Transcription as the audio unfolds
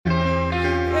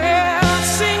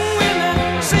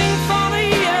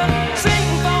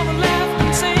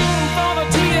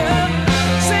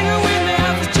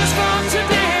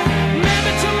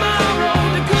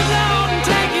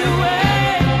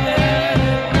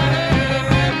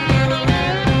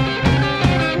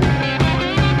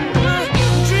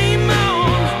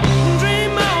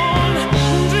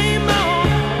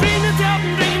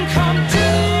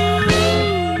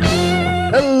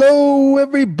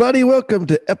everybody. Welcome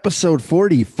to episode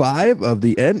 45 of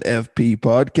the NFP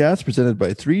podcast presented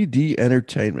by 3D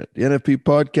Entertainment. The NFP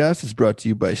podcast is brought to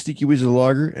you by Sneaky Weasel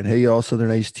Lager and Hey Y'all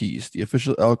Southern Iced Teas, the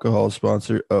official alcohol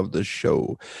sponsor of the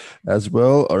show. As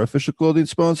well, our official clothing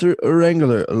sponsor,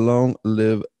 Wrangler. Long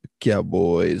live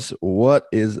Cowboys. What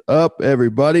is up,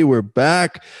 everybody? We're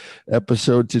back.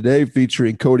 Episode today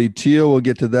featuring Cody Teal. We'll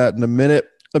get to that in a minute.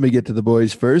 Let me get to the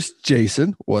boys first.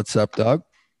 Jason, what's up, dog?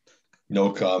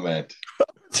 No comment.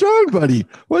 What's wrong, buddy?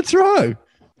 What's wrong?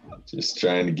 Just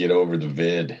trying to get over the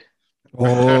vid.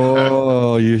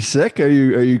 Oh, you're sick? Are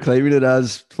you claiming it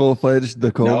as full-fledged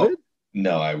the COVID?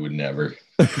 No, I would never.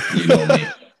 You know me.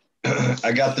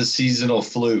 I got the seasonal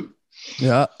flu.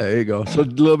 Yeah, there you go. So a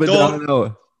little bit down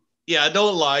low. Yeah,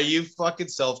 don't lie. You fucking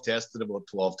self-tested about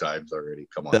 12 times already.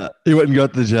 Come on. Yeah, he went and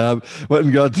got the jab, went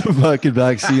and got the fucking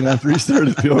vaccine after he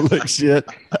started feeling like shit.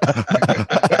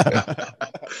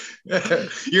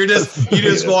 you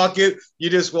just walk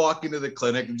into the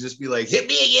clinic and just be like, hit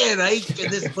me again. I can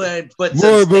this put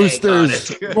more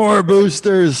boosters. More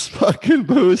boosters. Fucking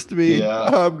boost me. Yeah.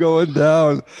 I'm going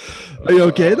down. Are you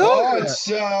okay though?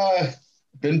 It's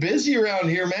been busy around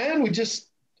here, man. We just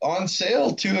on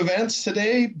sale 2 events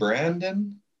today,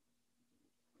 Brandon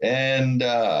and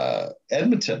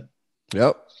Edmonton.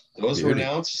 Yep. Those were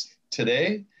announced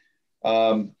today.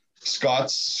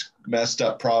 Scott's messed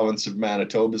up province of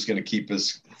Manitoba is going to keep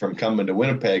us from coming to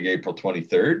Winnipeg April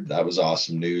 23rd. That was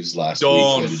awesome news last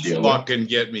week. Don't fucking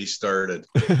get me started.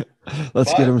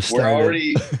 Let's get him started. We're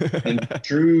already, in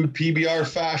true PBR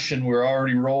fashion, we're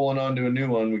already rolling onto a new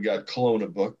one. We got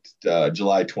Kelowna booked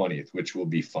July 20th, which will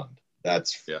be fun.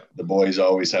 The boys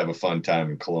always have a fun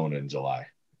time in Kelowna in July.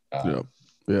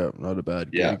 Yeah, not a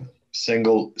bad gig.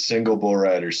 Single bull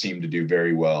riders seem to do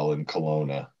very well in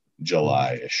Kelowna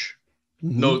July-ish.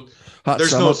 No,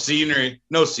 there's no scenery.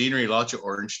 No scenery. Lots of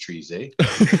orange trees, eh?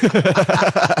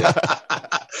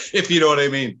 If you know what I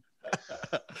mean.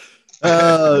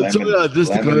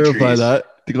 Just to clarify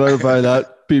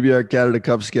that, PBR Canada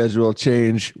Cup schedule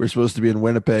change. We're supposed to be in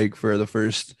Winnipeg for the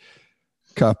first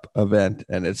Cup event,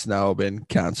 and it's now been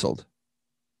canceled.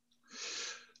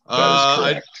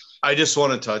 I just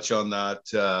want to touch on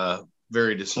that.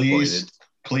 Very disappointed.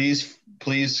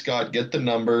 Please, Scott, get the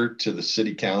number to the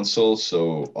city council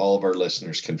so all of our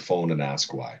listeners can phone and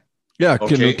ask why. Yeah,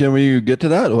 can we get to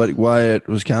that? Why it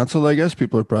was canceled? I guess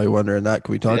people are probably wondering that.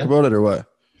 Can we talk about it or what?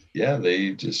 Yeah,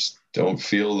 they just don't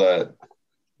feel that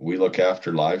we look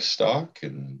after livestock,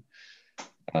 and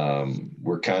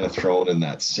we're kind of thrown in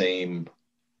that same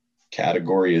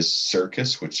category as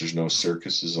circus, which there's no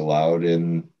circuses allowed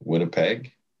in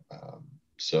Winnipeg.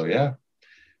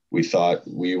 We thought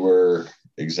we were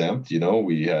exempt. You know,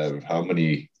 we have how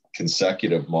many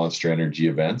consecutive Monster Energy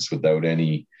events without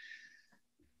any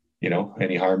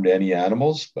harm to any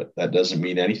animals, but that doesn't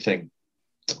mean anything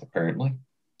apparently.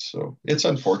 So it's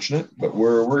unfortunate, but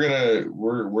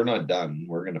we're not done.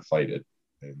 We're gonna fight it,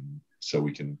 and so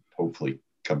we can hopefully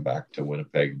come back to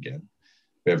Winnipeg again.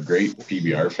 We have great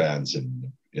PBR fans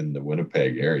in the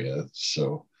Winnipeg area,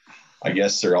 so I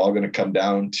guess they're all going to come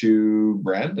down to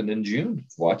Brandon in June.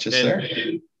 Watch us there.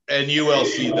 And you will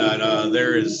see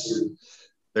that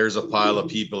there's a pile of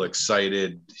people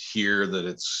excited here that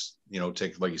it's,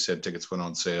 like you said, tickets went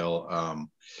on sale.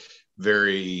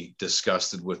 Very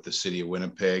disgusted with the city of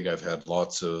Winnipeg. I've had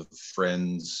lots of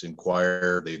friends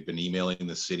inquire. They've been emailing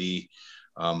the city.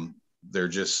 They're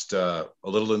just a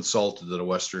little insulted that a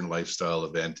Western lifestyle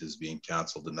event is being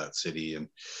canceled in that city. And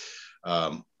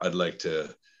I'd like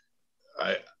to,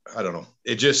 I don't know.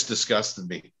 It just disgusted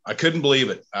me. I couldn't believe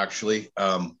it, actually.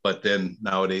 But then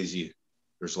nowadays,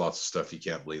 there's lots of stuff you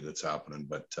can't believe that's happening.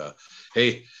 But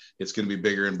hey, it's going to be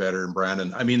bigger and better in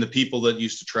Brandon. I mean, the people that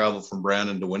used to travel from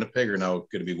Brandon to Winnipeg are now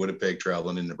going to be Winnipeg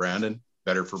traveling into Brandon.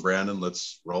 Better for Brandon.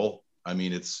 Let's roll. I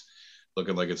mean, it's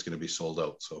looking like it's going to be sold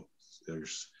out. So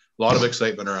there's a lot of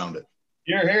excitement around it.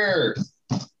 Here.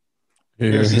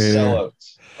 Here's the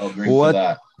sellouts. I'll drink for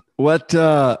that.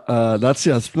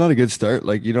 That's not a good start.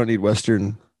 Like, you don't need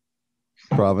Western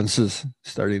provinces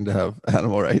starting to have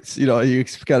animal rights. You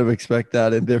kind of expect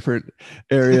that in different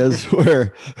areas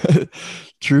where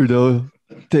Trudeau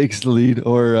takes the lead,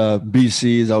 or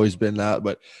BC has always been that.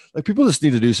 But like, people just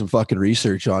need to do some fucking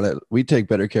research on it. We take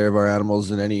better care of our animals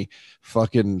than any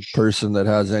fucking person that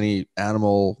has any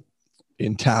animal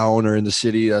in town or in the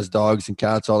city as dogs and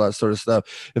cats, all that sort of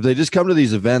stuff. If they just come to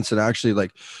these events and actually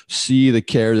like see the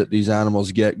care that these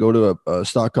animals get, go to a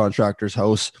stock contractor's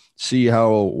house, see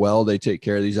how well they take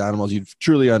care of these animals, you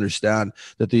truly understand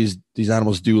that these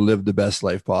animals do live the best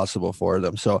life possible for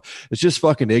them. So it's just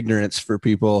fucking ignorance for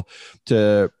people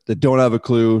that don't have a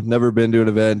clue, never been to an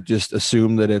event, just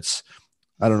assume that it's,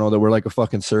 I don't know, that we're like a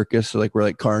fucking circus, or like we're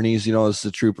like carnies, you know. It's a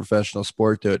true professional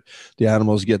sport that the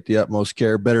animals get the utmost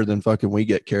care, better than fucking we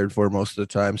get cared for most of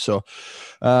the time. So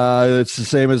it's the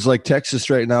same as like Texas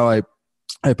right now.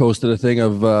 I posted a thing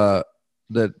of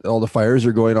that all the fires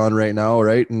are going on right now,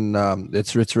 right? And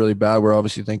it's really bad. We're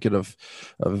obviously thinking of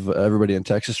everybody in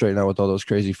Texas right now with all those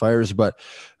crazy fires, but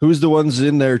who's the ones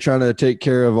in there trying to take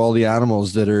care of all the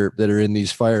animals that are in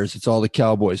these fires? It's all the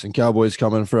cowboys, and cowboys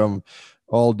coming from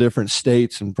all different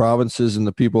states and provinces, and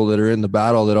the people that are in the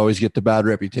battle that always get the bad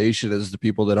reputation as the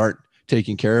people that aren't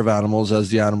taking care of animals, as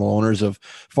the animal owners of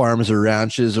farms or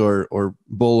ranches or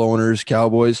bull owners,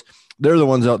 cowboys. They're the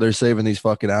ones out there saving these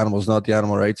fucking animals, not the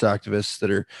animal rights activists that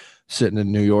are sitting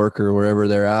in New York or wherever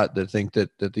they're at that think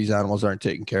that these animals aren't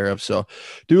taken care of. So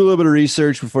do a little bit of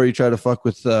research before you try to fuck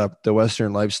with the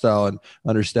Western lifestyle, and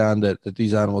understand that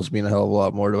these animals mean a hell of a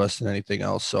lot more to us than anything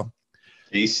else. So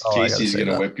Casey's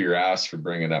gonna whip your ass for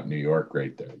bringing up New York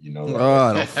right there. You know.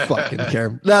 I don't fucking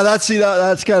care. No, that's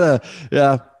kind of,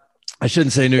 yeah. I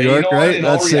shouldn't say New York, right?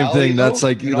 That's the same thing. That's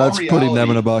like that's putting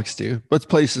them in a box too. But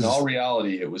places. In all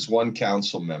reality, it was one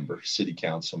city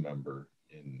council member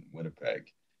in Winnipeg,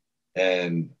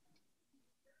 and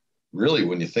really,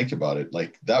 when you think about it,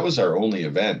 like that was our only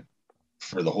event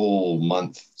for the whole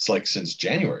month. It's like since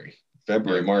January,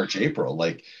 February, March, April.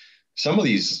 Like some of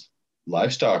these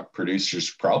livestock producers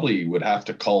probably would have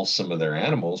to cull some of their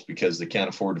animals because they can't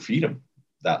afford to feed them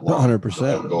that long.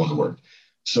 100% going to work.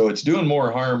 So it's doing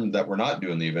more harm that we're not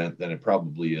doing the event than it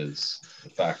probably is the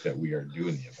fact that we are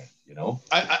doing the event, you know?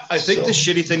 I think the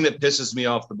shitty thing that pisses me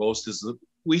off the most is that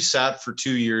we sat for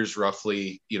 2 years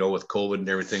roughly, you know, with COVID and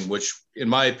everything, which in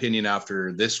my opinion,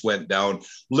 after this went down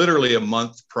literally a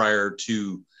month prior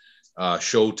to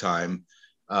showtime,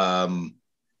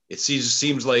 it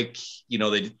seems like, you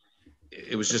know,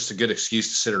 it was just a good excuse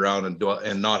to sit around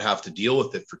and not have to deal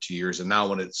with it for 2 years. And now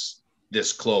when it's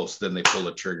this close, then they pull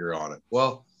the trigger on it.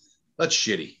 Well, that's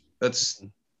shitty. That's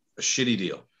a shitty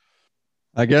deal.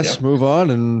 I guess move on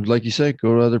and, like you say,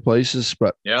 go to other places.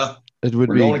 But yeah, it would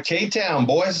We're be going to K-Town,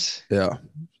 boys. Yeah,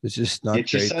 it's just not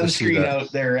get your great sunscreen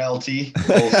out there, LT.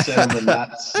 Those cinnamon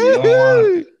nuts. You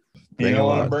don't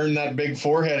want to burn that big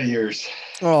forehead of yours.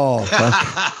 Oh,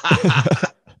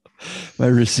 my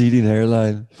receding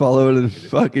hairline, following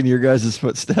fucking your guys'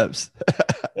 footsteps.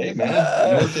 Hey man, you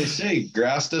know what they say?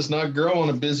 Grass does not grow on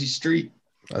a busy street.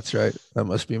 That's right. That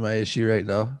must be my issue right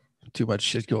now. Too much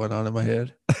shit going on in my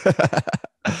head.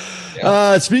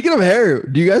 Speaking of hair,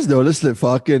 do you guys notice that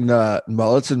fucking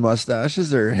mullets and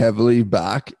mustaches are heavily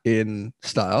back in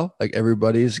style? Like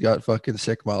everybody's got fucking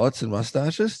sick mullets and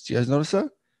mustaches. Do you guys notice that?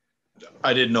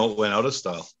 I didn't know it went out of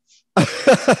style.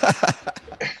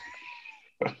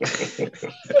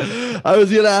 I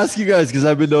was gonna ask you guys because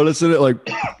I've been noticing it, like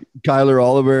Kyler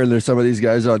Oliver, and there's some of these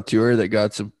guys on tour that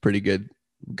got some pretty good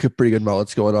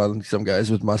mullets going on. Some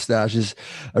guys with mustaches.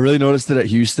 I really noticed it at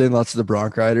Houston. Lots of the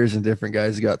Bronc riders and different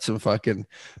guys got some fucking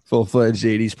full-fledged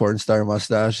 80s porn star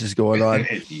mustaches going on.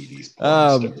 80s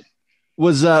porn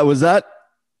star. Was that?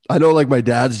 I know, like my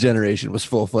dad's generation was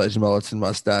full-fledged mullets and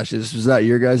mustaches. Was that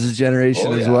your guys'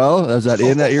 generation as well? Was that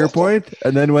in at your point?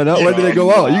 And then went out? When did it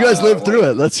go out? You guys lived through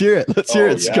it. Let's hear it. Let's hear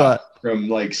it, Scott. From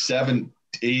like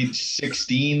age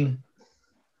 16,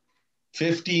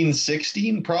 15,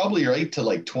 16, probably right to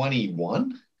like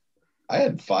 21. I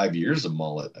had 5 years of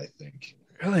mullet, I think.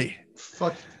 Really?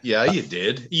 Fuck yeah, you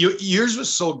did. Yours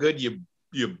was so good you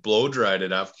blow dried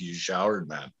it after you showered,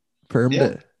 man. Permed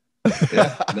it.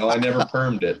 Yeah. No, I never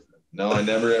permed it. No, I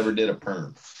never ever did a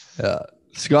perm. Yeah.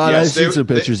 Scott, I've seen some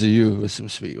pictures of you with some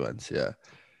sweet ones. Yeah.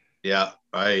 Yeah.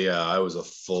 I was a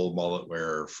full mullet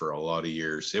wearer for a lot of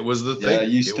years. It was the thing.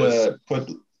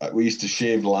 Yeah, we used to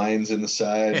shave lines in the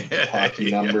side, hockey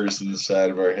numbers in the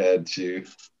side of our head too.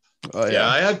 Oh, yeah,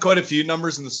 I had quite a few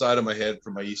numbers in the side of my head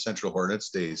from my East Central Hornets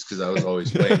days because I was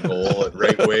always playing goal and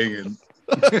right wing and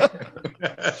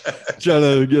trying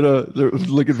to they're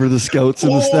looking for the scouts in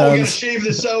the stands. I gotta shave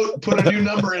this out, put a new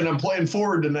number in. I'm playing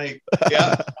forward tonight.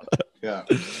 Yeah.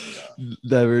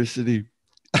 Diversity.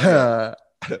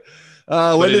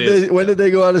 When did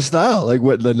they go out of style? Like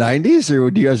what, the 90s,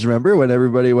 or do you guys remember when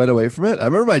everybody went away from it? I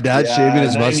remember my dad shaving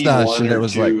his mustache and it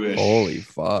was like, holy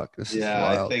fuck, this is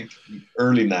wild. I think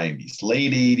early 90s,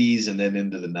 late 80s, and then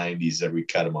into the 90s that we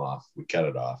cut him off. We cut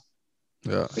it off.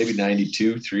 Yeah. Maybe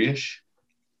 92, 3-ish.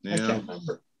 I Yeah. can't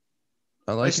remember.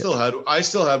 I I like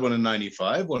still had one in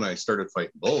 95 when I started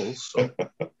fighting bulls. So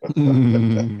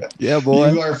it. Yeah,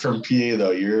 boy. You are from PA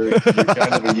though. You're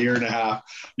kind of a year and a half.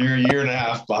 You're a year and a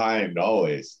half behind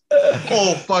always.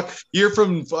 oh fuck. You're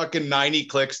from fucking 90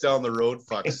 clicks down the road,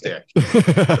 fuck stick.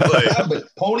 Yeah, but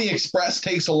Pony Express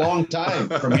takes a long time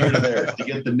from here to there to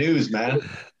get the news, man.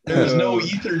 There was no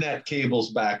Ethernet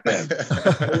cables back then.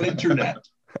 No internet.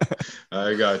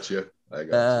 I got you.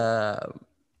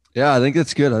 Yeah, I think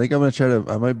that's good. I think I'm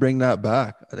gonna I might bring that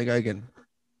back. I think I can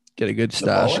get a good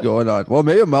stash mullet? going on. Well,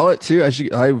 maybe a mullet too.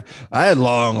 I had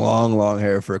long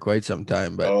hair for quite some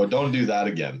time, but Oh, don't do that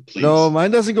again, please. no,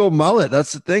 mine doesn't go mullet.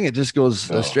 That's the thing. It just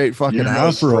goes a straight fucking Your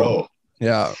nose afro. fro.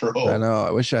 Yeah, Fro. I know.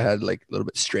 I wish I had like a little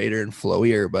bit straighter and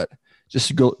flowier, but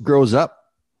just grows up.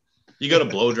 You got to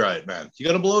blow dry it, man. You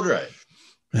got to blow dry it.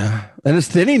 Yeah, and it's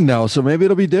thinning now, so maybe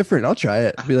it'll be different. I'll try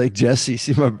it. Be like Jesse.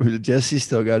 See, Jesse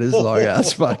still got his long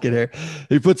ass fucking hair.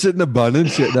 He puts it in a bun and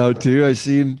shit now too. I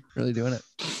seen really doing it.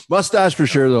 Mustache for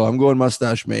sure though. I'm going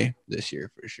mustache May this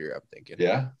year for sure. I'm thinking.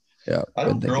 Yeah. Yeah. I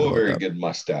don't grow a very good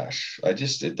mustache.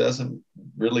 It doesn't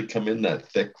really come in that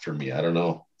thick for me. I don't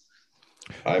know.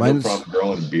 I have no problem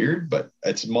growing beard, but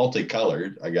it's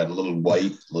multicolored. I got a little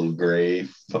white, little gray,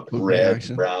 red,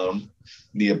 brown,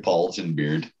 Neapolitan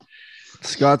beard.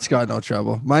 Scott's got no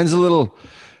trouble. Mine's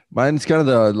kind of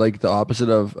the opposite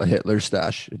of a Hitler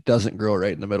stash. It doesn't grow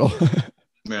right in the middle.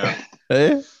 Yeah.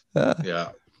 Hey? Yeah.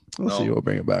 We'll see. We'll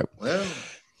bring it back. Well,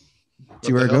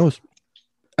 see where it goes.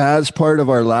 As part of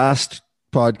our last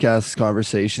podcast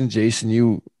conversation, Jason,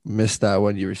 you missed that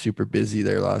one. You were super busy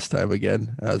there last time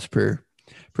again, as per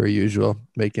usual,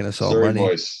 making us all money.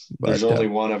 Boys. There's only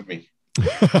one of me.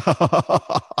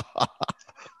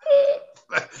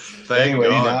 Anyway,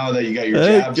 now that you got your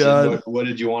jabs in, what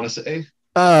did you want to say?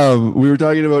 We were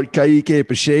talking about Ka'ike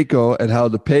Pacheco and how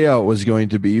the payout was going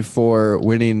to be for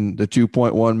winning the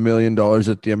 $2.1 million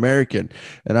at the American.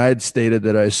 And I had stated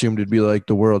that I assumed it'd be like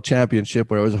the World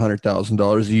Championship where it was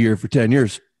 $100,000 a year for 10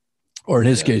 years. Or in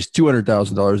his case,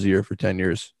 $200,000 a year for 10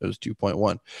 years. It was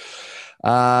 2.1.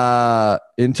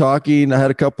 In talking, I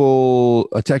had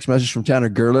a text message from Tanner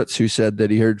Gerlitz who said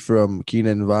that he heard from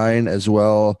Keenan Vine as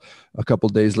well. A couple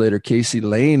days later, Casey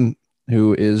Lane,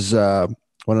 who is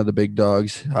one of the big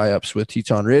dogs high ups with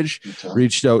Teton Ridge,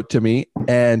 reached out to me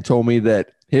and told me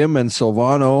that him and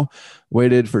Silvano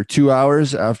waited for 2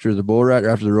 hours after the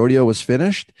rodeo was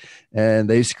finished, and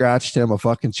they scratched him a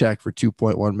fucking check for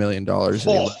 $2.1 million.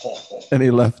 And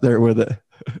he left there with it.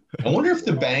 I wonder if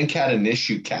the bank had an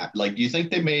issue cap. Like, do you think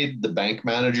they made the bank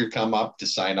manager come up to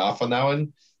sign off on that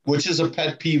one? Which is a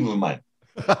pet peeve of mine.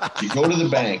 You go to the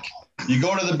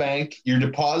bank, you're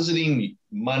depositing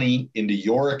money into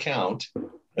your account. And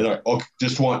they're like, okay,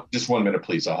 just one minute,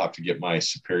 please. I'll have to get my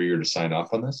superior to sign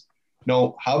off on this.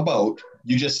 No, how about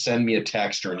you just send me a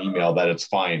text or an email that it's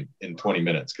fine in 20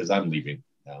 minutes because I'm leaving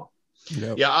now.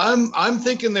 Yep. Yeah, I'm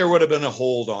thinking there would have been a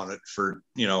hold on it for,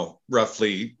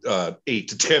 roughly 8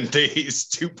 to 10 days,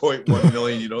 2.1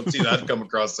 million. You don't see that come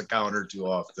across the counter too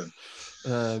often.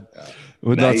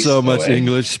 With not so much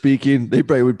English speaking, they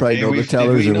would know the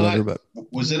tellers or whatever. But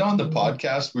was it on the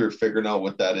podcast we were figuring out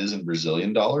what that is in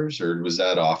Brazilian dollars, or was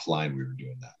that offline we were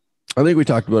doing that? I think we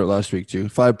talked about it last week too.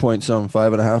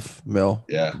 5.5 mil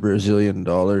Brazilian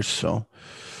dollars. So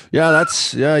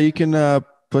yeah, you can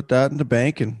put that in the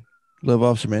bank and live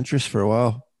off some interest for a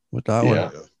while with that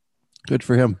one. Good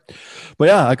for him. But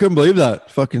yeah, I couldn't believe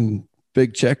that fucking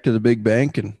big check to the big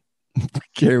bank, and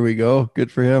here we go.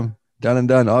 Good for him. Done and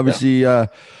done. Obviously,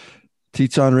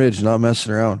 Teton Ridge not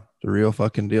messing around. The real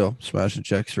fucking deal. Smashing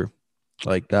checks through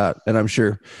like that. And I'm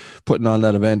sure putting on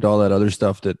that event, all that other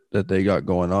stuff that they got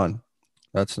going on,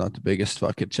 that's not the biggest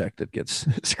fucking check that gets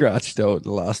scratched out in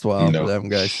the last while for them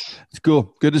guys. It's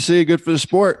cool. Good to see. Good for the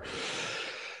sport.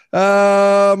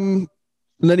 And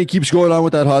then he keeps going on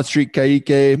with that hot streak.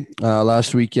 Ka'ike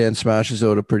last weekend smashes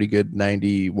out a pretty good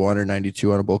 91 or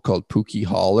 92 on a bull called Pookie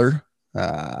Holler,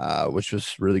 which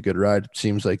was really good ride.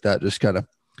 Seems like that just kind of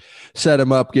set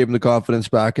him up, gave him the confidence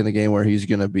back in the game where he's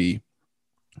going to be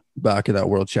back in that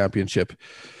world championship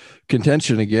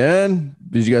contention again.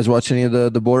 Did you guys watch any of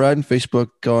the bull riding Facebook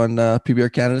on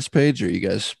PBR Canada's page, or you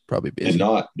guys probably busy?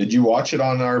 Did you watch it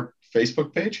on our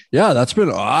Facebook page? Yeah, that's been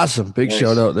awesome. Big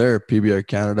shout out there, PBR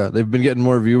Canada. They've been getting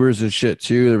more viewers and shit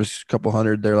too. There was a couple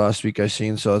hundred there last week I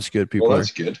seen, so that's good. People are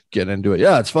getting into it.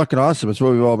 Yeah, it's fucking awesome. It's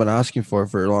what we've all been asking for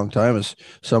a long time, is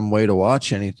some way to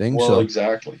watch anything. Well,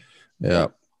 exactly. Yeah.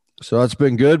 So that's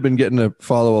been good. Been getting to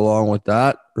follow along with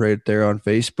that right there on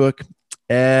Facebook.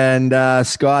 And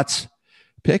Scott's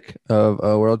pick of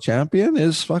a world champion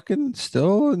is fucking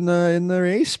still in the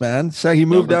race, man. So he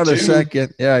moved down to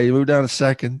second. Yeah, he moved down to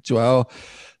second. Joao,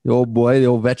 the old boy, the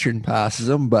old veteran, passes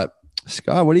him. But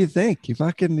Scott, what do you think?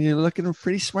 You're looking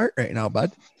pretty smart right now,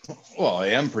 bud. Well, I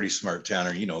am pretty smart,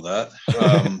 Tanner. You know that.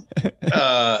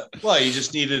 Well, he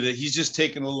just needed it. He's just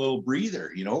taking a little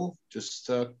breather,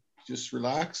 just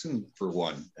relaxing for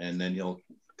one, and then he'll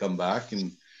come back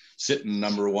and sit in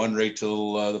number one right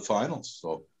till the finals.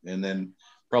 So, and then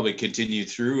probably continue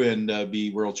through and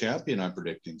be world champion, I'm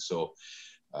predicting. So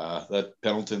that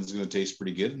Pendleton's going to taste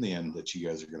pretty good in the end that you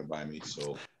guys are going to buy me.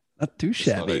 So not too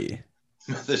shabby.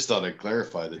 I just thought I'd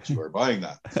clarify that you are buying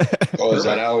that. Oh, is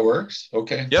that how it works?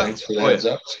 Okay. Yeah. Thanks for the heads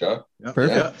up, Scott. Yeah.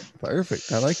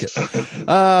 Perfect. I like it.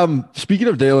 Speaking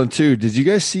of Dalen too, did you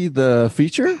guys see the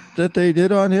feature that they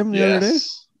did on him the other day?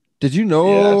 Did you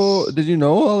know? Yes. Did you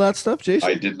know all that stuff, Jason?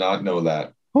 I did not know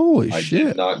that. Holy shit! I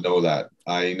did not know that.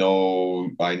 I know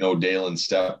Dalen's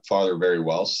stepfather very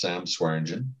well, Sam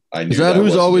Swearingen. I knew Is that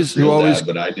who always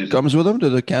but I didn't. Comes with him to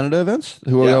the Canada events?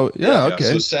 Okay.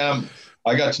 So Sam,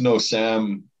 I got to know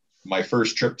Sam my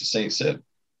first trip to St. Sid.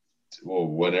 Well,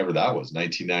 whenever that was,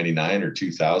 1999 or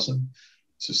 2000.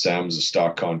 So Sam's a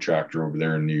stock contractor over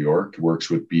there in New York.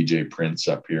 Works with BJ Prince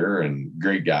up here, and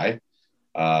great guy.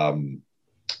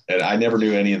 And I never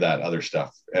knew any of that other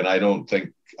stuff. And I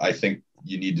think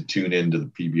you need to tune into the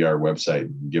PBR website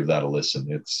and give that a listen.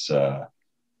 It's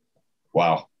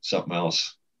wow, something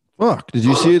else. Fuck. Did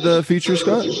you see the feature,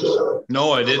 Scott?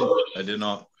 No, I didn't. I did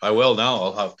not. I will now.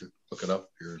 I'll have to look it up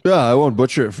here. Yeah, I won't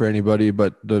butcher it for anybody,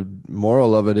 but the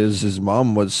moral of it is his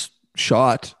mom was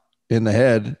shot in the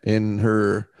head in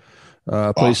her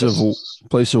place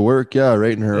of work. Yeah,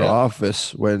 right in her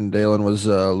office when Dalen was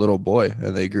a little boy,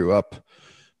 and they grew up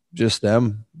just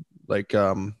them, like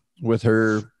with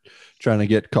her trying to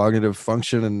get cognitive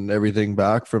function and everything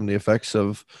back from the effects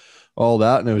of all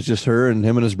that, and it was just her and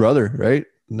him and his brother, right?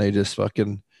 And they just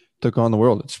fucking took on the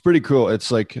world. It's pretty cool.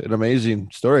 It's like an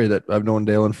amazing story that I've known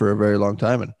Dalen for a very long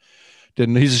time, and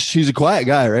he's a quiet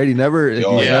guy, right? He's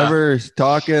never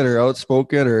talking or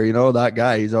outspoken or that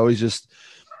guy. He's always just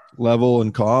level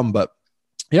and calm. But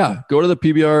yeah, go to the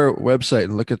PBR website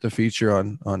and look at the feature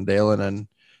on Dalen and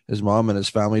his mom and his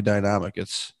family dynamic.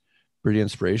 It's pretty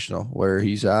inspirational where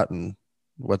he's at and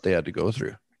what they had to go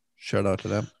through. Shout out to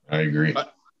them. I agree.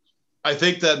 I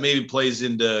think that maybe plays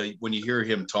into when you hear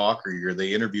him talk or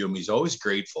they interview him, he's always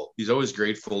grateful. He's always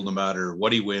grateful no matter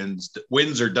what he wins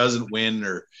or doesn't win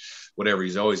or whatever.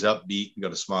 He's always upbeat and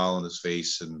got a smile on his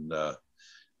face and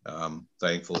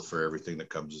thankful for everything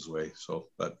that comes his way. So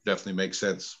that definitely makes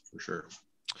sense for sure.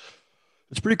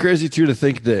 It's pretty crazy too to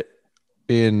think that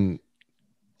in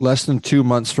less than 2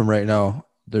 months from right now,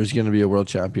 there's going to be a world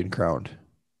champion crowned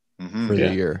for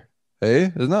the year. Hey,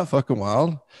 isn't that fucking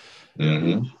wild?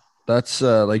 Mm-hmm. That's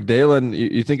like Dalen.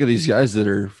 You think of these guys that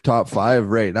are top 5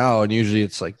 right now, and usually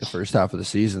it's like the first half of the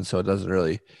season, so it doesn't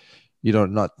really,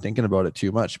 not thinking about it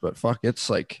too much. But fuck, it's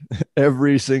like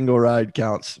every single ride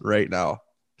counts right now.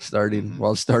 Starting,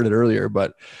 well, it started earlier,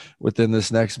 but within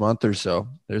this next month or so,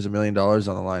 there's $1 million on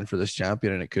the line for this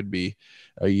champion, and it could be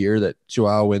a year that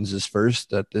Joao wins his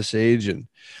first at this age. And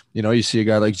you see a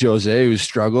guy like Jose who's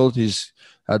struggled. He's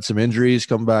had some injuries,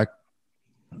 come back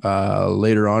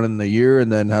later on in the year,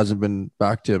 and then hasn't been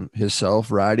back to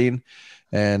himself riding.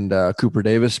 And Cooper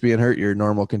Davis being hurt, your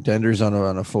normal contenders on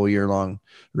a full year long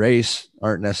race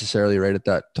aren't necessarily right at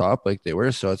that top like they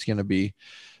were. So it's going to be,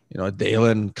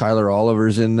 Dalen, Kyler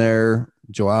Oliver's in there,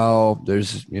 Joao.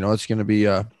 There's, it's going to be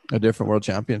a different world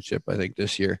championship, I think,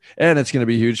 this year. And it's going to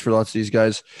be huge for lots of these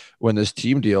guys when this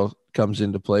team deal comes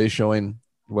into play, showing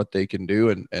what they can do.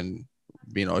 And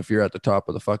if you're at the top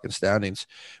of the fucking standings,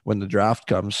 when the draft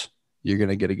comes, you're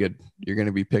going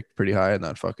to be picked pretty high in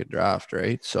that fucking draft.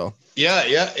 Right. So yeah.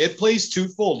 It plays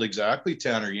twofold. Exactly.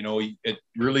 Tanner, it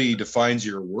really defines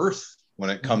your worth when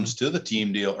it comes to the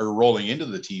team deal or rolling into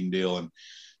the team deal. And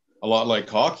a lot like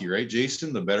hockey, right,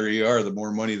 Jason? The better you are, the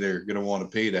more money they're going to want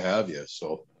to pay to have you.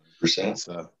 So it's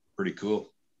pretty cool.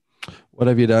 What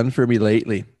have you done for me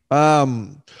lately? Have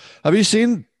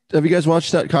you guys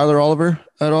watched that Kyler Oliver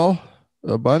at all?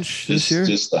 A bunch this year?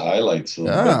 Just the highlights.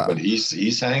 But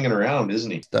he's hanging around,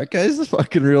 isn't he? That guy's the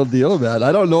fucking real deal, man.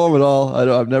 I don't know him at all.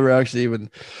 I've never actually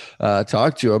even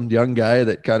talked to him. Young guy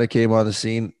that kind of came on the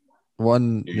scene,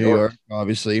 won New York,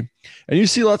 obviously. And you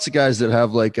see lots of guys that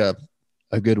have like a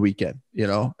good weekend,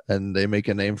 and they make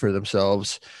a name for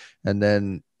themselves. And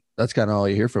then that's kind of all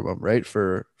you hear from them, right?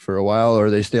 For a while,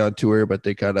 or they stay on tour, but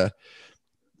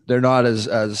they're not as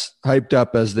hyped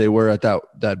up as they were at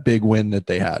that big win that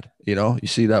they had. You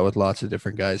see that with lots of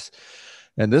different guys.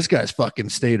 And this guy's fucking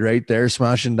stayed right there,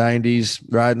 smashing 90s,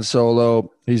 riding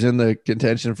solo. He's in the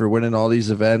contention for winning all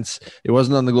these events. It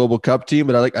wasn't on the Global Cup team,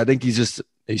 but I think he's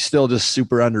still just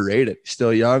super underrated. He's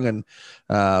still young, and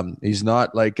he's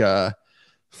not like a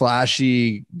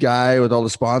flashy guy with all the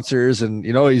sponsors. And,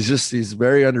 he's a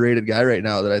very underrated guy right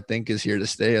now that I think is here to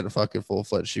stay and a fucking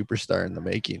full-fledged superstar in the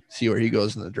making. See where he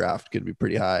goes in the draft. Could be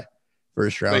pretty high.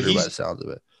 First rounder by the sounds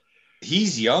of it.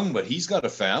 He's young, but he's got a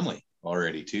family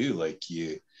already too. Like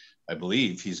I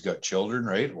believe he's got children,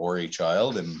 right? Or a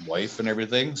child and wife and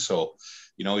everything. So,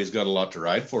 he's got a lot to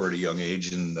ride for at a young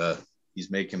age, and he's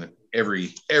making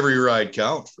every ride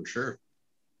count for sure.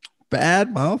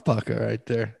 Bad motherfucker right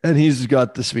there. And he's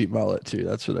got the sweet mullet too.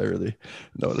 That's what I really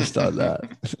noticed on that.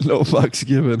 No fucks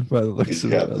given by the looks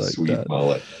of it. I like sweet that.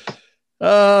 Mullet.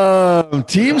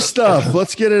 Team stuff.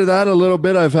 Let's get into that a little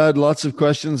bit. I've had lots of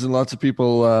questions and lots of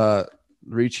people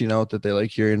reaching out that they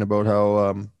like hearing about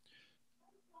how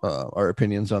our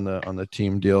opinions on the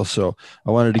team deal. So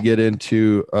I wanted to get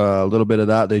into a little bit of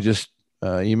that. They just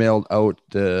emailed out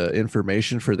the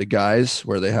information for the guys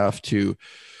where they have to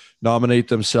nominate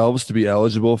themselves to be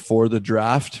eligible for the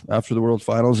draft after the World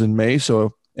Finals in May.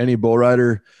 So any bull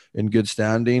rider in good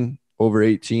standing over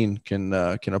 18 can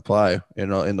apply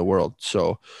in the world.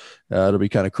 So it'll be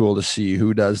kind of cool to see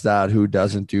who does that, who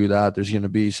doesn't do that. There's going to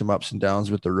be some ups and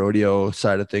downs with the rodeo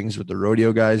side of things, with the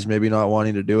rodeo guys maybe not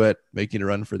wanting to do it, making a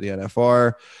run for the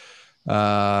NFR.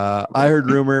 I heard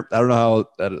rumor, I don't know how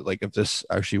that, like, if this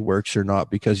actually works or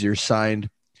not, because you're signed,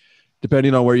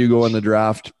 depending on where you go in the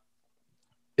draft,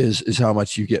 is how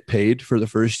much you get paid for the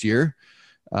first year.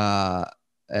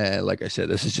 And like I said,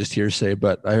 this is just hearsay,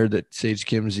 but I heard that Sage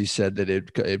Kimzey said that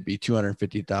it'd be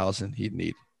 $250,000 he'd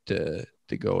need to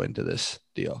go into this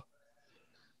deal.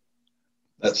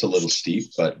 That's a little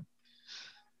steep, but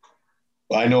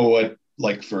I know what,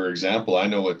 like, for example, I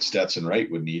know what Stetson Wright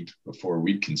would need before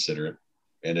we'd consider it.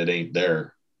 And it ain't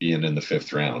there being in the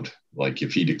 5th round. Like,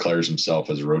 if he declares himself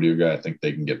as a rodeo guy, I think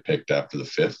they can get picked after the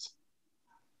 5th.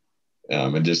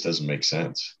 It just doesn't make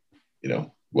sense.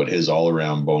 What his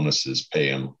all-around bonuses pay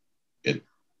him.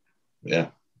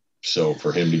 So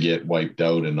for him to get wiped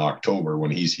out in October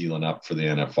when he's healing up for the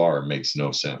NFR makes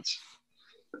no sense.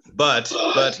 But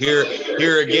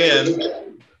here again,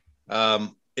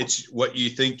 it's what you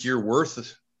think you're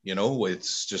worth.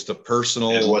 It's just a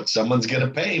personal. And what someone's gonna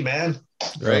pay, man.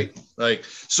 Right. Like,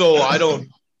 so I don't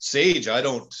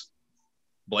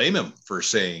blame him for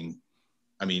saying.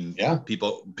 I mean, yeah,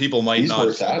 people might He's not.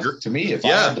 Worth that. To me, if I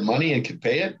had the money and could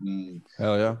pay it, and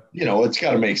hell yeah, it's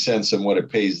got to make sense in what it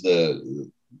pays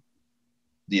the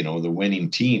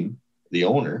winning team, the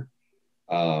owner.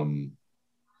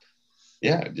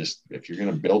 Just if you're going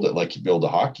to build it like you build a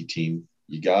hockey team,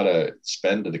 you got to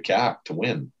spend to the cap to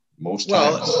win most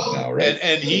times now, right?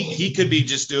 And he could be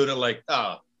just doing it like,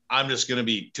 I'm just going to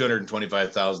be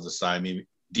 $225,000 to sign me.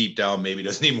 Deep down, maybe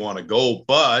doesn't even want to go,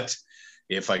 but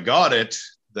if I got it,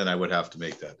 then I would have to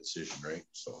make that decision, right?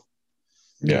 So,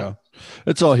 yeah,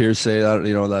 it's all hearsay.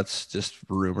 That's just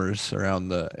rumors around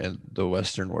the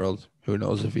Western world. Who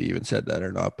knows if he even said that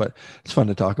or not? But it's fun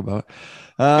to talk about.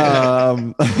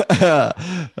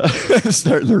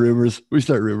 Starting the rumors. We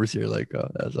start rumors here, like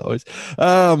as always.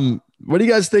 What do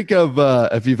you guys think of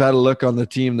if you've had a look on the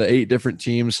team, the 8 different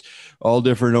teams, all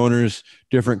different owners,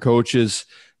 different coaches,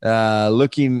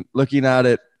 looking at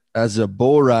it as a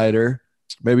bull rider?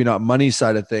 Maybe not money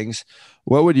side of things.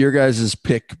 What would your guys'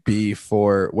 pick be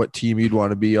for what team you'd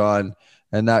want to be on?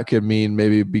 And that could mean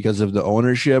maybe because of the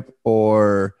ownership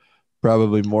or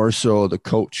probably more so the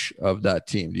coach of that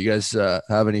team. Do you guys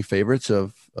have any favorites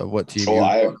of what team you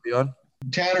want to be on?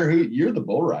 Tanner, you're the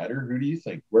bull rider. Who do you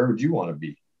think? Where would you want to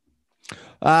be?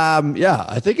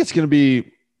 I think it'll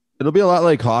be a lot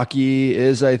like hockey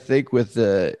is, I think,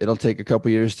 it'll take a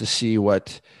couple years to see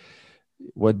what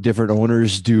different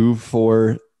owners do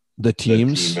for the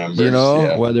teams, the team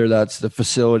members, whether that's the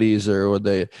facilities or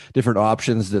the different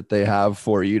options that they have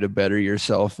for you to better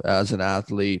yourself as an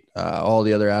athlete, all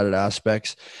the other added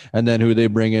aspects, and then who they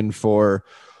bring in for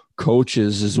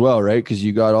coaches as well, right? Because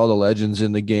you got all the legends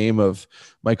in the game of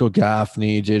Michael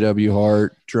Gaffney, J.W.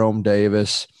 Hart, Jerome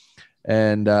Davis,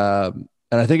 and I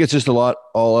think it's just a lot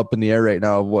all up in the air right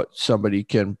now of what somebody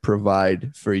can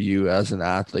provide for you as an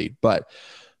athlete. But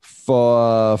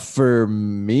for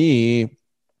me,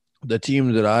 the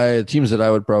teams that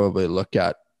I would probably look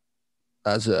at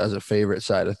as a favorite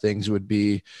side of things would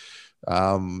be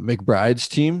McBride's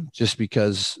team, just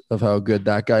because of how good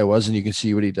that guy was, and you can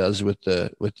see what he does with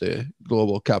the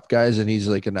Global Cup guys, and he's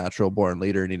like a natural born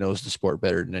leader, and he knows the sport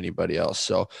better than anybody else.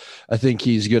 So I think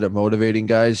he's good at motivating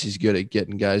guys. He's good at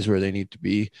getting guys where they need to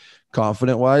be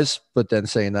confident wise, but then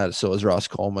saying that, so is Ross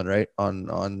Coleman, right? On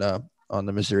the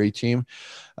Missouri team.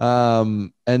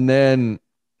 And then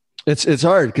it's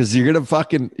hard because you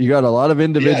got a lot of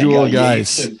individual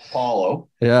guys. Yates and Paulo.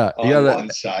 Yeah. You got one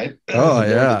side. Oh,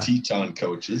 They're the Teton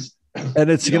coaches. And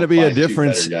it's going to be a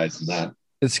difference. Guys than that.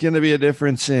 It's going to be a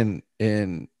difference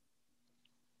in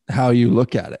how you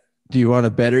look at it. Do you want to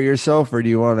better yourself or do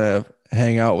you want to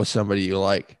hang out with somebody you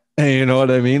like? And you know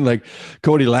what I mean? Like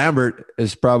Cody Lambert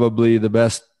is probably the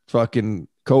best fucking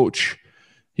coach.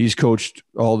 He's coached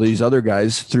all these other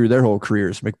guys through their whole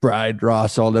careers. McBride,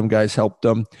 Ross, all them guys helped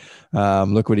them.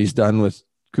 Look what he's done with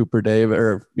Cooper Dave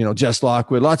or, Jess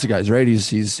Lockwood, lots of guys, right?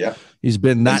 He's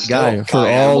been that guy for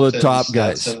all the top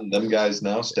guys. Them guys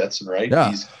now, Stetson, right? Yeah.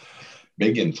 He's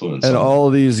big influence. And all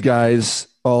these guys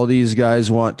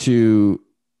want to,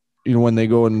 when they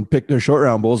go and pick their short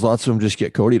round bulls, lots of them just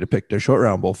get Cody to pick their short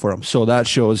round bull for them. So that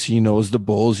shows he knows the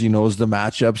bulls, he knows the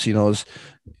matchups, he knows,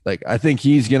 I think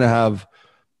he's going to have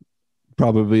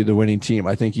probably the winning team.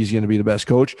 I think he's going to be the best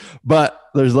coach, but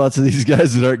there's lots of these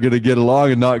guys that aren't going to get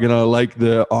along and not going to like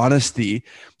the honesty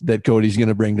that Cody's going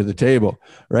to bring to the table.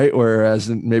 Right. Whereas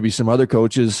maybe some other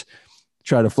coaches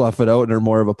try to fluff it out and are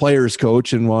more of a player's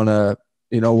coach and want to,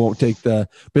 won't take the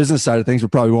business side of things,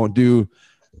 but probably won't do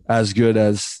as good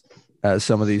as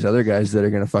some of these other guys that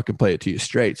are going to fucking play it to you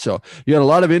straight. So you got a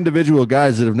lot of individual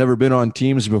guys that have never been on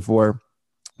teams before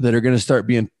that are going to start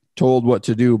being told what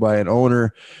to do by an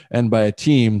owner and by a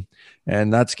team.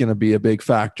 And that's going to be a big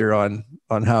factor on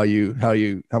how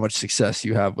much success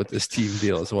you have with this team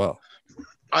deal as well.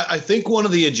 I think one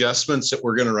of the adjustments that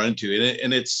we're going to run into,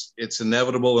 and it's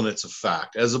inevitable and it's a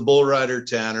fact, as a bull rider,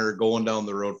 Tanner, going down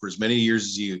the road for as many years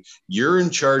as you're in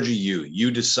charge of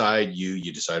you decide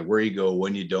where you go,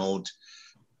 when you don't,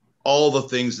 all the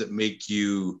things that make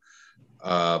you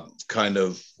kind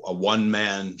of a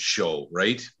one-man show,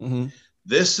 right? Mm-hmm.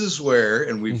 This is where,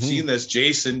 and we've seen this,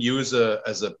 Jason, you as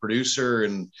a producer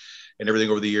and everything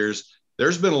over the years,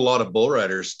 there's been a lot of bull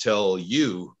riders tell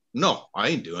you, no, I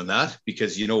ain't doing that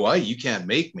because you know why? You can't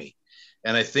make me.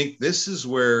 And I think this is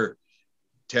where,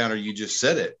 Tanner, you just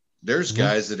said it. There's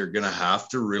guys that are going to have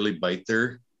to really bite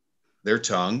their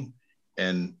tongue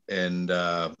and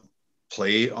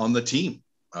play on the team,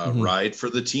 ride for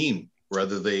the team,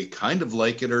 whether they kind of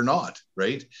like it or not.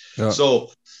 Right. Yeah.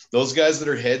 So those guys that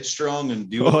are headstrong and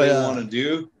do what they want to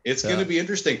do, it's going to be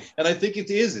interesting. And I think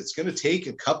it's going to take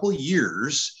a couple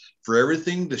years for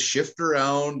everything to shift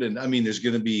around. And I mean, there's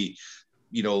going to be,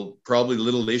 probably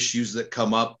little issues that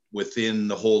come up within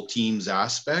the whole team's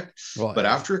aspect. But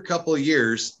after a couple of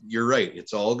years, you're right.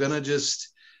 It's all going to just,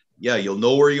 you'll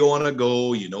know where you want to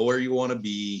go. You know where you want to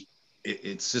be.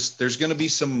 It's just, there's going to be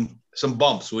some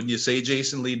bumps. Wouldn't you say,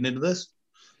 Jason, leading into this?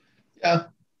 Yeah.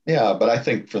 Yeah. But I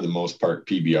think for the most part,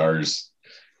 PBRs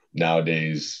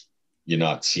nowadays, you're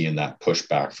not seeing that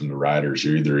pushback from the riders.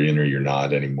 You're either in or you're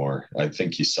not anymore. I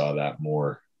think you saw that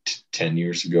more 10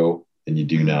 years ago than you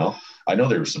do now. I know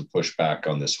there was some pushback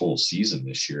on this whole season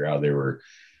this year, how they were,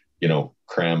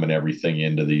 cramming everything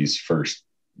into these first,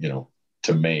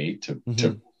 to May to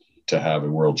have a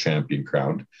world champion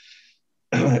crowned.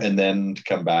 And then to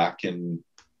come back in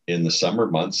the summer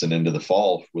months and into the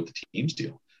fall with the teams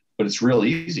deal. But it's real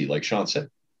easy. Like Sean said,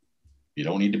 you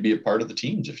don't need to be a part of the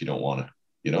teams if you don't want to.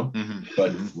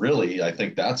 But really, I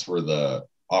think that's where the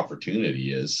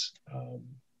opportunity is.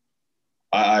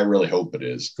 I really hope it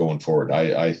is going forward.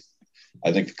 I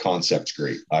think the concept's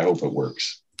great. I hope it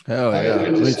works. Hell yeah,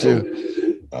 me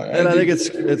too. And I think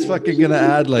it's fucking gonna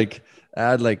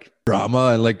add drama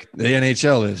and like the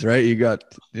NHL is, right? You got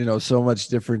so much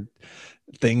different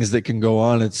things that can go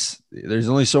on. There's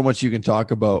only so much you can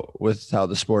talk about with how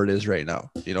the sport is right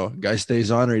now. Guy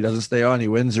stays on or he doesn't stay on, he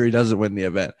wins or he doesn't win the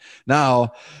event.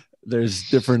 Now there's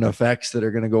different effects that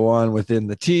are going to go on within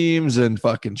the teams and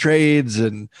fucking trades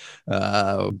and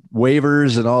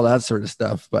waivers and all that sort of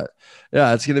stuff. But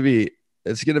yeah, it's going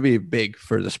to be big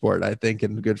for the sport, I think,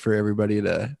 and good for everybody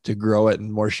to grow it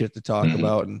and more shit to talk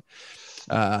about. And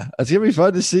it's gonna be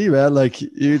fun to see, man. Like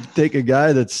you take a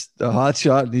guy that's a hot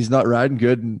shot and he's not riding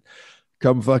good, and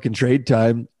come fucking trade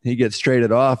time, he gets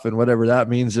traded off, and whatever that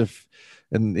means.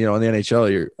 In the NHL,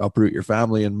 you uproot your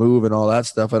family and move and all that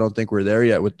stuff. I don't think we're there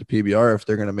yet with the PBR if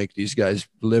they're gonna make these guys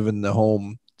live in the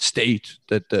home state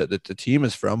that the team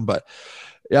is from. But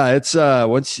yeah, it's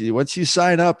once you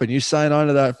sign up and you sign on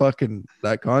to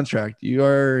that contract,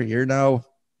 you're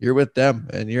with them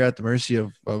and you're at the mercy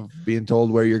of being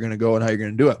told where you're going to go and how you're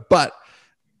going to do it. But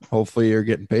hopefully you're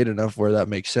getting paid enough where that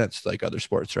makes sense, like other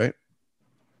sports, right?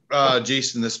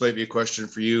 Jason, this might be a question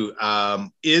for you.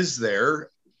 Is there,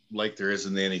 like there is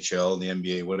in the NHL and the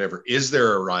NBA, whatever, is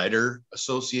there a rider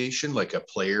association, like a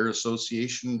player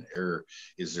association, or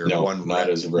is there one? Not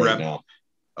as of right now.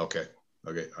 Okay.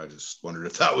 I just wondered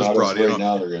if that was not brought as in. Right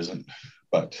now there isn't,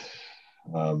 but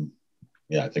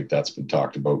I think that's been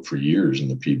talked about for years in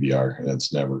the PBR, and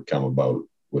it's never come about,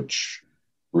 which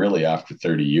really after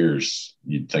 30 years,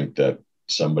 you'd think that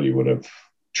somebody would have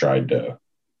tried to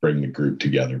bring the group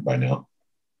together by now.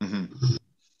 Mm-hmm.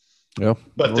 Yeah,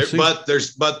 but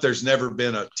there's never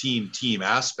been a team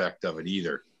aspect of it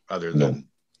either, other than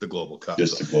the Global Cup.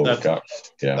 Just the Global Cup.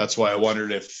 Yeah, that's why I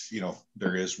wondered if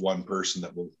there is one person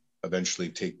that will eventually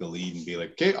take the lead and be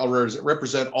like, okay, I'll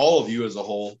represent all of you as a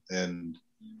whole and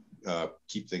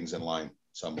keep things in line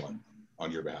somewhat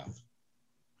on your behalf.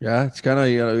 Yeah, it's kind of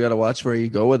you got to watch where you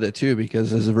go with it too,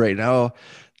 because as of right now,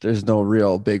 there's no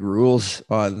real big rules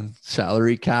on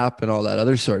salary cap and all that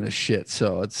other sort of shit.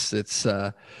 So it's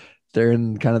they're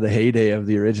in kind of the heyday of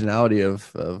the originality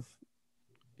of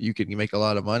you make a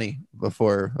lot of money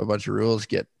before a bunch of rules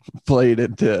get played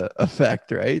into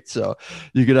effect, right? So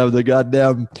you could have the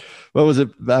goddamn, what was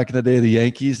it back in the day, the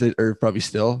Yankees, that are probably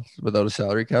still without a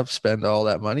salary cap, spend all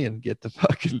that money and get the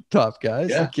fucking top guys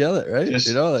to kill it, right?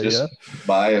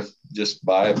 Just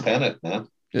buy a pennant, man.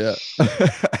 Yeah.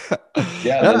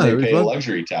 Then they pay a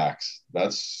luxury tax. The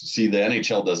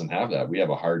NHL doesn't have that. We have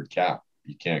a hard cap.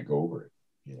 You can't go over it,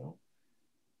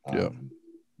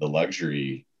 The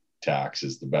luxury tax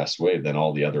is the best way. Then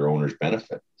all the other owners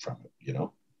benefit from it,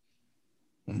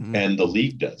 mm-hmm. And the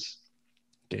league does.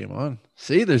 Game on.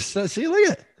 Look at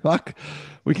it. Fuck.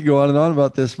 We could go on and on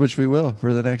about this, which we will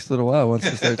for the next little while once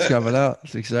it starts coming out.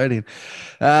 It's exciting.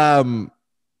 So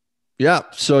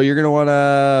you're going to want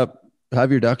to have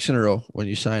your ducks in a row when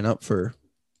you sign up for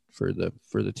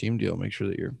the team deal. Make sure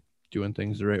that you're doing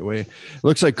things the right way. It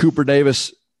looks like Cooper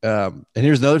Davis. And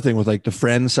here's another thing with like the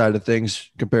friend side of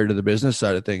things compared to the business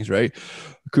side of things, right?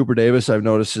 Cooper Davis, I've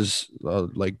noticed is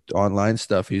like online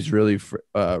stuff. He's really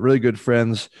good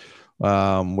friends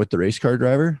with the race car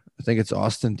driver. I think it's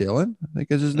Austin Dillon, I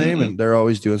think is his name. Mm-hmm. And they're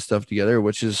always doing stuff together,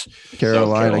 which is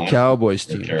Carolina Cowboys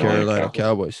team. Carolina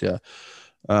Cowboys. Yeah.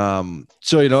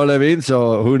 So you know what I mean?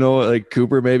 So who knows, like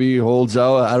Cooper maybe holds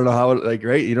out. I don't know how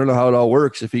you don't know how it all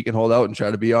works. If he can hold out and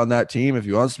try to be on that team, if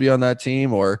he wants to be on that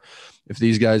team, or if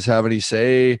these guys have any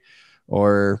say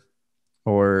or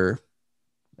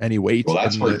any weight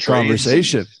that's in where the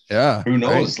conversation. Yeah. Who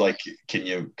knows? Right? Like, can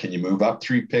you move up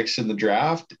 3 picks in the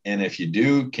draft? And if you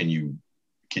do, can you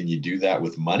do that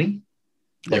with money?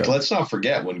 Like, let's not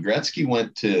forget when Gretzky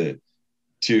went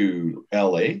to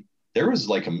LA, there was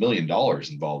like $1 million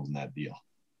involved in that deal.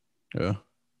 Yeah.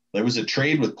 There was a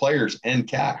trade with players and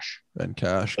cash. And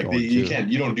cash. Like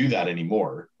you don't do that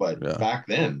anymore. But back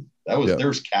then there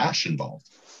was cash involved.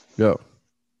 Yeah.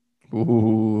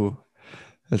 Ooh,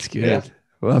 that's good. Yeah.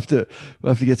 We'll have to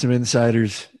get some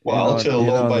insiders. Well, to a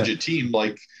low budget team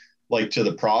like to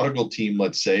the Prodigal team,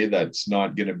 let's say, that's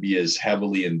not going to be as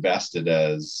heavily invested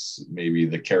as maybe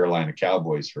the Carolina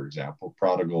Cowboys, for example.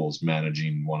 Prodigal is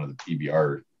managing one of the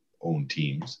PBR owned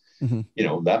teams.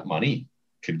 Mm-hmm. That money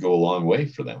could go a long way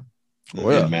for them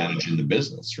in managing the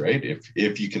business, right?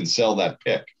 If you can sell that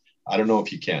pick. I don't know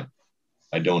if you can.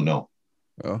 I don't know.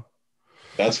 Oh.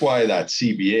 That's why that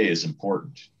CBA is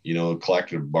important.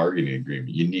 Collective bargaining agreement.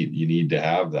 You need to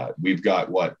have that. We've got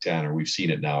what, Tanner? We've seen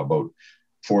it now, about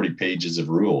 40 pages of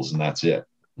rules, and that's it.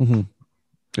 Mm-hmm.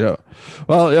 Yeah.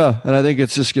 Well, yeah. And I think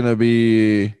it's just going to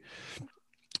be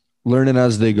learning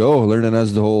as they go, learning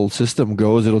as the whole system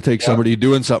goes. It'll take somebody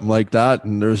doing something like that,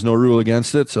 and there's no rule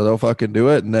against it, so they'll fucking do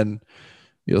it. And then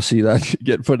you'll see that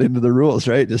get put into the rules,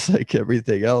 right? Just like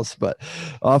everything else. But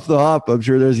off the hop, I'm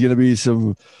sure there's going to be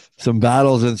some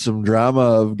battles and some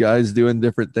drama of guys doing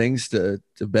different things to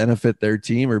benefit their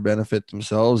team or benefit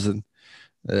themselves. And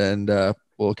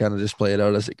we'll kind of just play it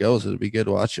out as it goes. It'll be good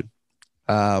watching.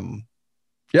 But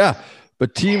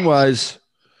team wise,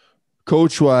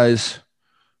 coach wise,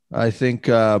 I think,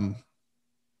 I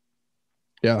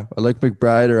like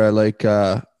McBride, or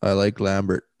I like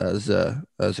Lambert as a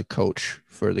coach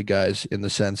for the guys, in the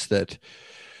sense that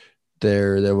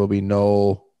there will be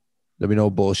no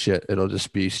bullshit. It'll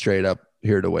just be straight up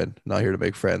here to win, not here to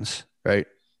make friends, right?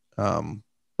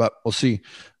 But we'll see.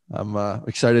 I'm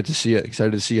excited to see it.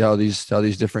 Excited to see how these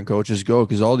different coaches go,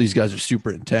 because all these guys are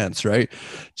super intense, right?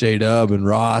 J-Dub and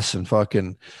Ross and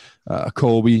fucking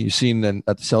Kobe. You've seen them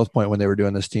at the South Point when they were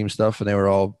doing this team stuff, and they were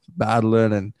all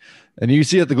battling, and you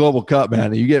see at the Global Cup,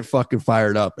 man, you get fucking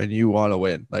fired up and you want to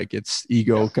win. Like, it's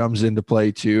ego comes into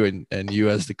play too, and you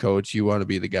as the coach, you want to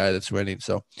be the guy that's winning.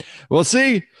 So we'll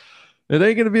see. It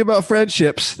ain't going to be about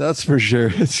friendships, that's for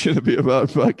sure. It's going to be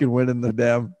about fucking winning the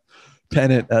damn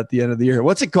pennant at the end of the year.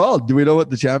 What's it called? Do we know what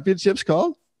the championship's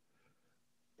called?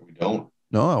 We don't.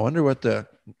 No, I wonder what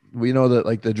we know that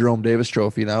like the Jerome Davis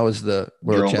Trophy now is the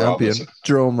world champion. Robinson.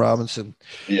 Jerome Robinson,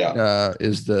 Yeah,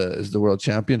 is the world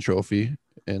champion trophy.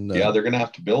 And they're gonna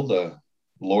have to build a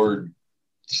Lord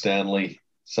Stanley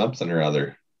something or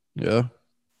other. Yeah,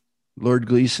 Lord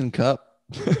Gleason Cup.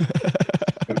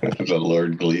 The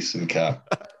Lord Gleason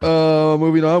Cup.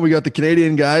 Moving on, we got the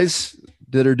Canadian guys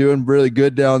that are doing really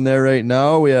good down there right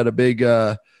now. We had a big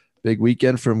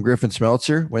weekend from Griffin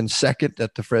Smeltzer, went second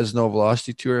at the Fresno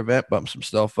Velocity Tour event, bumped some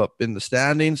stuff up in the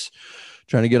standings,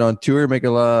 trying to get on tour, make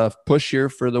a push here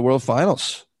for the World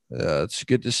Finals. It's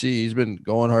good to see. He's been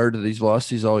going hard to these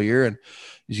velocities all year, and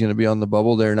he's going to be on the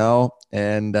bubble there now.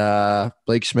 And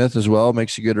Blake Smith as well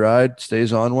makes a good ride,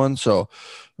 stays on one. So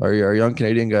our young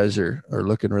Canadian guys are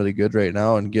looking really good right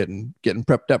now and getting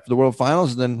prepped up for the World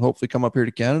Finals, and then hopefully come up here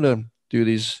to Canada and do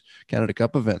these Canada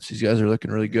Cup events. These guys are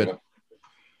looking really good.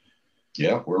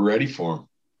 Yeah, we're ready for them.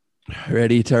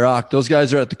 Ready to rock. Those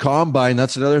guys are at the combine.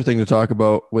 That's another thing to talk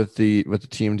about with the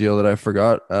team deal that I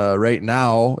forgot. Right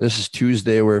now, this is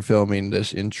Tuesday. We're filming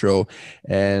this intro,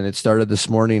 and it started this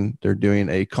morning. They're doing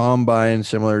a combine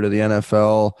similar to the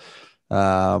NFL,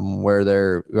 where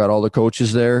they're got all the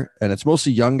coaches there, and it's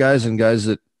mostly young guys and guys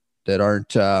that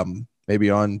aren't maybe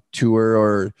on tour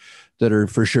or that are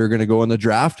for sure going to go in the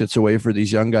draft. It's a way for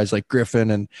these young guys like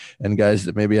Griffin and guys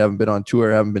that maybe haven't been on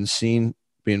tour, haven't been seen,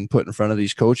 being put in front of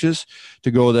these coaches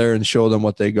to go there and show them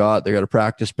what they got. They got a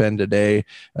practice pen today,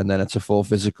 and then it's a full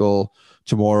physical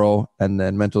tomorrow, and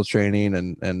then mental training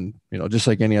and just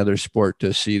like any other sport,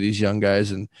 to see these young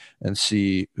guys and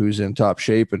see who's in top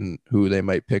shape and who they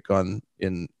might pick on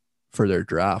for their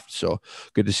draft. So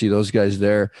good to see those guys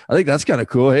there. I think that's kind of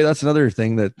cool. Hey, that's another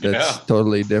thing that's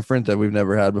totally different that we've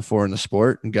never had before in the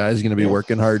sport. And guys are going to be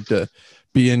working hard to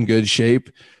be in good shape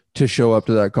to show up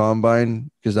to that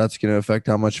combine, because that's going to affect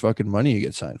how much fucking money you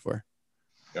get signed for.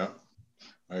 Yeah,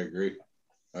 I agree.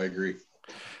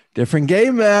 Different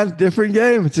game, man. Different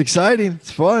game. It's exciting.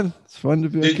 It's fun. It's fun to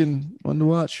be fun to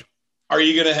watch. Are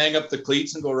you going to hang up the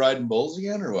cleats and go riding bulls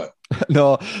again, or what?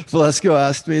 No, Valesco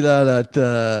asked me that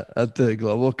at the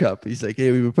Global Cup. He's like,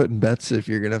 "Hey, we were putting bets if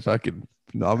you're going to fucking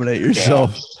nominate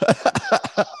yourself."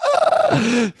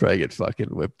 Probably get fucking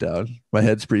whipped down. My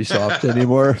head's pretty soft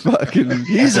anymore. Fucking,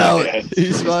 he's out.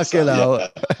 He's fucking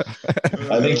out.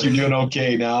 I think you're doing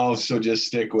okay now, so just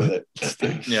stick with it.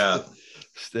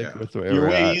 Stick with where you're we're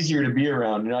way at. easier to be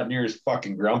around. You're not near as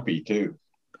fucking grumpy too.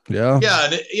 Yeah.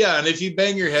 And if you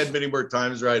bang your head many more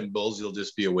times riding bulls, you'll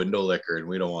just be a window licker, and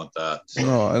we don't want that.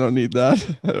 No, I don't need that.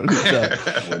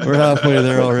 We're halfway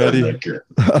there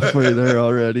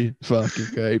already. Fucking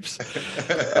grapes.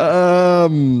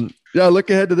 Yeah, look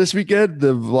ahead to this weekend.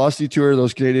 The Velocity Tour,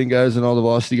 those Canadian guys and all the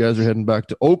Velocity guys are heading back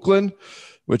to Oakland,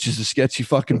 which is a sketchy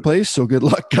fucking place. So good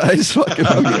luck, guys. Fucking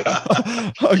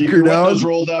hunker down. Windows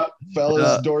rolled up,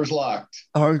 fellas. Doors locked.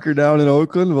 Hunker down in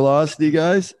Oakland, Velocity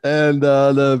guys, and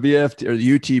the VFT or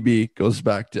the UTB goes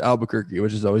back to Albuquerque,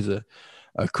 which is always a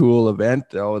cool event.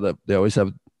 They always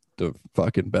have the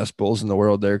fucking best bulls in the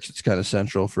world there, because it's kind of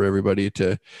central for everybody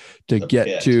to get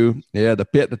pit. To. Yeah, the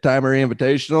pit, the Time Murray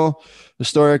Invitational,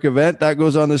 historic event that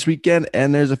goes on this weekend,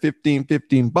 and there's a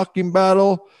 15-15 bucking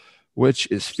battle, which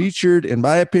is featured, in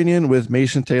my opinion, with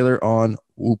Mason Taylor on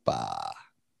Whoopa.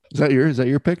 Is that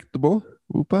your pick, the bull?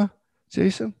 Whoopa,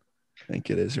 Jason? I think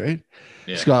it is, right?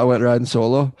 Yeah. Scott went riding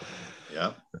solo.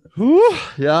 Yeah. Whew.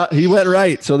 Yeah, he went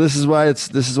right. So this is why it's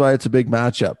a big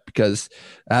matchup, because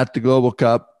at the Global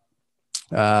Cup,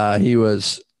 he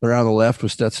was around the left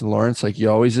with Stetson Lawrence, like he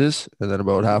always is, and then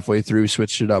about halfway through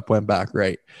switched it up, went back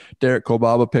right. Derek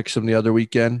Kobaba picks him the other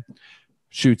weekend,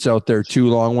 shoots out there 2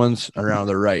 long ones around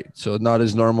the right. So not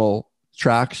his normal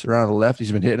tracks around the left.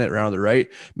 He's been hitting it around the right.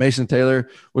 Mason Taylor,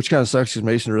 which kind of sucks because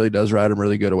Mason really does ride him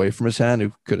really good away from his hand.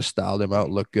 Who could have styled him out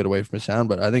and looked good away from his hand.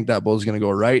 But I think that bull's going to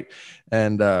go right.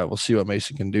 And we'll see what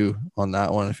Mason can do on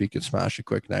that one. If he can smash a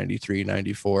quick 93,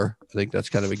 94. I think that's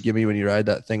kind of a gimme when you ride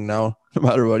that thing now. No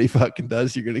matter what he fucking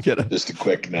does, you're going to get just a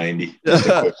quick 90. Just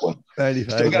a quick one.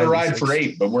 95, still got to ride for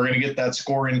 8, but we're going to get that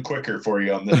score in quicker for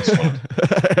you on this one.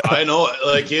 I know.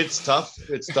 Like, it's tough.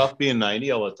 It's tough being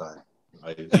 90 all the time.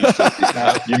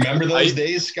 You remember those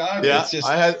days, Scott? Yeah,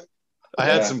 I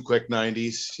had some quick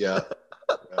 90s. Yeah.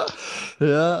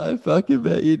 Yeah, I fucking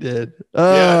bet you did. 90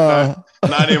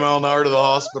 mile an hour to the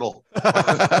hospital.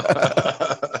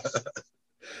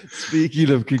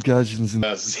 Speaking of concussions,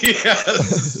 yes.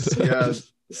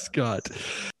 Scott.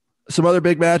 Some other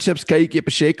big matchups. Kaique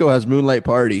Pacheco has Moonlight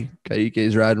Party. Kaique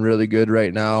is riding really good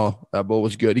right now. That bull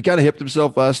was good. He kind of hipped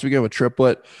himself last weekend with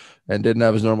triplet. and didn't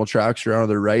have his normal traction around to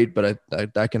the right, but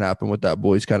that can happen with that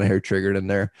bull. He's kind of hair triggered in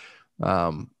there.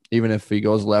 Even if he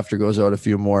goes left or goes out a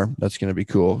few more, that's going to be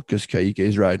cool because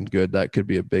Kaike's riding good. That could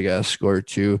be a big ass score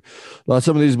too.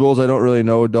 Some of these bulls I don't really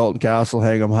know. Dalton Castle,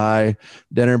 hang him high.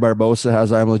 Denner Barbosa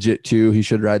has I'm legit too. He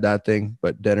should ride that thing,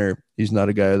 but Denner, he's not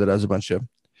a guy that has a bunch of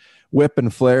whip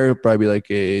and flare, probably like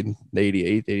a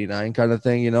 88, 89 kind of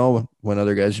thing, when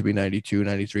other guys should be 92,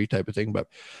 93 type of thing. But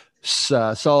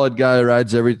solid guy,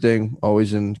 rides everything,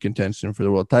 always in contention for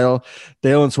the world title.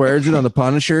 Dalen Swearingen on the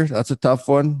Punisher. That's a tough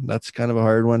one. That's kind of a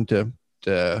hard one to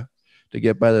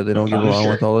get by that they don't get along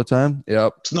with all the time.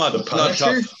 Yep. It's not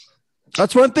tough.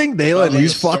 That's one thing. Dalen,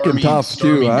 he's fucking tough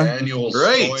too, huh? Daniel's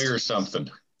toy or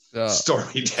something.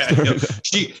 Stormy Daniel.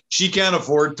 She can't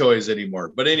afford toys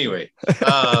anymore. But anyway,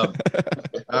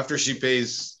 after she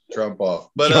pays Trump off.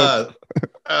 But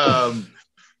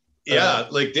yeah,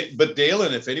 but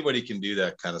Dalen, if anybody can do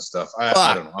that kind of stuff,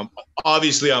 I don't know.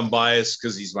 I'm biased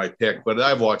because he's my pick, but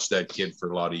I've watched that kid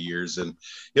for a lot of years, and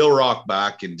he'll rock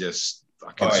back and just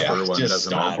fucking spur one.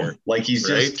 Doesn't matter. Like he's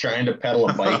just trying to pedal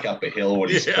a bike up a hill when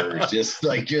he spurs. You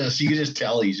can just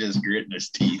tell he's just gritting his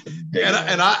teeth.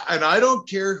 And I don't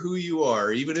care who you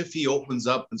are, even if he opens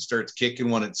up and starts kicking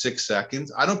one at 6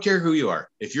 seconds. I don't care who you are.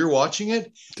 If you're watching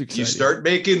it, you start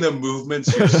making the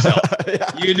movements yourself.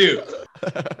 You do.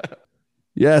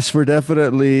 Yes, we're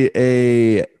definitely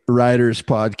a riders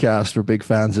podcast. We're big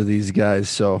fans of these guys.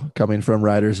 So coming from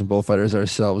riders and bullfighters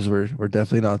ourselves, we're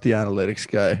definitely not the analytics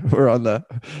guy. We're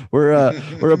a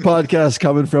podcast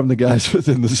coming from the guys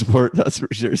within the sport. That's for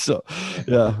sure. So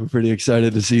yeah, we're pretty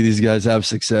excited to see these guys have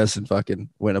success and fucking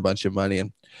win a bunch of money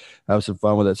and have some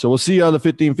fun with it. So we'll see how the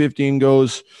 15-15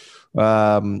 goes.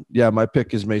 My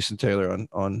pick is Mason Taylor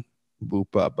on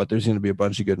Boop Up, but there's going to be a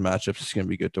bunch of good matchups. It's going to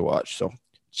be good to watch. So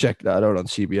check that out on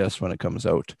CBS when it comes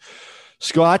out.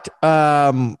 Scott,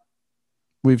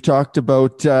 we've talked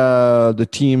about the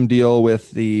team deal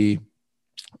with the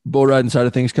bull riding side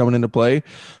of things coming into play.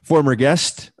 Former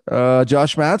guest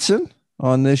Josh Matson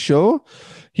on this show,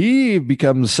 he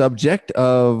becomes subject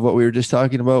of what we were just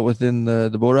talking about within the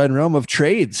bull riding realm of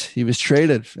trades. He was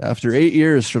traded after 8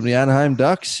 years from the Anaheim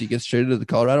Ducks. He gets traded to the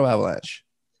Colorado Avalanche.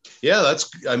 Yeah, that's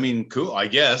cool, I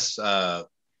guess.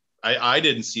 I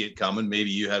didn't see it coming.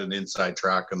 Maybe you had an inside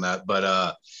track on that,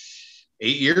 but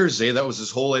 8 years, that was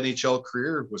his whole NHL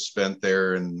career was spent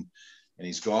there, and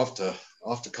he's gone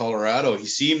off to Colorado. He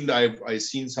seemed, I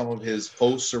seen some of his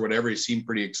posts or whatever. He seemed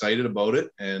pretty excited about it,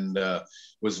 and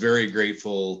was very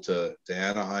grateful to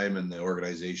Anaheim and the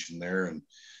organization there. And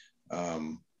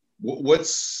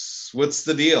what's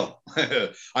the deal?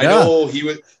 I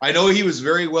know he was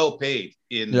very well paid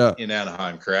in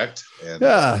Anaheim, correct?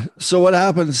 And, so what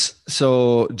happens?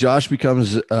 So Josh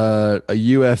becomes a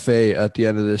UFA at the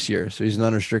end of this year. So he's an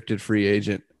unrestricted free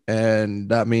agent, and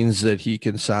that means that he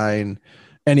can sign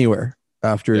anywhere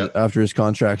after his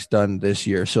contract's done this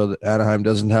year. So that Anaheim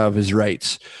doesn't have his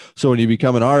rights. So when you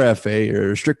become an RFA or a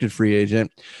restricted free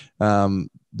agent,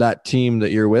 that team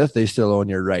that you're with, they still own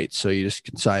your rights. So you just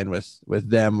can sign with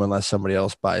them unless somebody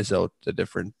else buys out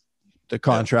the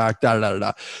contract,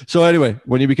 So anyway,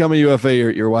 when you become a UFA,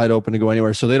 you're wide open to go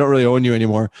anywhere. So they don't really own you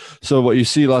anymore. So what you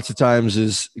see lots of times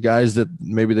is guys that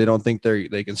maybe they don't think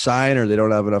they can sign, or they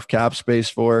don't have enough cap space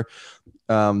for.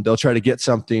 They'll try to get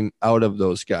something out of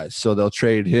those guys. So they'll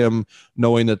trade him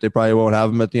knowing that they probably won't have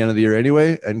him at the end of the year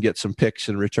anyway, and get some picks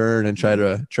in return and try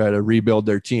to rebuild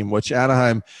their team, which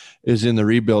Anaheim is in the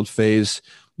rebuild phase.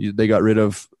 They got rid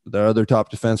of the other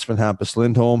top defenseman, Hampus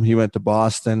Lindholm. He went to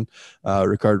Boston.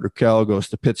 Rickard Rakell goes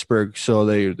to Pittsburgh. So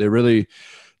they really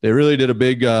did a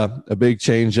big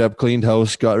change up, cleaned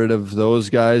house, got rid of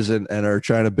those guys, and are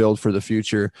trying to build for the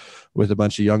future with a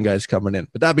bunch of young guys coming in.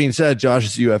 But that being said, Josh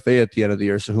is UFA at the end of the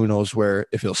year, so who knows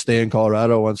if he'll stay in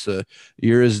Colorado once the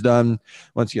year is done.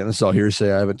 Once again, this is all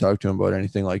hearsay. I haven't talked to him about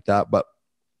anything like that, but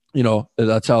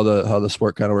that's how the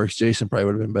sport kind of works. Jason probably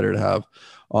would have been better to have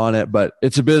on it, but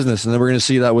it's a business, and then we're going to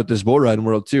see that with this bull riding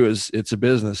world too. It's a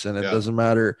business, and it doesn't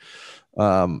matter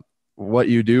what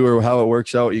you do or how it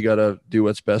works out. You got to do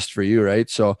what's best for you, right?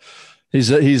 So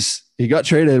he got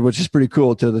traded, which is pretty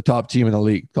cool, to the top team in the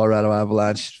league, Colorado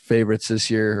Avalanche, favorites this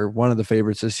year, or one of the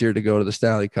favorites this year to go to the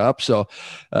Stanley Cup. So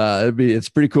it's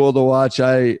pretty cool to watch.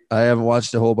 I haven't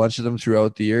watched a whole bunch of them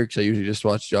throughout the year because I usually just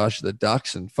watch Josh the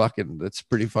Ducks, and fucking it's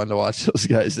pretty fun to watch those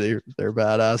guys. They're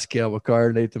badass. Cale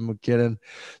Makar, Nathan McKinnon,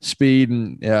 speed,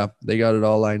 and they got it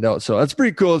all lined out. So that's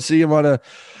pretty cool to see him on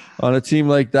a team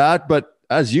like that. But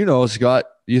as you know, Scott,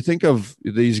 you think of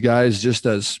these guys just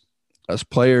as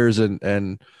players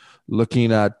and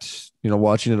looking at,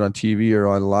 watching it on TV or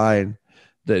online.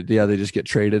 that, they just get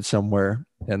traded somewhere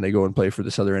and they go and play for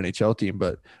this other NHL team.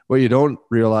 But what you don't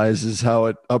realize is how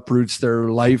it uproots their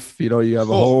life. You have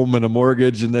a home and a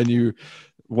mortgage, and then you,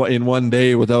 in one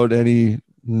day, without any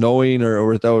knowing or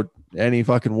without any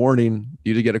fucking warning,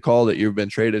 you to get a call that you've been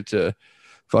traded to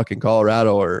fucking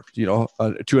Colorado or,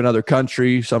 to another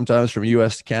country, sometimes from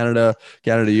US to Canada,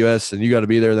 Canada to US, and you got to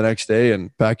be there the next day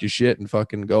and pack your shit and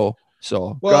fucking go.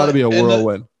 So got to be a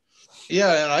whirlwind.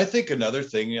 Yeah. And I think another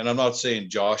thing, and I'm not saying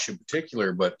Josh in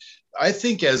particular, but I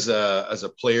think as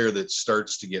a player that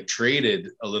starts to get traded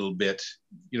a little bit,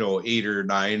 8 or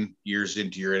 9 years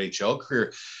into your NHL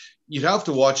career, you'd have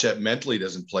to watch that mentally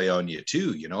doesn't play on you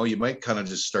too. You might kind of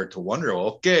just start to wonder,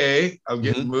 okay, I'm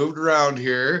getting moved around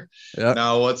here. Yeah.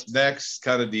 Now what's next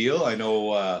kind of deal? I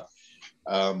know,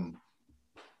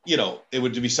 it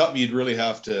would be something you'd really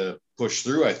have to push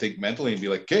through, I think, mentally, and be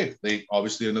like, okay, they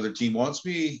obviously another team wants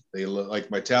me. They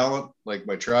like my talent, like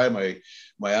my try, my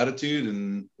attitude,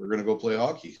 and we're going to go play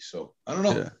hockey. So I don't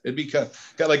know. Yeah. It'd be kind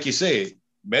of like you say,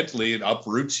 mentally it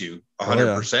uproots you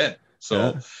 100%.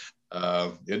 So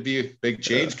it'd be a big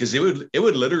change because it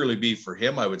would literally be for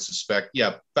him, I would suspect,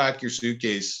 pack your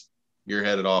suitcase, you're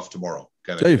headed off tomorrow.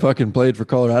 You fucking played for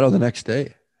Colorado the next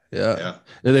day. Yeah.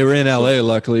 They were in LA,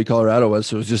 luckily Colorado was,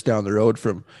 so it was just down the road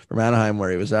from Anaheim where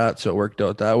he was at. So it worked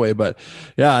out that way. But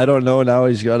yeah, I don't know. Now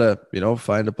he's got to,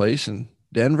 find a place in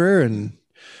Denver, and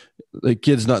the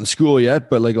kid's not in school yet,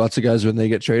 but like lots of guys, when they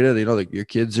get traded, like your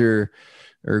kids are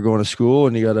going to school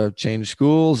and you got to change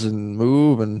schools and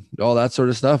move and all that sort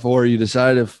of stuff. Or you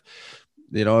decide if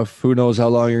who knows how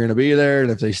long you're going to be there,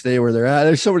 and if they stay where they're at.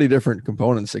 There's so many different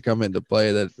components that come into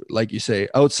play that, like you say,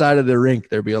 outside of the rink,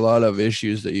 there'd be a lot of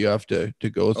issues that you have to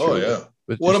go through. Oh yeah.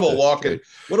 What about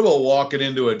walking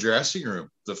into a dressing room?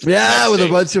 With a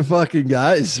bunch of fucking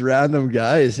guys, random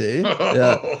guys, eh?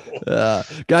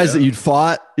 Guys that you'd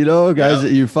fought, guys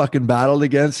that you fucking battled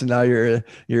against, and now you're a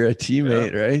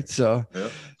teammate, right? So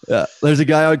there's a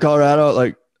guy on Colorado,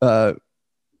 like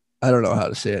I don't know how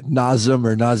to say it, Nazim,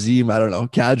 I don't know,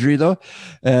 Kadri though.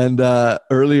 And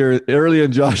early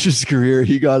in Josh's career,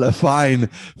 he got a fine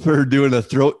for doing a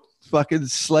throat fucking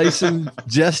slicing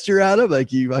gesture at him, like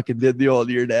he fucking did the old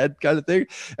 "you're dead" kind of thing,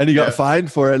 and he got fined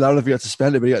for it. I don't know if he got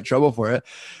suspended, but he got in trouble for it.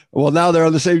 Well, now they're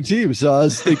on the same team, so I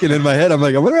was thinking in my head, I'm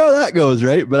like, I wonder how that goes,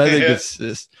 right? But I think it's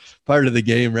just part of the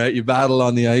game, right? You battle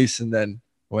on the ice, and then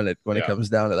when it comes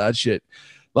down to that shit,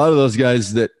 a lot of those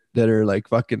guys that are like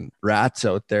fucking rats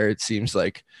out there, it seems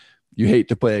like you hate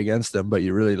to play against them, but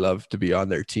you really love to be on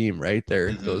their team, right?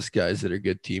 They're those guys that are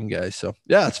good team guys. So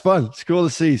yeah, it's fun. It's cool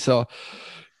to see. So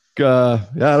I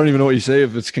don't even know what you say,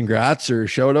 if it's congrats or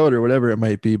shout out or whatever it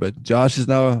might be, but Josh is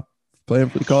now playing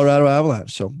for the Colorado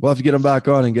Avalanche. So we'll have to get him back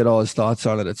on and get all his thoughts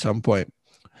on it at some point.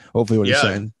 Hopefully when he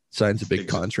signs a big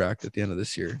contract at the end of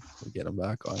this year, we'll get him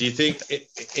back on. Do you think,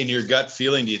 in your gut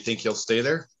feeling, do you think he'll stay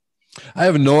there? I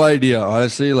have no idea,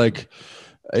 honestly. Like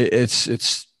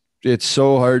it's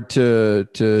so hard to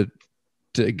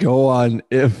go on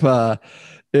if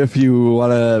you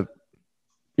want to,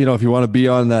 if you want to be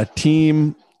on that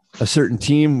team, a certain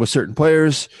team with certain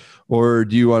players, or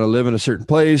do you want to live in a certain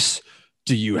place?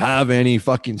 Do you have any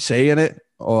fucking say in it?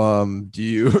 Do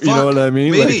you, you know what I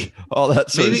mean? Maybe, like all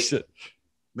that sort of shit.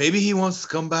 Maybe he wants to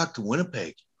come back to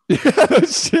Winnipeg. Yeah,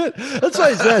 shit. That's what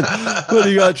I said when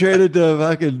he got traded to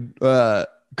fucking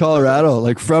Colorado,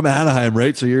 like from Anaheim,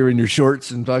 right? So you're in your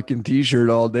shorts and fucking t-shirt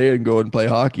all day and go and play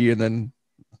hockey, and then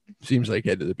seems like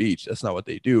head to the beach. That's not what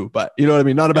they do, but you know what I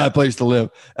mean? Not a bad place to live,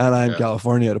 Anaheim,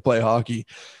 California, to play hockey.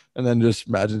 And then just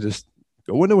imagine just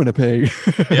going to Winnipeg.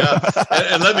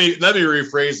 And let me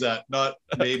rephrase that. Not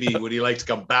maybe would he like to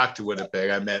come back to Winnipeg.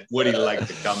 I meant would he like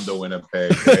to come to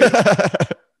Winnipeg? Right?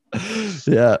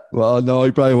 Yeah. Well, no,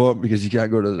 he probably won't, because you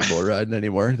can't go to the bull riding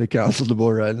anymore. They canceled the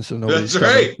bull riding, so nobody's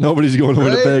going to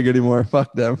Winnipeg anymore.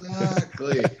 Fuck them.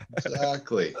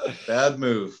 Exactly. Bad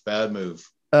move.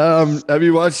 Have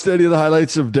you watched any of the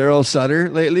highlights of Daryl Sutter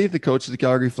lately, the coach of the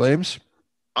Calgary Flames?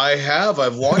 I have.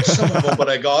 I've watched some of them, but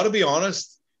I got to be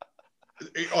honest.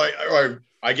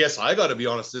 I guess I got to be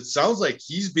honest. It sounds like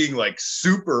he's being like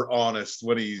super honest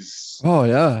when he's. Oh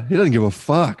yeah, he doesn't give a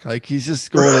fuck. Like he's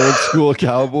just going old school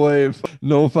cowboy,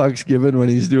 no fucks given when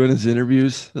he's doing his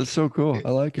interviews. That's so cool. I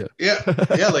like it. Yeah.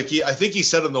 Like I think he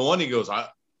said in the one, he goes, I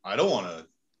don't want to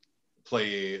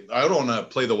play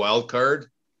the wild card.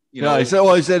 You know, he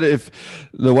said if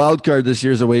the wild card this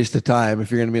year is a waste of time,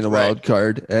 if you're going to be in the wild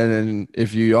card, and then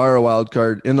if you are a wild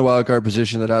card in the wild card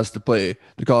position that has to play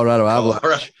the Colorado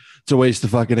Avalanche, it's a waste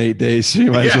of fucking 8 days. So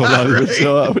you might as well not even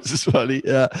show up, which is funny.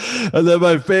 Yeah. And then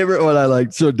my favorite one I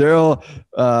liked. So Daryl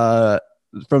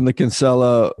from the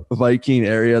Kinsella Viking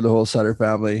area, the whole Sutter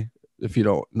family, if you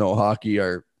don't know hockey,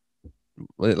 are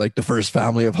like the first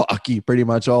family of hockey. Pretty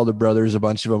much all the brothers, a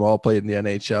bunch of them all played in the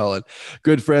NHL, and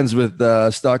good friends with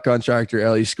stock contractor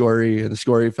Ellie Scory and the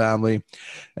Scory family.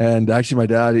 And actually my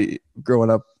dad,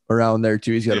 growing up around there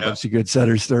too, he's got a bunch of good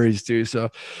setter stories too. So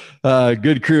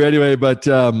good crew anyway. But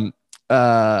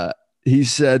he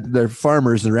said they're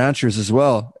farmers and ranchers as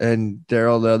well. And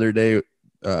Daryl, the other day,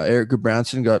 Eric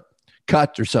Gudbranson got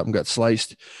cut or something, got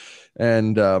sliced,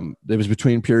 and it was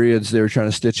between periods. They were trying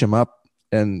to stitch him up,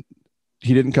 and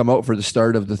he didn't come out for the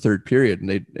start of the third period. And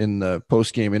they, in the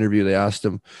post-game interview, they asked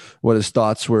him what his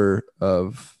thoughts were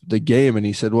of the game. And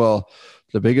he said, well,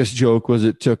 the biggest joke was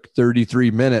it took 33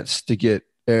 minutes to get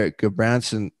Eric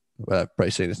Gudbranson, I'm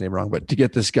probably saying his name wrong, but to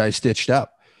get this guy stitched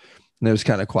up. And it was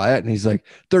kind of quiet. And he's like,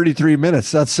 33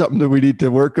 minutes. That's something that we need to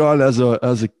work on as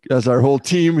our whole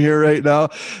team here right now.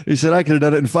 He said, I could have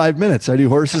done it in 5 minutes. I do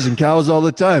horses and cows all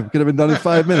the time. Could have been done in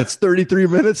 5 minutes. 33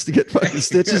 minutes to get fucking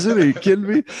stitches in. Are you kidding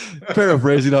me?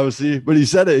 Paraphrasing, obviously, but he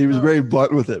said it. He was very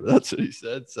blunt with it. That's what he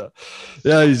said. So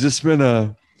yeah, he's just been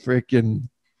a freaking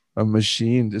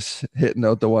machine, just hitting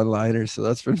out the one-liner. So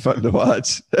that's been fun to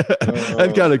watch.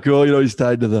 And kind of cool. You know, he's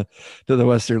tied to the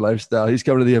Western lifestyle. He's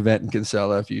come to the event in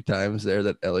Kinsella a few times there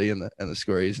that Ellie and the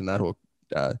Scories and that whole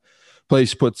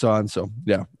place puts on. So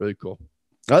yeah, really cool.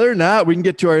 Other than that, we can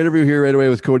get to our interview here right away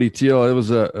with Cody Teal. It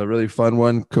was a really fun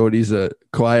one. Cody's a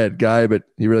quiet guy, but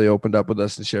he really opened up with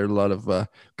us and shared a lot of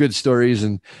good stories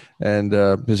and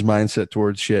his mindset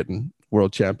towards shit, and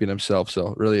world champion himself.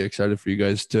 So really excited for you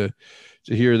guys to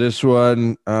hear this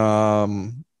one.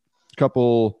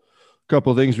 Couple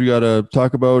things we got to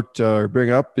talk about or bring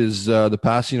up is the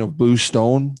passing of Blue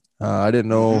Stone. I didn't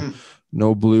know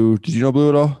Blue. Did you know Blue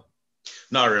at all?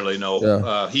 Not really, no.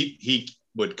 Yeah. He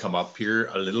would come up here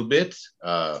a little bit,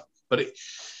 but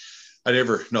I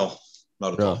never, no,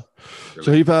 not at all. Really.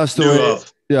 So he passed away.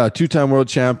 Yeah, two-time world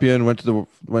champion. Went to the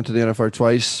NFR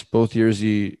twice. Both years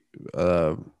he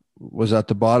was at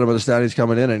the bottom of the standings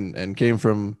coming in, and came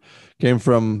from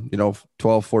 12th,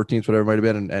 14th, whatever it might have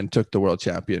been, and took the world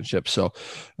championship. So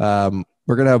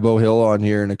we're going to have Bo Hill on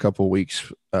here in a couple of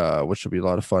weeks, which will be a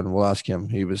lot of fun. We'll ask him.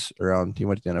 He was around. He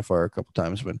went to the NFR a couple of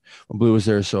times when Blue was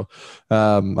there. So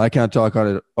I can't talk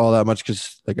on it all that much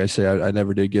because, like I say, I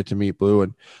never did get to meet Blue,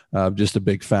 and just a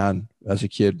big fan as a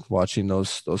kid watching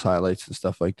those highlights and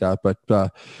stuff like that. But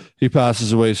he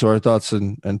passes away. So our thoughts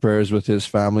and prayers with his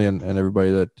family and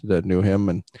everybody that knew him.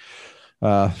 And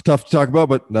tough to talk about,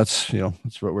 but that's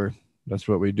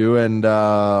what we do. And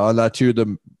on that too,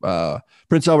 the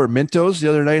Prince Albert Mintos the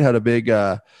other night had a big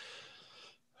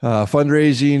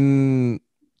fundraising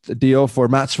deal for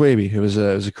Matt Swaby. It was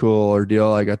a cool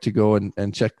ordeal. I got to go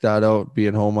and check that out,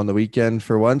 being home on the weekend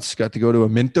for once. Got to go to a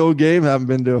Minto game. Haven't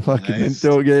been to a fucking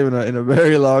Minto game in a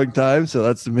very long time. So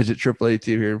that's the midget AAA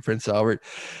team here in Prince Albert,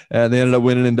 and they ended up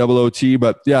winning in double OT.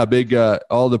 But yeah, big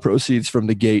all the proceeds from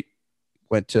the gate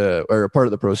went to, or a part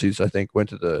of the proceeds, I think, went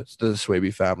to the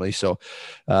Swaby family. So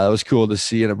it was cool to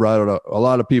see, and it brought out a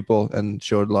lot of people and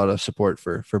showed a lot of support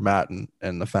for Matt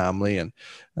and the family, and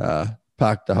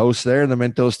packed the house there, and the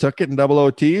Mintos took it in double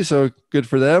OT. So good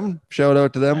for them. Shout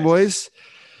out to them, boys.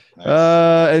 Nice.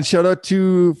 And shout out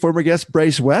to former guest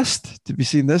Bryce West. Have you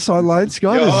seen this online,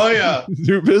 Scott? Oh yeah.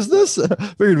 New business.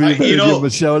 Figured we better give him a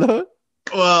shout out.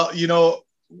 Well,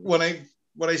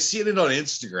 when I seen it on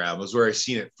Instagram was where I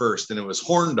seen it first, and it was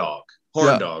Horn Dog.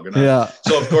 And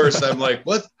so of course I'm like,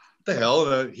 what the hell?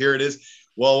 And here it is.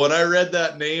 Well, when I read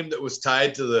that name that was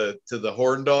tied to the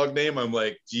Horn Dog name, I'm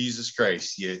like, Jesus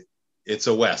Christ, it's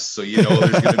a West. So there's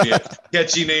going to be a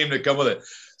catchy name to come with it.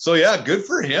 So yeah, good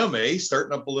for him,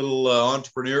 starting up a little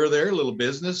entrepreneur there, a little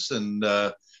business, and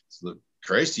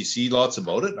Christ, you see lots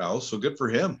about it now. So good for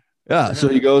him. Yeah. So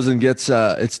he goes and gets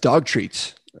it's dog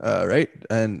treats. Right,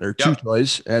 and or two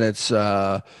toys, and it's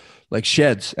like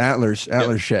sheds, antler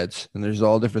sheds, and there's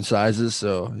all different sizes.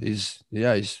 So he's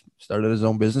started his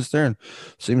own business there, and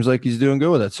seems like he's doing good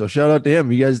with it. So shout out to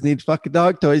him. You guys need fucking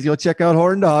dog toys, go check out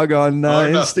Horn Dog on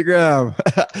Instagram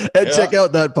and check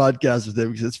out that podcast with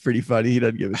him because it's pretty funny. He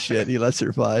doesn't give a shit. He lets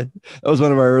her fly. That was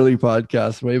one of our early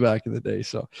podcasts way back in the day.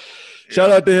 So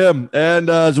shout out to him. And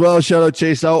as well, shout out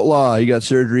Chase Outlaw. He got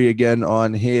surgery again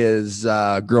on his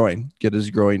groin, get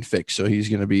his groin fixed. So he's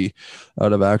going to be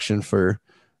out of action for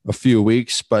a few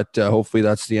weeks, but hopefully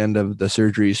that's the end of the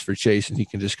surgeries for Chase, and he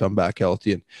can just come back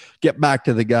healthy and get back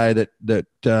to the guy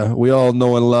that we all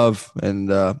know and love,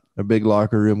 and a big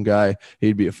locker room guy.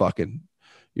 He'd be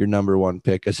your number one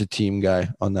pick as a team guy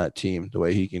on that team, the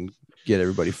way he can get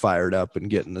everybody fired up and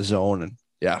get in the zone. And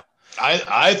yeah,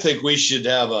 I think we should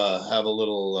have a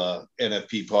little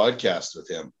NFP podcast with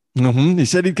him. He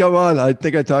said he'd come on. I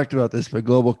think I talked about this, but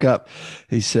Global Cup.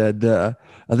 He said, I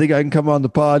think I can come on the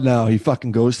pod now. He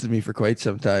fucking ghosted me for quite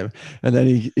some time. And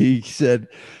then he said,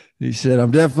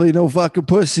 I'm definitely no fucking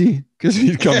pussy, because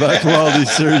he'd come back from all these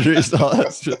surgeries and all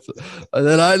that shit. And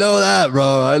then I know that,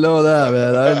 bro. I know that,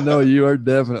 man. I know you are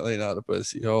definitely not a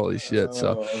pussy. Holy shit.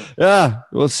 So, yeah,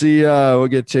 we'll see. We'll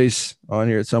get Chase on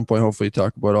here at some point, hopefully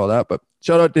talk about all that. But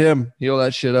shout out to him. Heal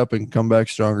that shit up and come back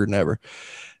stronger than ever.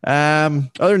 Other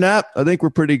than that, I think we're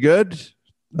pretty good.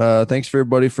 Thanks for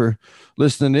everybody for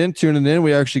listening in, tuning in.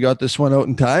 We actually got this one out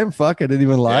in time. Fuck, I didn't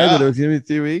even lie that it was gonna be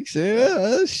 2 weeks.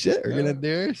 Yeah, shit, we're gonna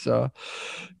do it. So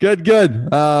good.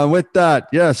 With that,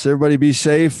 yes, everybody be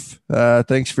safe.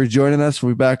 Thanks for joining us.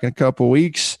 We'll be back in a couple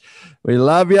weeks. We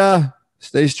love ya.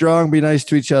 Stay strong, be nice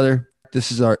to each other.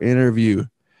 This is our interview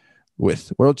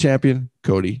with world champion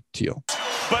Cody Teal.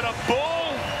 But a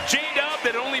bull, J-Dub,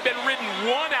 that had only been ridden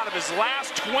one out of his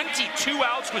last 22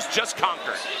 outs was just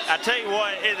conquered. I tell you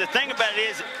what, the thing about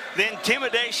it is the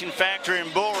intimidation factor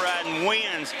in bull riding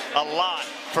wins a lot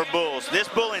for bulls. This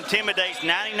bull intimidates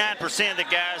 99% of the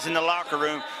guys in the locker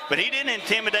room, but he didn't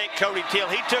intimidate Cody Teal.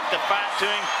 He took the fight to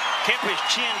him, kept his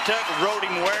chin tucked, rode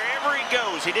him wherever he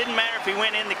goes. It didn't matter if he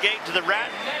went in the gate to the right,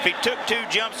 if he took 2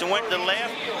 jumps and went to the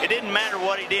left. It didn't matter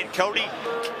what he did. Cody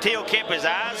Teal kept his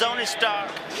eyes on his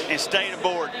stock and stayed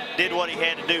aboard, did what he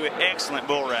had to do. Excellent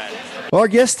bull riding. Our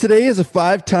guest today is a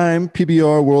 5-time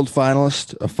PBR world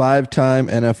finalist, a 5-time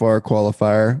NFR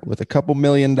qualifier with a couple $1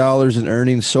 million in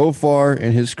earnings so far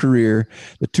in his career,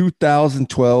 the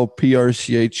 2012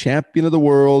 PRCA champion of the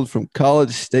world from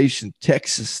College Station,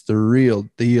 Texas, the real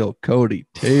deal, Cody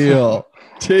Teal.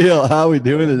 Teal, how we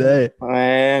doing today?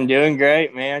 Man, doing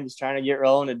great, man. Just trying to get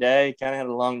rolling today. Kind of had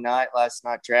a long night last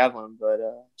night traveling, but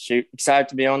excited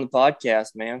to be on the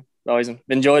podcast, man. Always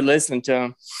enjoyed listening to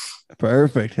him.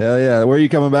 Perfect. Hell yeah. Where are you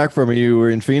coming back from? You were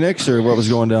in Phoenix, or what was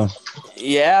going down?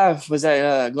 Yeah, was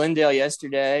at Glendale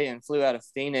yesterday and flew out of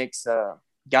Phoenix.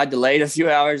 Got delayed a few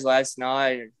hours last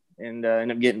night and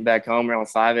ended up getting back home around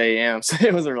 5 a.m. So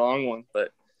it was a long one,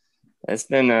 but it's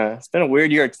been a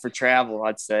weird year for travel,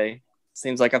 I'd say.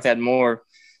 Seems like I've had more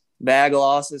bag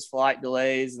losses, flight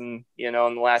delays, and in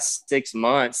the last 6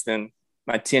 months than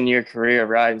my 10-year career of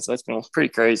riding. So it's been pretty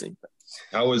crazy. But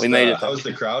how was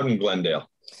the crowd in Glendale?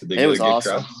 It was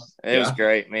awesome. It was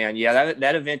great, man. Yeah,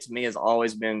 that event to me has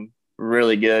always been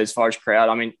really good as far as crowd.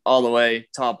 I mean, all the way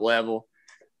top level,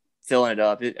 filling it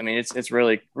up. It's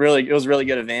really, really, it was a really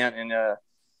good event, and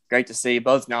great to see.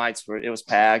 Both nights it was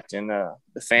packed, and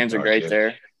the fans are great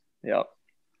there. Yep.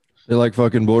 They like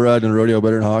fucking bull riding and rodeo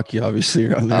better than hockey, obviously,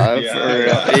 around there.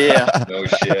 Yeah. No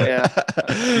shit. Yeah.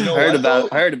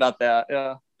 Heard about that.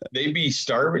 Yeah. They be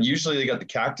starving. Usually they got the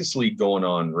Cactus League going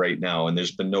on right now, and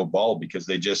there's been no ball because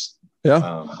they just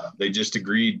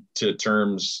agreed to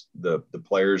terms, the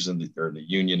players and the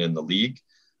union and the league.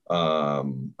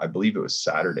 I believe it was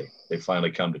Saturday. They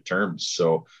finally come to terms.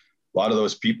 So a lot of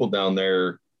those people down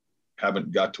there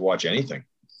haven't got to watch anything,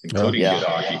 including good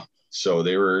hockey. So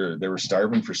they were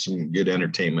starving for some good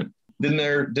entertainment.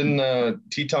 Didn't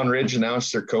Teton Ridge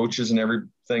announce their coaches and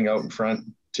everything out in front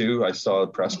too? I saw a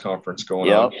press conference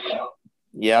going on.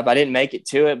 Yeah, but I didn't make it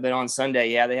to it. But on Sunday,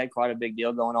 they had quite a big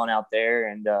deal going on out there,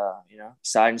 and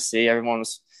exciting to see. Everyone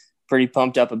was pretty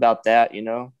pumped up about that. Been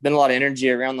a lot of energy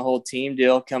around the whole team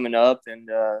deal coming up, and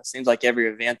seems like every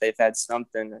event they've had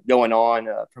something going on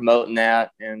promoting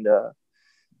that, and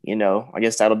I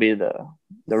guess that'll be the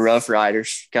Rough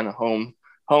Riders kind of home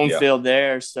field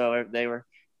there. So they were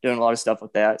doing a lot of stuff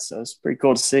with that. So it's pretty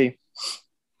cool to see.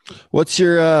 What's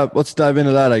your let's dive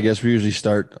into that. I guess we usually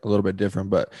start a little bit different,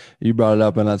 but you brought it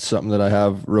up, and that's something that I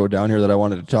have wrote down here that I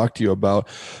wanted to talk to you about.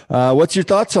 What's your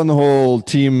thoughts on the whole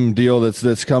team deal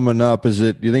that's coming up? Do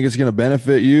you think it's going to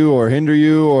benefit you or hinder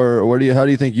you, or how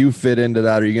do you think you fit into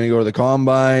that? Are you going to go to the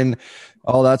combine,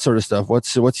 all that sort of stuff?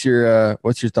 What's your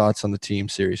thoughts on the team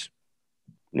series?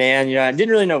 Man, I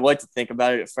didn't really know what to think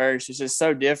about it at first. It's just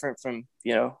so different from,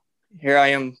 here I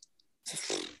am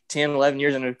 10, 11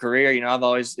 years into a career.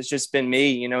 It's just been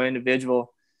me,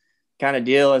 individual kind of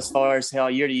deal as far as how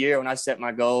year to year when I set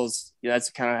my goals, that's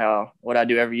kind of what I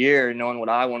do every year, knowing what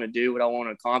I want to do, what I want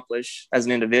to accomplish as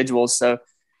an individual. So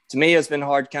to me, it's been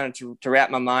hard kind of to wrap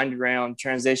my mind around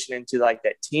transitioning to like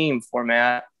that team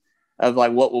format of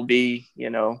like what will be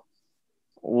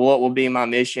my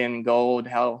mission, goal,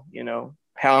 how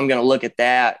I'm going to look at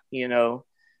that,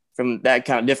 from that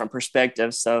kind of different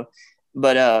perspective. So,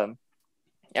 but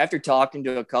after talking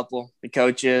to a couple of the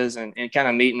coaches and kind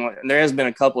of meeting, and there has been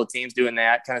a couple of teams doing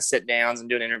that, kind of sit downs and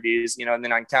doing interviews, and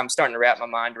then I'm kind of starting to wrap my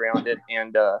mind around it.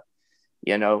 And,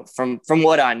 from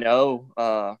what I know,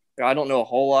 I don't know a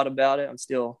whole lot about it. I'm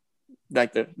still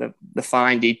like the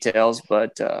fine details,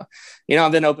 but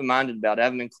I've been open-minded about it. I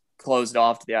haven't been closed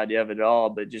off to the idea of it at all,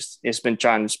 but just it's been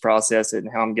trying to process it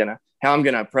and how I'm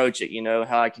gonna approach it.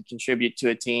 How I can contribute to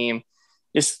a team.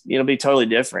 Just it'll be totally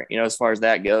different. As far as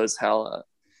that goes, how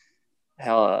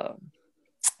I'll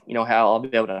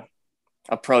be able to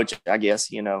approach it. I guess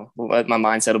what my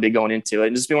mindset will be going into it.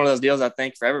 And just be one of those deals. I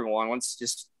think for everyone, once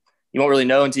just you won't really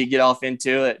know until you get off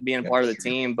into it, being part of the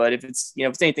team. But if it's if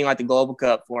it's anything like the Global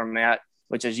Cup format,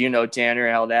 which as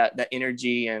Tanner, how that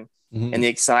energy and the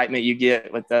excitement you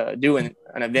get with doing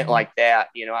an event like that,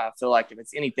 I feel like if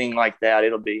it's anything like that,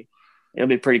 it'll be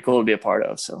pretty cool to be a part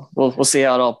of. So we'll see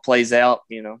how it all plays out,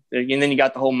 and then you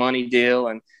got the whole money deal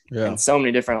and so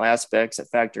many different aspects that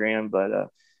factor in, but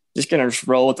just going to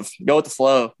go with the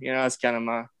flow. It's kind of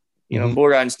my, bull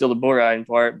riding still the bull riding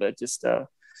part, but just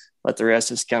let the rest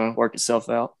just kind of work itself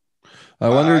out. I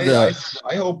wondered.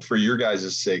 I hope for your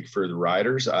guys' sake, for the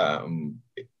riders,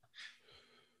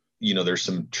 there's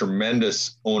some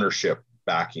tremendous ownership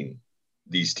backing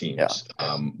these teams,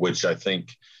 which I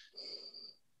think,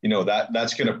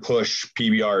 that's going to push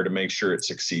PBR to make sure it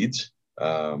succeeds.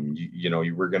 We're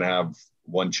going to have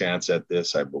one chance at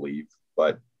this, I believe,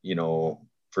 but,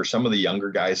 for some of the younger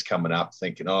guys coming up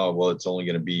thinking, oh, well, it's only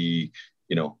going to be,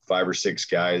 5 or 6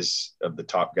 guys of the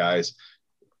top guys.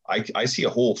 I see a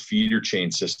whole feeder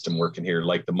chain system working here,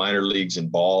 like the minor leagues in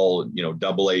ball,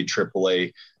 AA,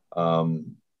 AAA.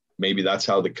 Maybe that's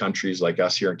how the countries like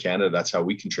us here in Canada, that's how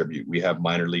we contribute. We have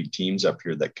minor league teams up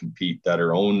here that compete, that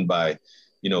are owned by,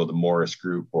 the Morris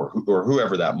Group or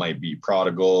whoever that might be,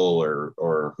 Prodigal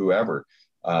or whoever.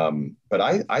 But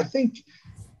I think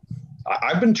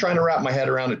I've been trying to wrap my head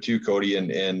around it too, Cody.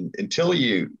 And until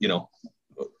in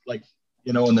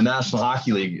the National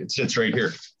Hockey League, it sits right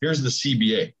here. Here's the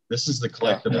CBA. This is the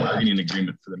collective bargaining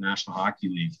agreement for the National Hockey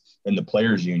League and the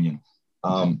Players Union.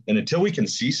 And until we can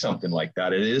see something like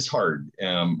that, it is hard.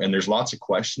 And there's lots of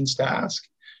questions to ask.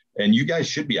 And you guys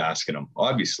should be asking them.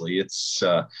 Obviously, it's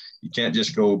you can't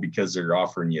just go because they're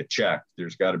offering you a check.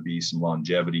 There's got to be some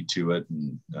longevity to it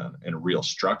and a real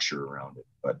structure around it.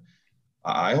 But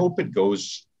I hope it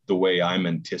goes the way I'm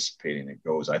anticipating it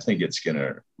goes. I think it's going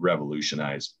to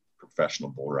revolutionize professional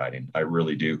bull riding. I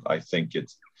really do. I think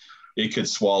it could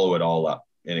swallow it all up,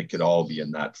 and it could all be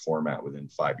in that format within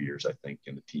 5 years, I think,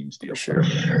 in the team's deal. Sure.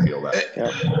 I feel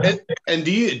that. And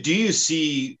do you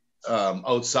see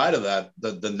outside of that,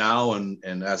 the now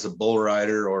and as a bull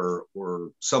rider or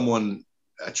someone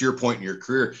at your point in your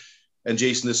career, and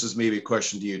Jason, this is maybe a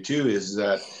question to you too, is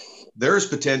that there is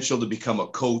potential to become a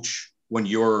coach when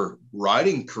your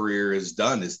riding career is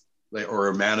done, or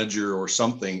a manager or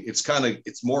something.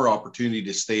 It's more opportunity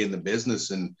to stay in the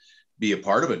business and be a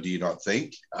part of it. Do you not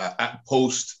think at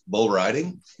post bull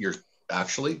riding, you're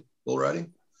actually bull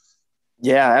riding?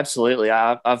 Yeah, absolutely.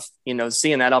 I've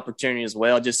seeing that opportunity as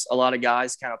well. Just a lot of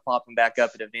guys kind of popping back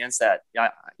up at events that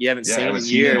you haven't seen in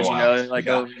years.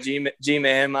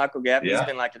 G-Man, Michael Gaffney's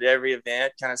been like at every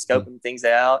event, kind of scoping things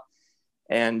out.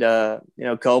 And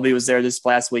Colby was there this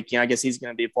last weekend. I guess he's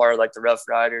going to be a part of like the Rough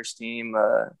Riders team,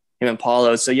 him and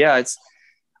Paulo. So yeah, it's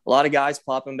a lot of guys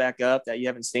popping back up that you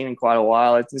haven't seen in quite a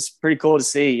while. It's pretty cool to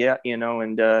see.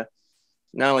 And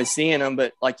not only seeing them,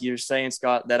 but like you're saying,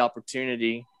 Scott, that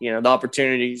opportunity, the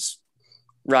opportunities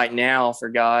right now for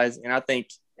guys. And I think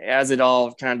as it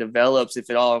all kind of develops, if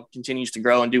it all continues to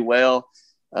grow and do well,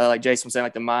 like Jason was saying,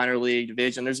 like the minor league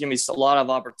division, there's going to be a lot of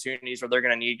opportunities where they're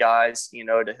going to need guys,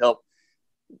 to help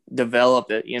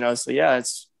develop it, So yeah,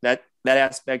 it's that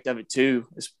aspect of it too.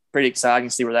 It's pretty exciting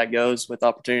to see where that goes with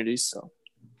opportunities. So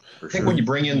I think when you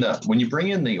bring in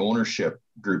the ownership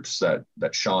groups that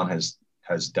Sean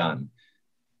has done,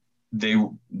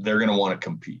 they're going to want to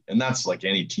compete. And that's like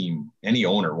any team, any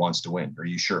owner wants to win, or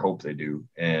you sure hope they do.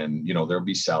 And, there'll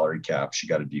be salary caps you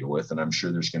got to deal with. And I'm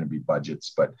sure there's going to be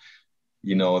budgets, but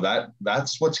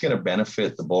that's what's going to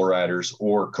benefit the bull riders,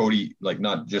 or Cody, like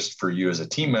not just for you as a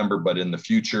team member, but in the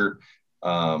future,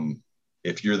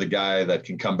 if you're the guy that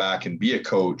can come back and be a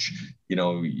coach,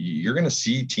 you're going to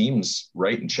see teams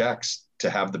writing checks to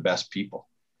have the best people.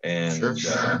 And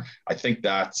sure. I think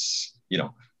that's,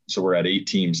 so we're at 8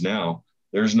 teams now.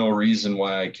 There's no reason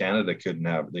why Canada couldn't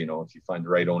have, if you find the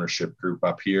right ownership group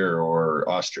up here, or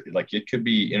Australia, like it could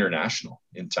be international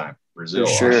in time, Brazil,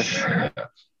 sure. Australia,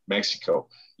 Mexico.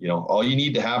 All you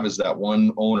need to have is that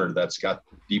one owner that's got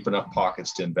deep enough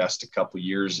pockets to invest a couple of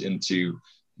years into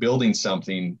building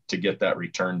something to get that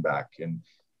return back. And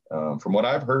from what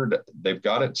I've heard, they've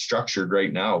got it structured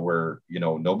right now where,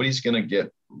 nobody's going to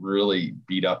get really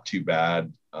beat up too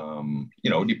bad,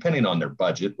 depending on their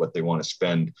budget, what they want to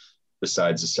spend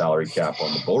besides the salary cap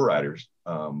on the bull riders.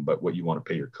 but what you want to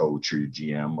pay your coach or your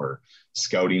GM or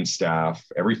scouting staff,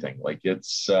 everything. Like I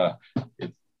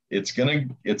think it's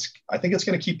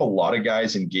gonna keep a lot of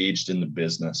guys engaged in the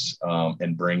business,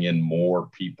 and bring in more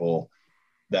people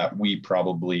that we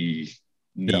probably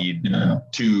need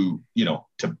to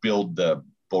build the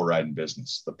bull riding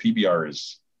business. The PBR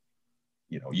is,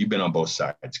 you've been on both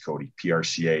sides, Cody,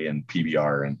 PRCA and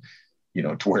PBR, and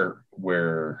to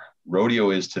where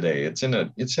rodeo is today, it's in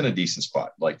a decent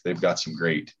spot. Like they've got some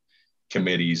great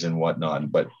committees and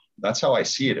whatnot, but that's how I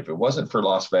see it. If it wasn't for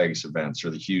Las Vegas events or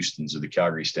the Houstons or the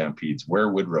Calgary Stampedes, where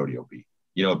would rodeo be?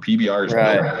 PBR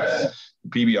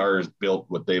has built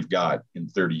what they've got in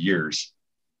 30 years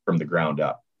from the ground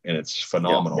up, and it's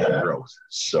phenomenal growth.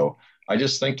 So I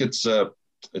just think it's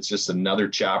just another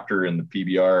chapter in the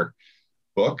PBR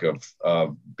book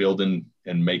of building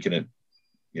and making it,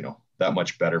 that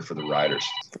much better for the riders.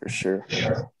 For sure.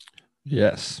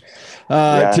 Yes.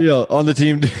 Teal, on the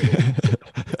team.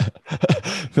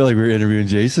 I feel like we were interviewing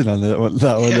Jason on that one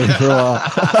there for a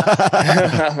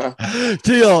while.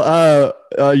 Teal,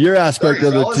 your aspect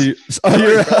of the team.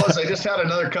 Fellas, I just had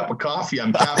another cup of coffee.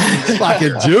 I'm He's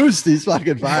fucking juiced. He's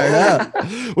fucking fired up.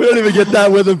 We don't even get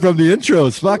that with him from the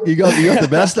intros. Fuck, you got the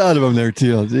best out of him there,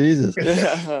 Teal. Jesus.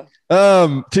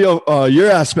 Teal, your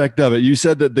aspect of it. You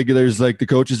said that there's like the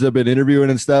coaches that have been interviewing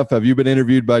and stuff. Have you been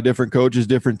interviewed by different coaches,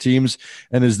 different teams?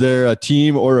 And is there a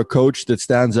team or a coach that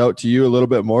stands out to you a little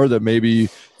bit more that maybe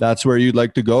that's where you'd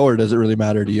like to go, or does it really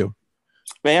matter to you?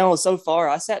 Man, well, so far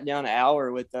I sat down an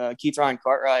hour with Keith Ryan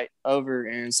Cartwright over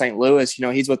in St. Louis.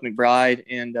 He's with McBride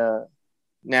and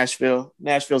Nashville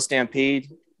Stampede,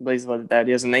 I believe is what that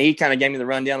is. And he kind of gave me the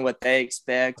rundown of what they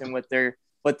expect and what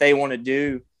they want to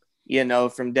do.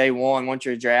 From day one, once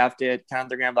you're drafted, kind of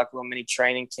they're going to have like a little mini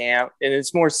training camp. And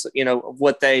it's more, of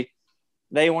what they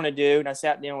want to do. And I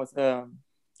sat down with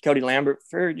Cody Lambert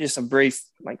for just a brief,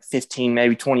 like 15,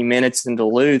 maybe 20 minutes in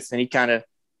Duluth. And we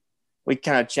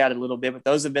kind of chatted a little bit, but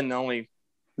those have been the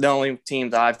only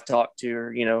teams I've talked to,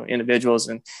 or, individuals.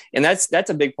 And that's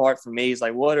a big part for me is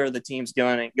like, what are the teams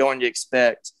going to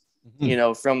expect,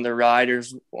 from the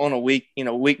riders on a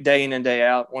weekday in and day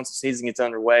out, once the season gets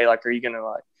underway? Like, are you going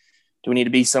to do we need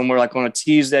to be somewhere like on a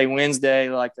Tuesday, Wednesday,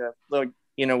 like a little,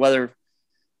 whether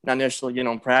not necessarily,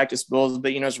 on practice bulls,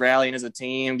 but, it's rallying as a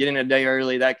team, getting a day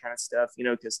early, that kind of stuff,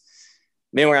 because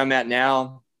being where I'm at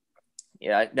now,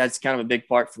 that's kind of a big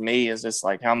part for me is just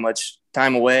like how much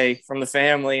time away from the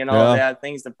family and all that,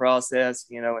 things to process,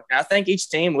 And I think each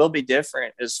team will be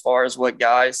different as far as what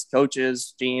guys,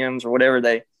 coaches, GMs, or whatever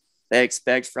they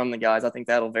expect from the guys. I think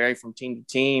that'll vary from team to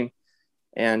team.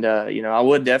 And, I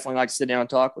would definitely like to sit down and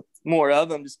talk with more of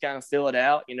them, just kind of fill it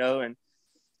out, and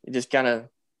just kind of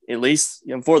at least,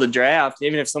 for the draft,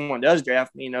 even if someone does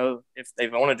draft me, if they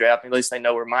want to draft me, at least they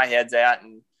know where my head's at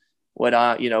and what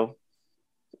I,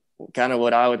 kind of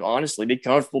what I would honestly be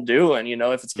comfortable doing,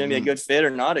 if it's going to be a good fit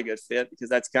or not a good fit, because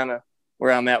that's kind of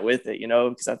where I'm at with it,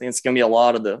 because I think it's going to be a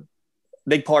lot of the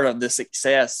big part of the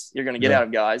success you're going to get out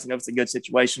of guys, if it's a good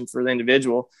situation for the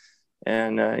individual.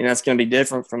 And, it's going to be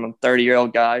different from a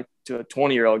 30-year-old guy to a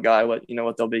 20-year-old guy, what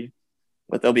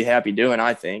they'll be happy doing,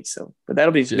 I think. So, but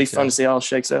that'll be fun to see how it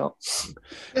shakes out. Just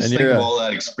think of all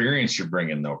that experience you're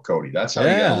bringing though, Cody. That's how you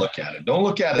got to look at it. Don't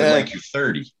look at it like you're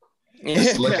 30.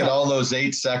 Just look at all those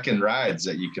 8-second rides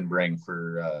that you can bring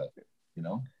for,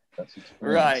 that's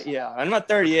right. Yeah. I'm not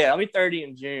 30 yet. I'll be 30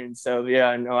 in June. So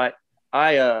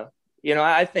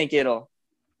I think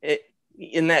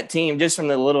in that team, just from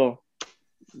the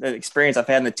experience I've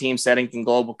had in the team settings in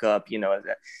Global Cup,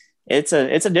 it's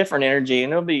a different energy,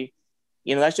 and it'll be,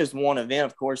 that's just one event,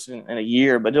 of course, in a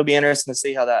year, but it'll be interesting to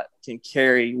see how that can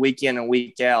carry week in and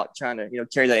week out, trying to,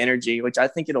 carry that energy, which I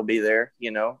think it'll be there,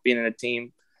 being in a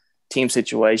team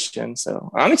situation.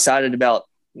 So I'm excited about,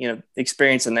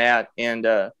 experiencing that. And,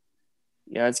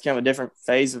 it's kind of a different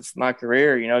phase of my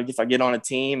career, if I get on a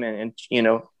team and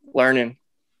learning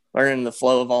the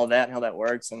flow of all that and how that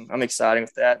works. And I'm excited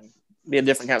with that. And be a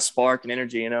different kind of spark and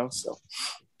energy, so.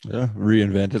 Yeah.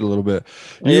 Reinvent it a little bit.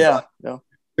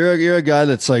 You're a guy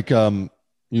that's like,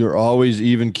 you're always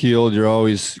even keeled. You're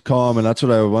always calm. And that's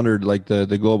what I wondered, like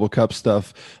the Global Cup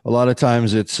stuff. A lot of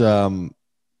times it's, the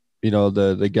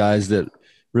guys that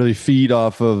really feed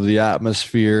off of the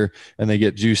atmosphere and they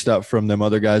get juiced up from them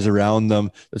other guys around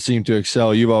them that seem to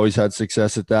excel. You've always had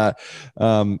success at that.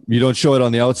 You don't show it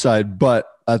on the outside, but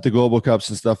at the Global Cups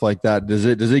and stuff like that, does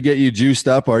it get you juiced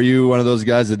up? Are you one of those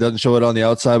guys that doesn't show it on the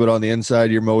outside, but on the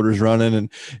inside, your motor's running?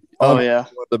 And one of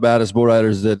the baddest bull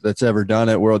riders that's ever done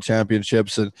it, world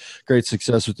championships and great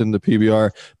success within the PBR,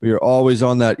 but you're always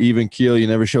on that even keel. You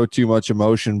never show too much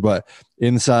emotion, but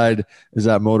inside, is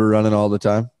that motor running all the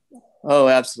time? Oh,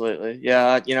 absolutely.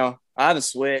 Yeah. I have a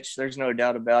switch. There's no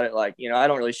doubt about it. Like, I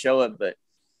don't really show it, but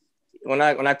when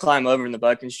I climb over in the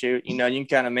buck and shoot, you can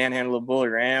kind of manhandle a bull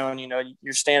around,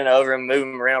 you're standing over him, move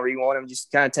him around where you want him,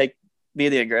 just kind of be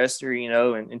the aggressor,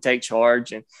 and take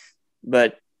charge.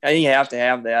 But I think you have to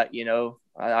have that,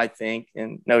 I think,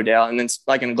 and no doubt. And then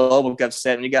like in a global cup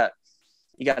setting, you got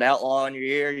Outlaw in your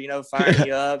ear, firing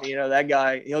you up, that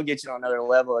guy, he'll get you on another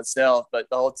level itself, but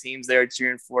the whole team's there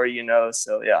cheering for you,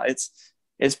 so yeah,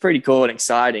 it's pretty cool and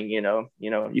exciting,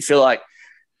 you feel like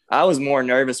I was more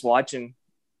nervous watching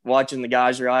the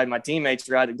guys ride, my teammates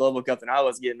ride the global cup than I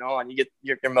was getting on. You get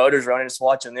your motors running, just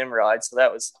watching them ride. So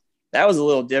that was a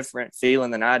little different feeling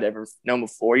than I'd ever known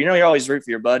before. You're always root for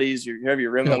your buddies, whoever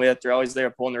you're rooming with, they're always there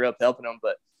pulling their up, helping them.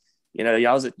 But,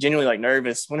 I was genuinely like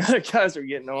nervous when other guys were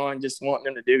getting on, just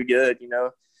wanting them to do good,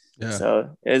 Yeah.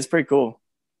 So it's pretty cool.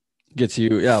 Gets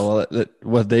you. Yeah. Well,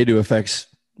 what they do affects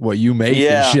what you make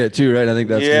and shit too, right? I think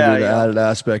that's gonna be the added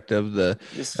aspect of the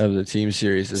team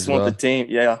series as well. The team,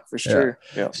 for sure.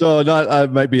 Yeah. So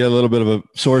might be a little bit of a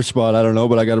sore spot, I don't know,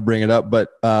 but I got to bring it up. But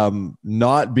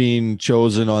not being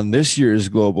chosen on this year's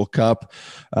Global Cup,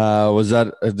 was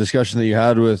that a discussion that you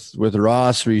had with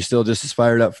Ross? Were you still just as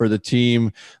fired up for the team,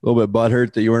 a little bit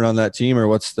butthurt that you weren't on that team, or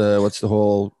what's the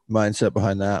whole mindset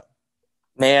behind that?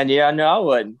 Man, yeah, no, I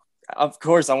wouldn't. Of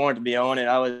course, I wanted to be on it.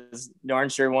 I was darn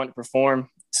sure wanting to perform,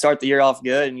 start the year off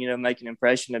good and, make an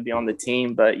impression to be on the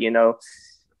team. But,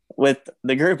 with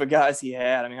the group of guys he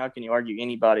had, I mean, how can you argue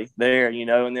anybody there,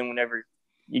 and then whenever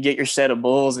you get your set of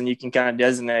bulls and you can kind of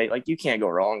designate, like, you can't go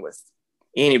wrong with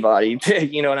anybody.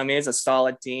 You know what I mean? It's a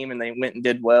solid team and they went and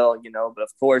did well, but of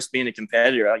course, being a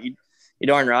competitor, you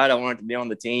darn right, I wanted to be on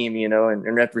the team, and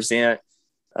represent,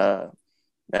 that.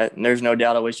 And there's no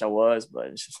doubt I wish I was, but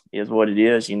it is what it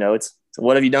is. It's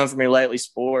what have you done for me lately,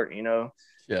 sport, Yeah.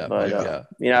 But,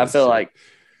 I feel like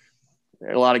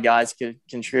a lot of guys could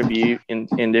contribute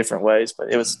in different ways,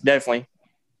 but it was definitely,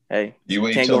 hey, you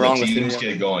wait until the teams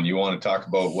get going. You want to talk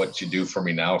about what you do for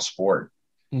me now, sport.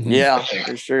 Mm-hmm. Yeah,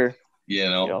 for sure.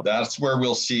 That's where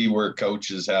we'll see where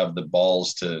coaches have the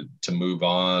balls to move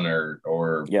on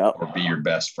or be your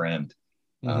best friend.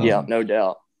 Yeah, no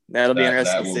doubt. That'll be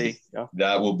interesting to see.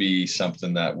 That will be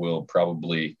something that will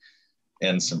probably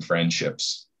end some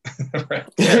friendships. Right.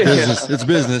 It's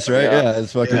business, right? Yeah,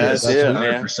 it's fucking. That's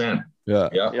 100%.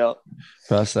 Yeah.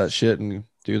 Pass that shit and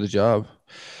do the job.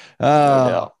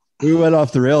 We went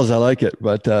off the rails. I like it,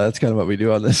 but that's kind of what we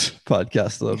do on this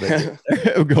podcast a little bit.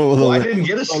 I didn't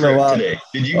get a script today.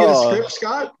 Did you get a script,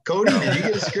 Scott? Cody, did you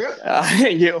get a script? I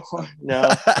didn't get one.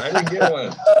 No, I didn't get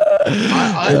one.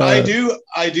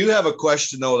 I do have a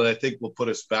question though that I think will put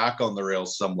us back on the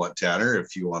rails somewhat, Tanner.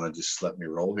 If you want to just let me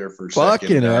roll here for a second.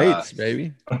 Fucking right,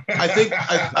 baby. I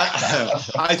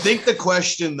think the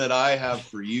question that I have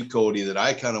for you, Cody, that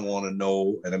I kind of want to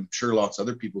know, and I'm sure lots of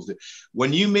other people do,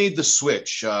 when you made the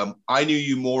switch, I knew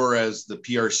you more as the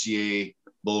PRCA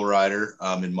bull rider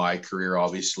in my career.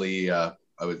 Obviously, I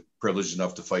was privileged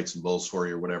enough to fight some bulls for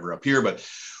you or whatever up here. But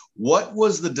what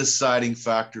was the deciding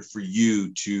factor for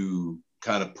you to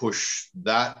kind of push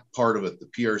that part of it, the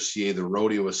PRCA, the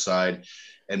rodeo aside,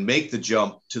 and make the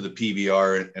jump to the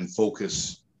PBR and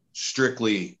focus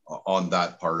strictly on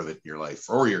that part of it in your life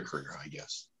or your career, I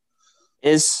guess?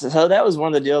 So that was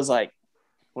one of the deals, like,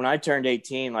 when I turned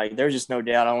 18, like, there's just no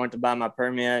doubt I wanted to buy my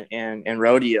permit and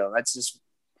rodeo.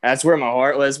 That's where my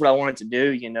heart was, what I wanted to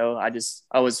do.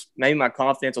 Maybe my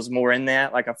confidence was more in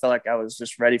that. Like, I felt like I was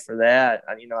just ready for that.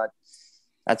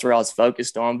 That's where I was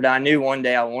focused on. But I knew one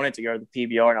day I wanted to go to the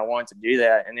PBR and I wanted to do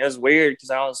that. And it was weird because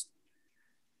I was,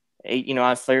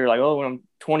 I figured like, when I'm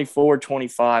 24,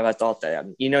 25, I thought that,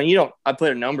 I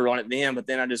put a number on it then, but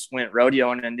then I just went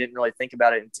rodeoing and didn't really think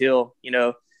about it until,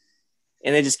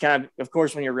 and they just kind of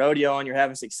course, when you're rodeoing, you're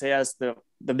having success, the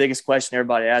biggest question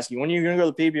everybody asks you, when are you going to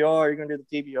go to the PBR? Are you going to do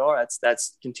the PBR?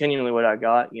 That's continually what I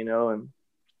got,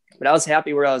 but I was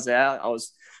happy where I was at. I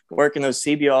was working those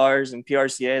CBRs and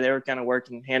PRCA. They were kind of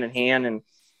working hand in hand and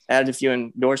added a few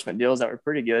endorsement deals that were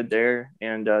pretty good there.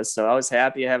 And so I was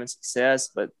happy having success,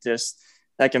 but just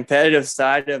that competitive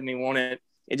side of me wanted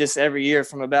it just every year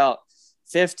from about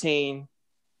 15,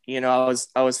 I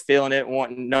was feeling it,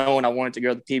 knowing I wanted to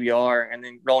go to the PBR, and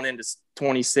then rolling into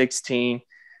 2016,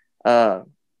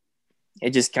 it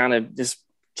just kind of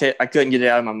I couldn't get it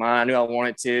out of my mind. I knew I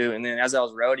wanted to, and then as I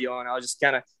was rodeoing, I was just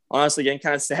kind of honestly getting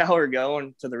kind of sour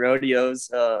going to the rodeos.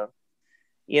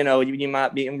 You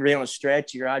might be on a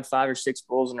stretch, you ride 5 or 6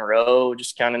 bulls in a row,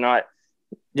 just kind of not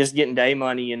just getting day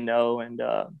money, and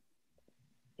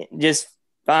just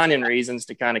finding reasons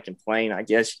to kind of complain, I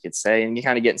guess you could say, and you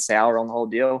kind of getting sour on the whole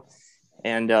deal.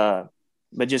 And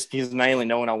but just because mainly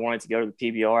knowing I wanted to go to the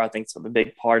PBR, I think it's a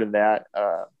big part of that.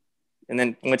 And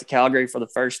then went to Calgary for the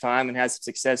first time and had some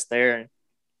success there. And,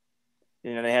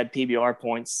 they had PBR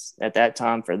points at that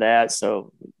time for that.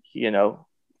 So,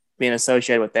 being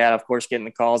associated with that, of course, getting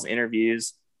the calls,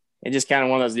 interviews, and just kind of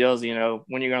one of those deals,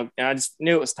 when you're going to, and I just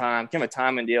knew it was time, kind of a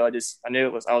timing deal. I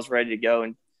knew I was ready to go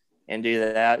and do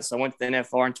that. So I went to the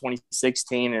NFR in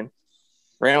 2016 and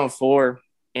round 4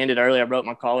 ended early. I broke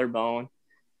my collarbone.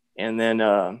 And then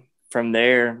from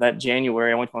there, that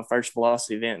January, I went to my first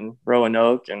velocity event in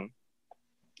Roanoke and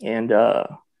ended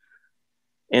up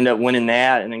winning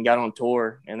that, and then got on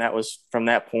tour. And that was from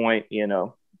that point,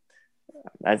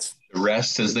 that's the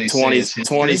rest, as they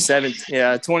 2017.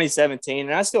 Yeah, 2017.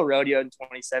 And I still rodeoed in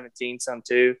 2017 some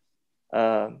too.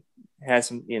 Had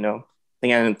some, I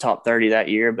think I was in the top 30 that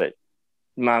year, but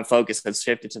my focus had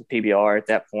shifted to the PBR at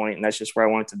that point, and that's just where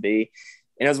I wanted to be.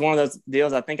 And it was one of those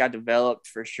deals I think I developed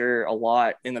for sure a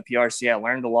lot in the PRC. I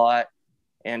learned a lot,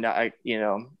 and I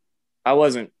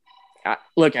wasn't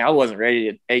ready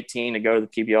at 18 to go to the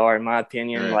PBR, in my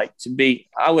opinion. Right. Like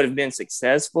I would have been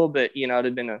successful, but, I'd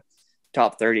have been a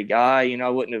top 30 guy. I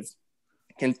wouldn't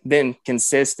have been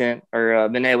consistent or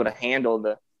been able to handle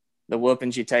the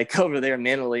whoopings you take over there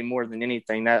mentally more than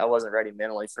anything. That I wasn't ready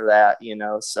mentally for that,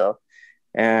 So,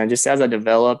 and just as I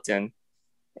developed and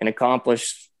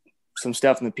accomplished some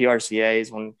stuff in the PRCAs,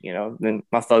 when, then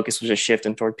my focus was just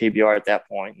shifting toward PBR at that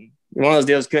point. And one of those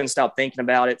deals, couldn't stop thinking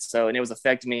about it. So, and it was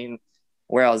affecting me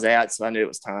where I was at. So I knew it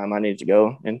was time. I needed to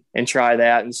go and try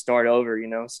that and start over,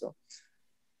 so.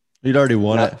 You'd already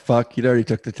won it. Fuck, you'd already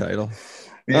took the title.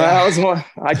 Yeah. That was one.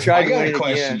 I tried I got to win a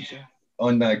question again.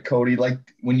 on that, Cody. Like,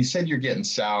 when you said you're getting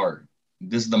sour,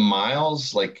 does the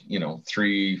miles,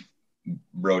 3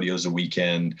 rodeos a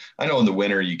weekend? I know in the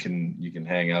winter you can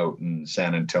hang out in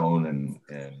San Antonio and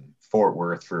Fort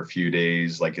Worth for a few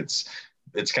days. Like it's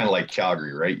kind of like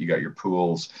Calgary, right? You got your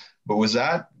pools. But was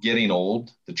that getting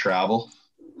old, the travel,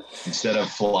 instead of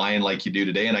flying like you do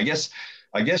today? And I guess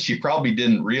you probably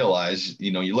didn't realize,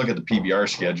 you look at the PBR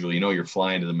schedule, you're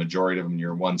flying to the majority of them,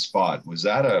 you're in one spot. Was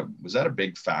that a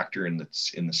big factor in the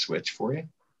switch for you?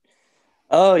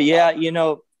 Oh yeah.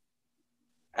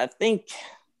 I think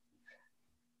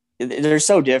they're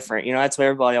so different, that's why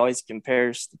everybody always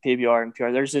compares the PBR and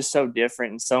PR. They're just so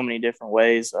different in so many different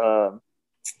ways.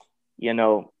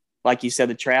 Like you said,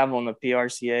 the travel in the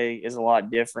PRCA is a lot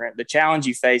different. The challenge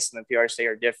you face in the PRCA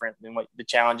are different than what the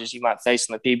challenges you might face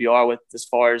in the PBR with, as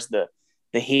far as the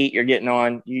heat you're getting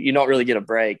on. You don't really get a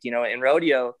break, in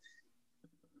rodeo.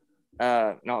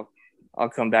 No, I'll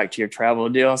come back to your travel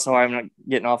deal. Sorry, I'm not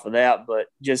getting off of that, but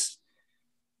just,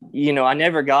 I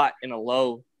never got in a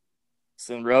low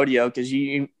in rodeo, because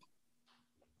you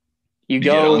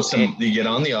get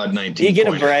on the odd 19. You get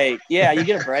a break. Yeah, you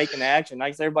get a break in action.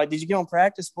 Like everybody, did you get on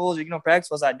practice pools? Did you get on practice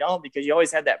pools? I don't, because you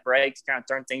always had that break to kind of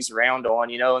turn things around on,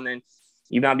 and then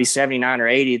you might be 79 or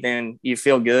 80, then you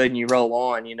feel good and you roll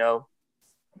on,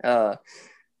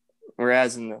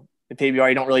 whereas in the PBR,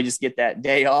 you don't really just get that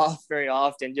day off very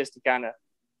often, just to kind of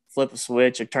flip a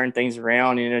switch or turn things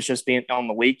around. It's just being on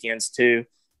the weekends too.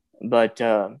 But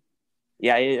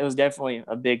yeah, it was definitely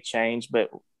a big change. But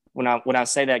when I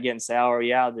say that getting sour,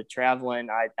 yeah, the traveling,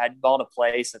 I bought a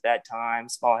place at that time,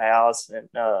 small house, and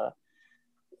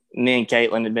me and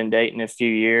Caitlin had been dating a few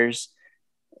years,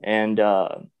 and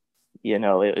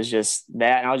it was just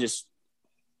that, and I was just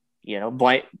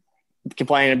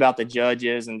complaining about the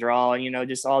judges and drawing,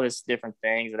 just all this different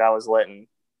things that I was letting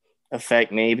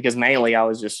affect me, because mainly I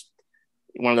was just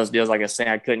one of those deals, like I said,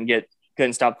 I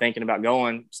couldn't stop thinking about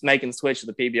making the switch to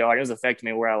the PBR. It was affecting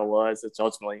me where I was. It's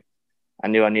ultimately, I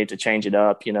knew I needed to change it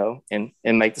up, and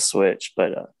make the switch.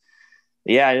 But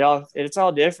yeah, it's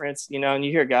all different, and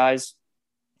you hear guys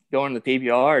going to the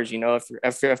PBRs,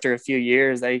 after a few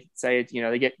years, they say,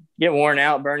 they get worn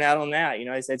out, burn out on that.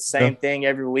 They say it's the same thing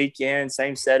every weekend,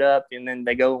 same setup, and then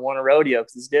they go want a rodeo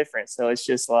because it's different. So it's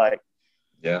just like,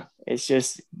 yeah, it's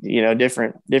just,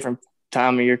 different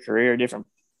time of your career, different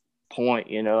point,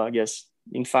 I guess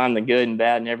you can find the good and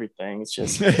bad in everything. It's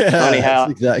just funny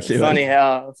how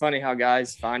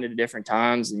guys find it at different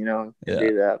times, do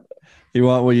that. You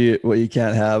want what you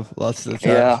can't have lots of the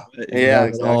time. Yeah,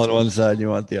 exactly. All on one side, you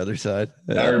want the other side.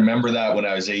 Yeah. I remember that when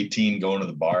I was 18, going to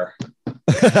the bar.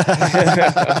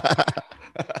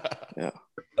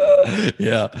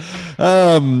 Yeah.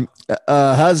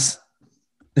 Has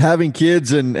having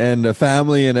kids and a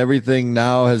family and everything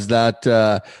now, has that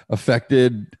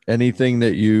affected anything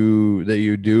that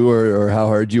you do, or how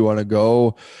hard you want to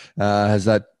go? Has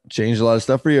that changed a lot of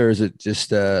stuff for you, or is it just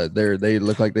they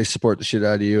look like they support the shit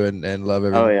out of you and love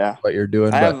everything what you're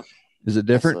doing? But is it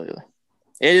different? Absolutely.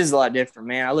 It is a lot different,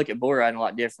 man. I look at bull riding a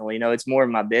lot differently. You know, it's more of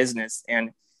my business,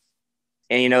 and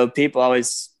you know, people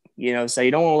always, you know, say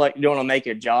you don't want to make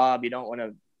it a job. You don't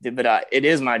want to, but it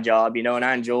is my job, you know, and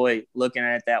I enjoy looking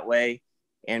at it that way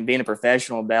and being a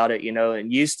professional about it, you know.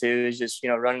 And used to is just, you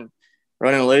know, running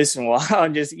loose and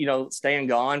wild, just, you know, staying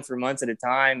gone for months at a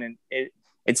time. And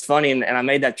it's funny, and I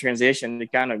made that transition to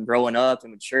kind of growing up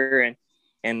and maturing,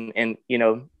 and you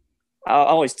know, I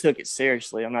always took it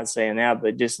seriously. I'm not saying that,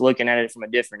 but just looking at it from a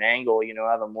different angle. You know,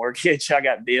 I have a mortgage, I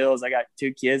got bills, I got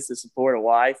 2 kids to support, a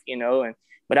wife, you know,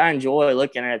 but I enjoy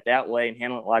looking at it that way and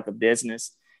handling it like a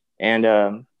business.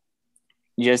 And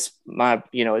just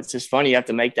you know, it's just funny. You have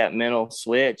to make that mental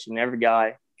switch, and every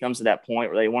guy comes to that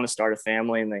point where they want to start a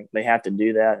family and they have to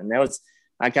do that. And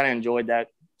I kind of enjoyed that,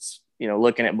 you know,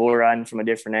 looking at bull riding from a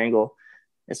different angle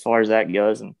as far as that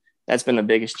goes. And that's been the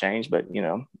biggest change. But, you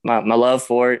know, my love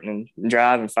for it and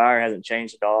drive and fire hasn't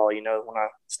changed at all. You know, when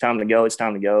it's time to go, it's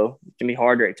time to go. It can be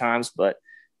harder at times, but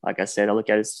like I said, I look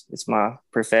at it, it's my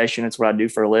profession. It's what I do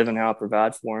for a living, how I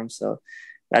provide for them. So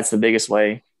that's the biggest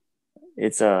way.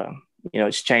 It's, you know,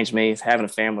 it's changed me. Having a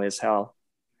family is how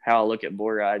I look at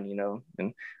bull riding, you know,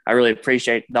 and I really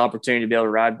appreciate the opportunity to be able to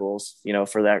ride bulls, you know,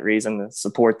 for that reason, to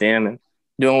support them and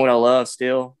doing what I love,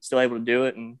 still able to do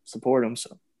it and support them.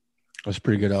 So that's a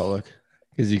pretty good outlook,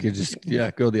 because you could just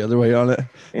go the other way on it.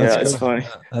 Yeah, it's funny.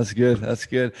 That's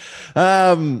good.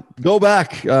 Go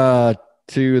back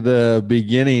to the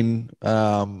beginning.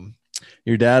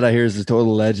 Your dad, I hear, is a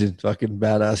total legend, fucking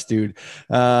badass dude.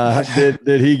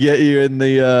 Did he get you in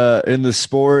the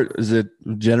sport? Is it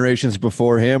generations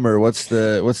before him, or what's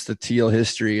the teal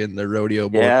history in the rodeo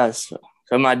board? Yeah, so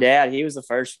my dad, he was the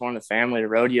first one in the family to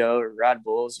rodeo or ride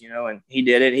bulls, you know, and he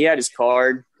did it. He had his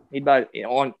card. He'd buy, you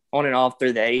know, on and off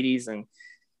through the 80s, and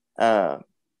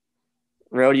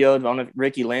rodeoed on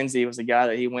Ricky Lindsay was the guy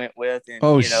that he went with, and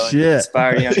you know, shit,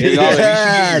 inspired him. We should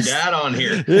get your dad on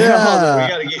here. Yeah, we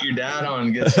got to get your dad on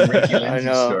and get some Ricky Lindsay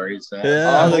stories. Man.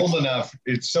 Yeah. I'm old enough.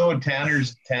 It's so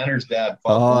Tanner's dad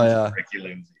fought Ricky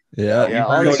Lindsay. Yeah,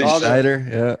 all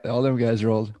them guys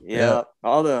rolled. Yeah,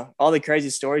 all the crazy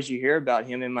stories you hear about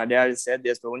him, and my dad had said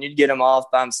this, but when you'd get him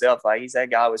off by himself, like that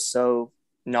guy was so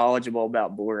knowledgeable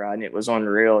about bull riding, it was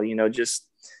unreal. You know, just,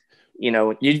 you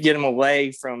know, you'd get him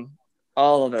away from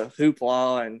all of the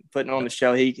hoopla and putting on the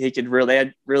show. He could really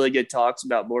had really good talks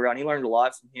about bull riding. He learned a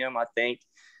lot from him, I think.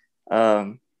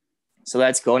 So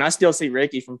that's cool. And I still see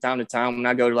Ricky from time to time when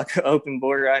I go to like an open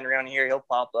bull riding around here. He'll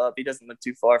pop up. He doesn't live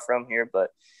too far from here,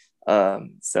 but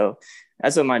so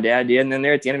that's what my dad did. And then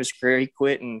there at the end of his career, he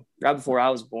quit, and right before I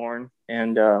was born,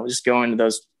 and was just going to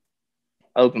those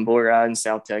open bull riding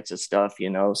South Texas stuff, you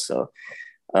know. So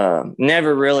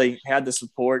never really had the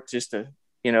support just to,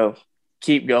 you know,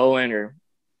 keep going, or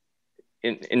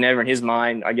never in his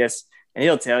mind, I guess. And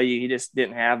he'll tell you he just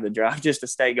didn't have the drive just to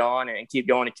stay going and keep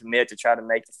going and commit to try to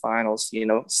make the finals, you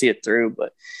know, see it through.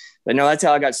 But no, that's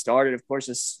how I got started. Of course,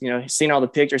 it's, you know, seeing all the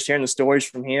pictures, hearing the stories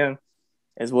from him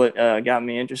is what got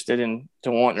me interested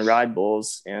to wanting to ride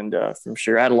bulls. And from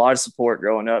sure, I had a lot of support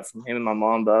growing up from him and my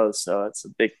mom both. So it's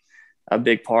a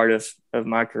big part of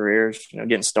my career, you know,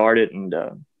 getting started and,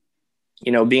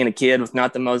 you know, being a kid with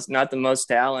not the most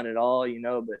talent at all, you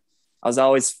know, but I was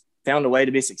always found a way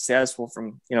to be successful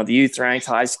from, you know, the youth ranks,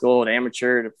 high school, to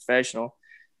amateur to professional.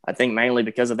 I think mainly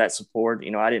because of that support. You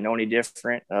know, I didn't know any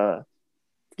different,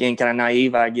 getting kind of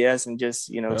naive, I guess, and just,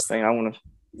 you know, saying I want to,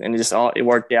 and it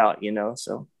worked out, you know.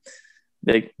 So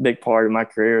big part of my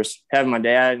career is having my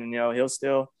dad, and, you know, he'll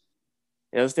still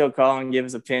call and give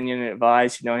his opinion and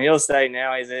advice, you know, and he'll say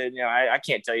now, he said, you know, I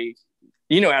can't tell you,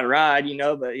 you know how to ride, you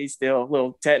know, but he's still a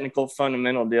little technical,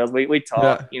 fundamental deals. We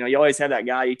talk, you know, you always have that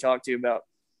guy you talk to about,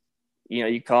 you know,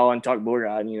 you call and talk bull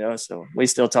riding, you know, so we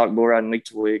still talk bull riding week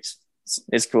to week.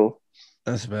 It's cool.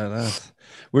 That's badass.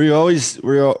 Were you always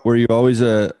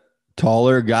a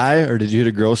taller guy, or did you hit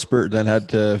a growth spurt then had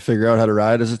to figure out how to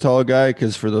ride as a tall guy?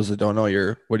 Because for those that don't know,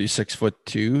 you're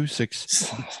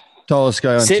 6'2", tallest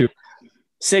guy on tour.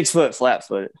 6 foot, flat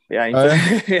foot. Yeah.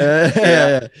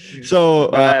 Yeah.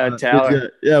 So,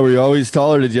 were you always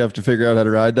taller? Did you have to figure out how to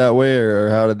ride that way,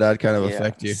 or how did that kind of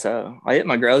affect you? So I hit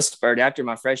my growth spurt after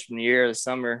my freshman year, the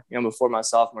summer, you know, before my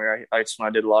sophomore year. I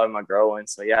did a lot of my growing.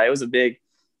 So yeah, it was I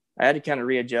had to kind of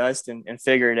readjust and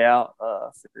figure it out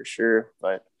for sure.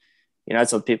 But, you know,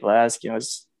 that's what people ask, you know,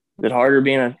 is it harder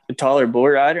being a taller bull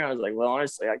rider? And I was like, well,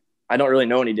 honestly, I don't really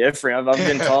know any different. I've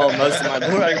been tall most of my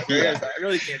bull riding career. So I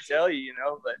really can't tell you, you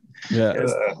know, but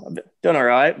I've done all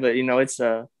right. But, you know, it's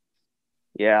you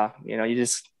know, you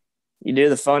do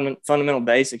the fundamental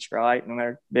basics right, no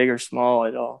matter big or small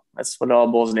at all. That's what it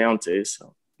all boils down to.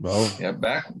 So Well, Yeah,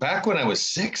 back when I was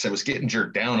 6, I was getting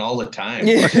jerked down all the time.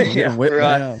 Yeah, whip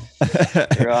right. down.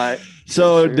 Right.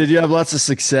 So, Sure. did you have lots of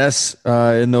success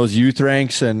in those youth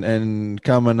ranks and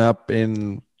coming up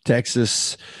in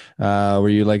Texas? Were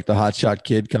you like the hotshot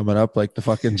kid coming up, like the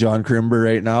fucking John Crimber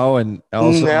right now? And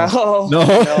also, No,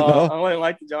 no. I wouldn't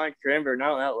like the John Crimber,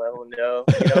 not on that level. No,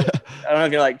 I don't know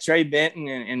if you're like Trey Benton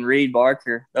and Reed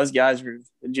Barker. Those guys were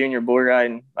the junior bull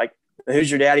riding, like the Who's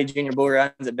Your Daddy junior bull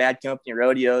riding at Bad Company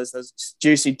rodeos. Those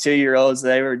juicy 2-year-olds,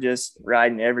 they were just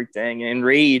riding everything. And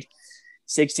Reed,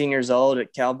 16 years old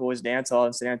at Cowboys Dance Hall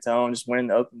in San Antonio, just winning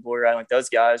the open bull riding. Like those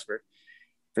guys were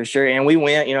for sure. And we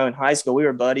went, in high school, we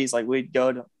were buddies. Like we'd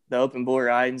go to the open bull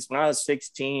ridings. When I was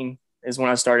 16 is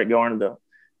when I started going to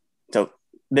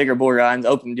bigger bull ridings,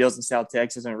 open deals in South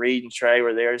Texas, and Reed and Trey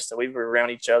were there. So we were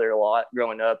around each other a lot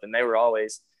growing up, and they were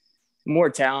always more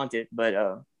talented, but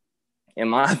in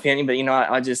my opinion, but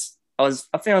I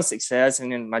found success.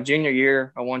 And in my junior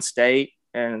year, I won state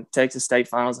and Texas state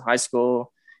finals in high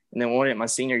school, and then won it my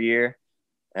senior year.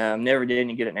 Never did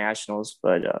any good at nationals,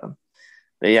 but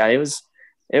yeah, it was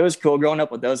cool growing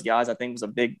up with those guys. I think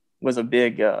was a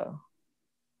big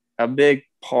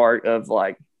part of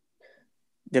like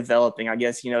developing, I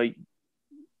guess. That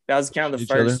was kind of the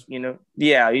first, you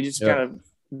just kind of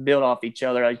build off each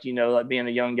other, like being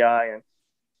a young guy,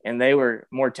 and they were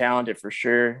more talented for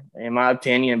sure, in my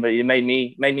opinion, but it made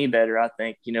me better, I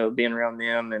think, being around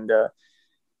them.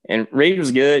 And Reed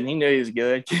was good, and he knew he was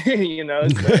good, so,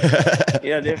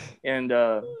 and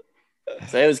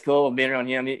so it was cool being around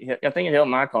him. I think it helped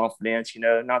my confidence,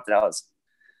 not that I was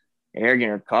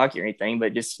arrogant or cocky or anything,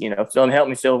 but just, helped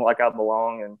me feel like I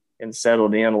belong and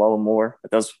settled in a little more.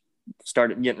 But those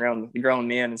started getting around the grown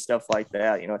men and stuff like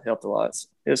that, it helped a lot. So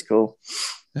it was cool.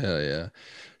 Hell yeah.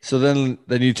 So then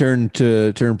you turn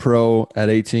pro at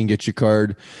 18, get your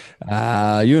card.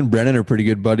 You and Brennan are pretty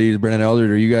good buddies. Brennan Elder,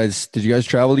 did you guys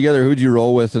travel together? Who'd you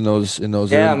roll with in those?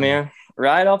 Yeah, man.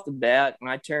 Right off the bat,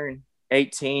 when I turned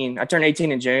 18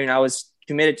 in June. I was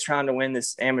committed to trying to win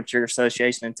this amateur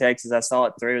association in Texas. I saw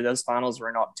it through. Those finals were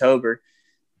in October.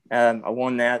 I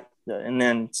won that, and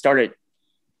then started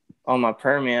on my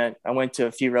permit. I went to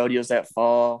a few rodeos that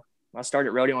fall. I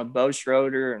started rodeoing with Bo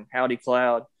Schroeder and Howdy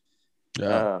Cloud.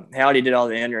 Yeah. Howdy did all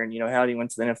the entering. Howdy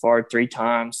went to the NFR 3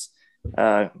 times.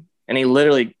 And he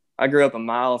literally, I grew up a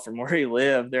mile from where he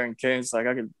lived there in Coons. Like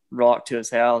I could walk to his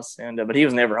house, but he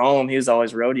was never home. He was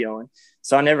always rodeoing.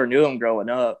 So I never knew him growing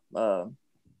up.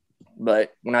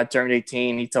 But when I turned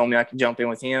 18, he told me I could jump in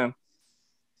with him.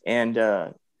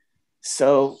 And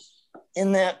so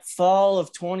in that fall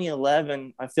of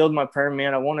 2011, I filled my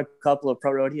permit. I won a couple of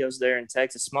pro rodeos there in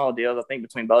Texas, small deals. I think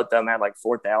between both of them, I had like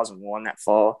 4,001 that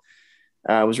fall.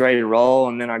 I was ready to roll,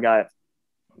 and then I got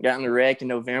in the wreck in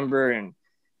November and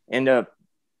ended up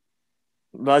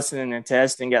busting in a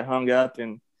test and got hung up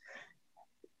and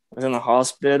was in the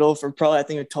hospital for probably, I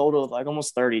think, a total of like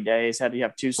almost 30 days. Had to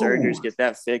have 2 surgeries, get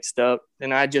that fixed up.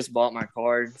 And I just bought my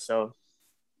card. So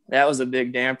that was a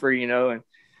big damper, and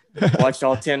watched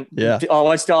all 10. I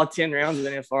watched all 10 rounds of the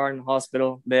NFR in the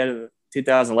hospital bed of the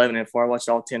 2011 NFR. I watched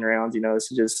all 10 rounds,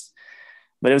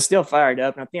 but it was still fired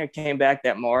up. And I think I came back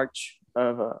that March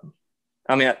of,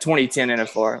 2010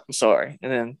 NFR. I'm sorry.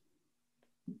 And then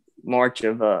March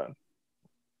of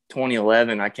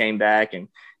 2011, I came back and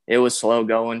it was slow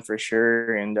going for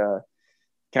sure. And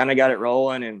kind of got it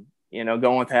rolling and,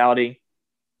 going with Howdy.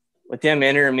 With him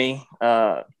entering me,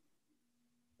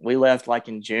 we left like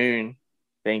in June,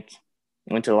 I think.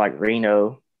 Went to like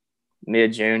Reno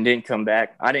mid-June, didn't come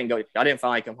back. I didn't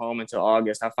finally come home until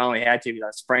August. I finally had to because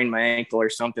I sprained my ankle or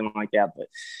something like that. But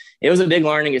it was a big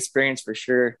learning experience for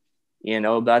sure,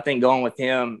 but I think going with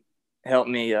him helped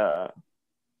me,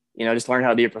 just learn how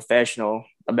to be a professional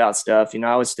about stuff.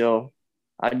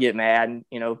 I'd get mad and,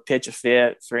 pitch a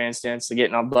fit, for instance, to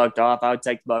getting all bucked off. I would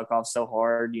take the buck off so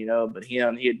hard, but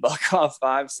he'd buck off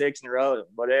 5, 6 in a row,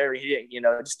 whatever. He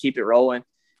didn't, just keep it rolling.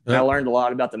 And I learned a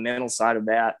lot about the mental side of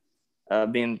that,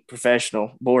 being a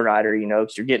professional bull rider,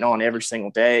 because you're getting on every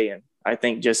single day. And I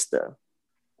think just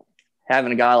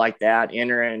having a guy like that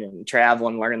entering and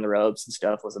traveling, learning the ropes and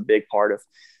stuff was a big part of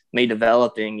me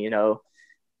developing, and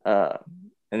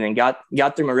then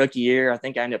got through my rookie year. I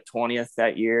think I ended up 20th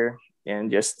that year.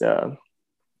 And just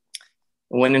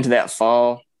went into that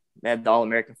fall, had the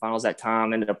All-American finals that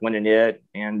time, ended up winning it.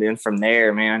 And then from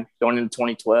there, man, going into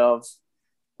 2012,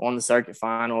 won the circuit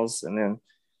finals, and then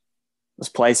was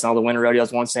placed in all the winter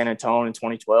rodeos, won San Antonio in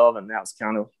 2012. And that was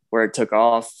kind of where it took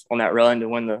off on that run to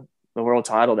win the world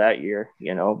title that year,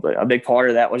 But a big part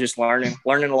of that was just learning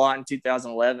a lot in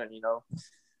 2011,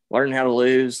 learning how to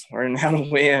lose, learning how to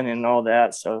win and all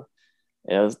that. So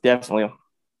it was definitely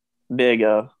big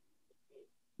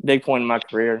point in my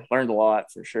career. Learned a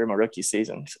lot for sure my rookie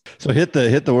season. So hit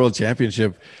the world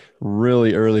championship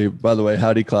really early. By the way,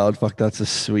 Howdy Cloud, fuck, that's a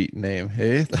sweet name.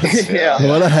 Hey, Yeah.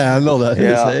 What a handle that is.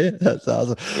 Yeah. Hey, that's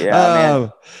awesome. Yeah,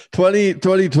 man.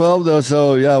 2012 though.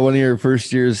 So yeah, one of your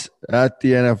first years at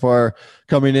the NFR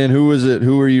coming in. Who was it?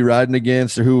 Who were you riding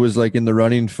against, or who was like in the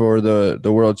running for the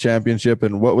world championship?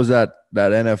 And what was that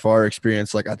NFR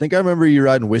experience like? I think I remember you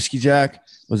riding Whiskey Jack.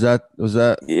 Was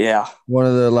that Yeah. one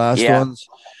of the last ones?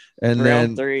 And Round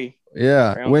then 3.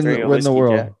 yeah, Round win 3 the Whiskey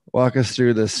world. Jack. Walk us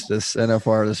through this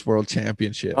NFR, this world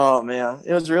championship. Oh man,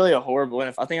 it was really a horrible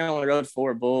win. I think I only rode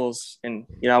 4 bulls, and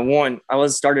I won. I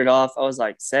was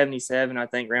like 77, I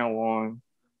think, round 1.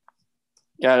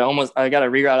 I got a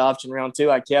reride option round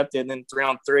 2. I kept it, and then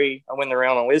round 3, I win the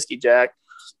round on Whiskey Jack,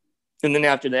 and then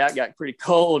after that, got pretty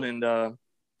cold and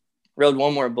rode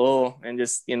one more bull, and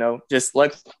just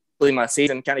luckily my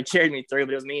season kind of carried me through.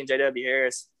 But it was me and JW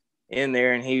Harris in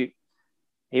there, and he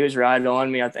was riding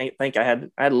on me. I think I had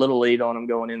a little lead on him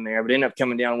going in there, but ended up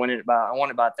coming down, winning it I won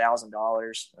it by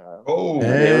 $1,000.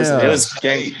 It was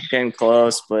came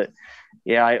close, but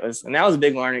yeah, it was, and that was a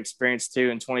big learning experience too.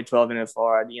 In 2012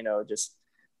 NFR, just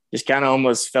kind of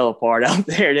almost fell apart out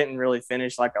there. Didn't really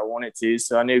finish like I wanted to.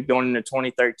 So I knew going into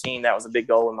 2013, that was a big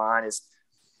goal of mine, is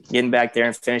getting back there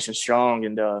and finishing strong.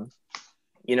 And,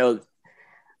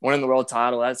 winning the world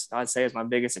title, I'd say is my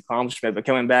biggest accomplishment. But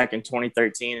coming back in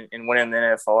 2013 and winning the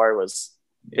NFR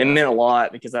it meant a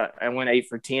lot, because I went 8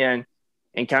 for 10,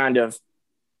 and kind of,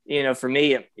 for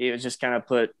me, it was just kind of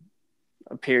put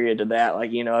a period to that. Like,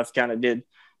 I've kind of did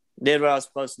what I was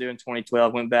supposed to do in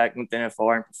 2012, went back with the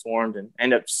NFR and performed, and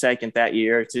ended up second that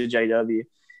year to JW.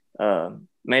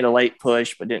 Made a late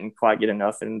push, but didn't quite get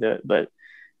enough into it. But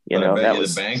that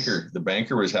was the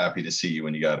banker was happy to see you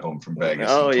when you got home from Vegas.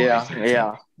 Oh yeah.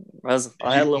 I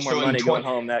had a little more money going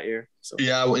home that year. So.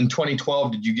 Yeah, in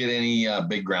 2012, did you get any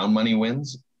big ground money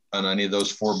wins on any of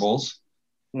those 4 bulls?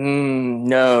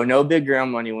 No big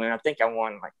ground money win. I think I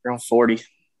won like around 40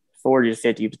 to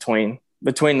 50 between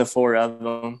the 4 of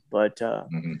them. But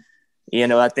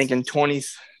I think in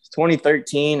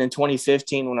 2013 and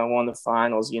 2015 when I won the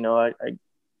finals, I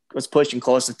was pushing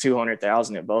close to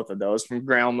 200,000 at both of those from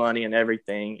ground money and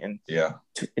everything. And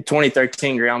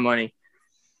 2013 ground money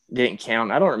didn't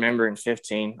count. I don't remember in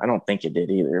 15. I don't think it did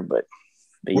either, but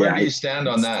where do you stand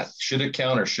on that? Should it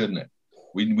count or shouldn't it?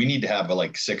 We need to have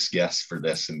like 6 guests for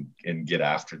this and get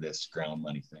after this ground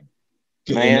money thing.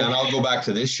 Man. And I'll go back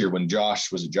to this year when Josh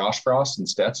Frost and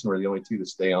Stetson were the only 2 to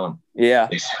stay on. Yeah.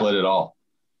 They split it all.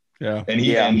 Yeah.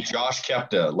 And Josh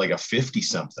kept a 50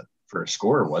 something for a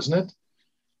score, wasn't it?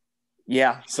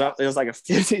 Yeah, so it was like a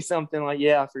 50 something,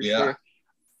 for sure.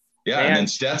 Yeah, and then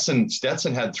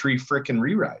Stetson had 3 freaking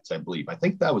rewrites, I believe. I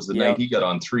think that was the night he got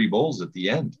on 3 bulls at the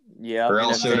end. Yeah. Or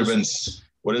else it would have been,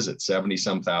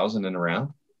 70-some thousand in a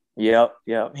round? Yep.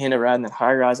 He ended up riding the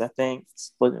high rise, I think,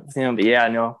 split it with him. But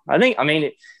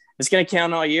it's going to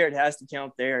count all year. It has to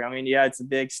count there. It's a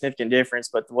big significant difference,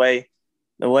 but the way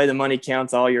the money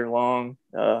counts all year long,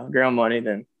 ground money,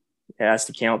 then it has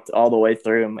to count all the way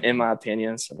through, in my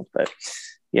opinion. So, but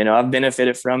I've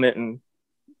benefited from it, and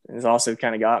it's also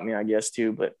kind of got me, I guess,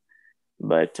 too. But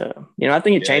I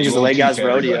think it changes the way guys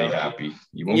rodeo. Happy.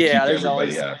 You won't keep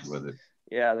everybody happy with it.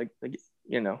 Yeah, there's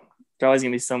always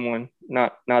gonna be someone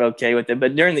not okay with it.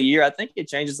 But during the year, I think it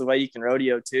changes the way you can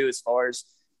rodeo too, as far as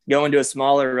going to a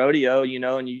smaller rodeo.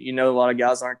 And a lot of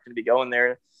guys aren't going to be going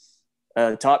there.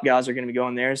 Top guys are going to be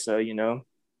going there, so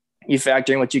you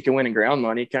factor in what you can win in ground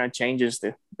money. It kind of changes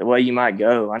the way you might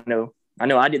go. I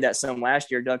know I did that some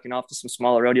last year, ducking off to some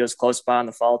smaller rodeos close by in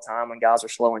the fall time when guys are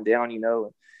slowing down,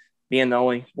 and being the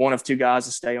only one of 2 guys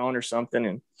to stay on or something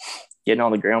and getting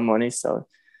all the ground money. So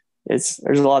there's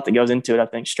a lot that goes into it, I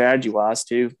think, strategy wise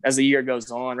too, as the year goes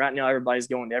on. Right now, everybody's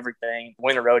going to everything,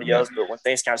 winter rodeos, but when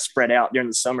things kind of spread out during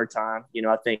the summertime,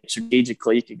 I think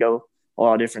strategically you could go a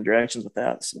lot of different directions with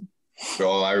that. So.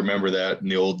 Oh, I remember that in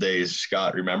the old days,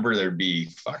 Scott. Remember, there'd be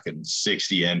fucking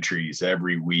 60 entries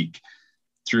every week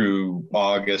through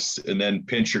August, and then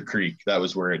Pincher Creek. That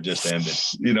was where it just ended.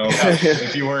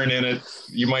 If you weren't in it,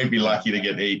 you might be lucky to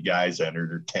get 8 guys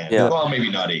entered or 10. Yeah. Well, maybe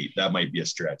not 8. That might be a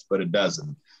stretch, but it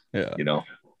doesn't. Yeah. Yeah.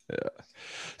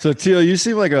 So Teal, you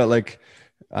seem like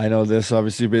I know this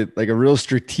obviously, but like a real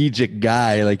strategic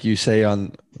guy, like you say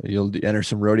you'll enter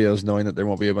some rodeos knowing that there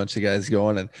won't be a bunch of guys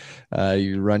going, and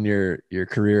you run your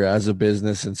career as a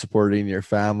business and supporting your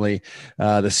family.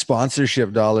 The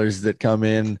sponsorship dollars that come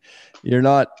in you're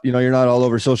not, you're not all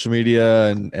over social media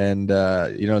and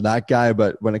that guy,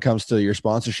 but when it comes to your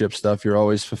sponsorship stuff, you're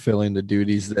always fulfilling the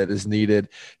duties that is needed.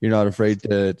 You're not afraid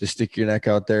to stick your neck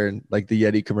out there, and like the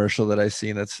Yeti commercial that I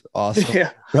seen, that's awesome.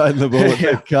 Yeah. Riding the bull with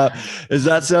Yeah. the cup. Is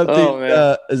that something,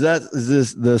 Oh, is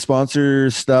this the sponsor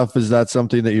stuff? Is that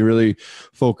something that you really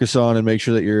focus on and make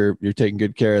sure that you're taking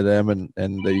good care of them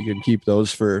and that you can keep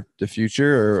those for the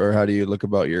future, or how do you look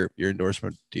about your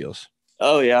endorsement deals?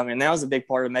 Oh yeah, I mean that was a big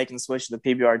part of making the switch to the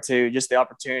PBR too. Just the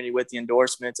opportunity with the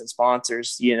endorsements and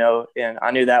sponsors, and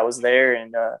I knew that was there.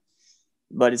 And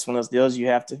but it's one of those deals you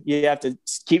have to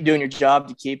keep doing your job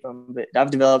to keep them. But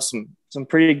I've developed some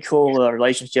pretty cool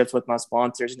relationships with my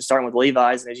sponsors, and starting with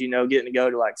Levi's, and as you know, getting to go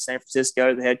to like San Francisco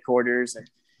to the headquarters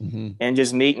and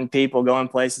just meeting people, going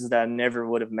places that I never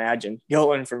would have imagined.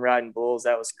 Going from riding bulls,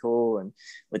 that was cool, and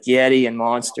with Yeti and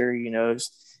Monster,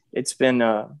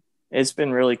 it's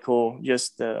been really cool,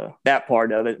 just that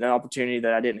part of it, the opportunity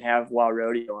that I didn't have while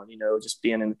rodeoing, just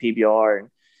being in the PBR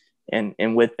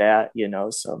and with that,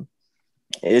 so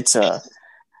it's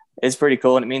pretty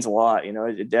cool, and it means a lot,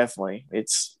 it definitely,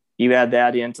 you add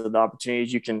that into the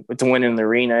opportunities you can to win in the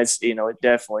arena. It's, it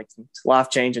definitely, it's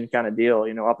life-changing kind of deal,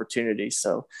 opportunity.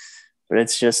 So, but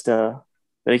it's just, but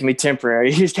it can be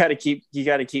temporary. You got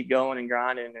to keep going and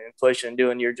grinding and pushing and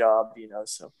doing your job,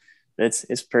 so it's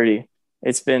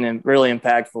been really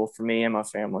impactful for me and my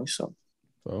family. So,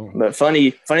 But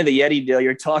funny, the Yeti deal.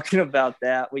 You're talking about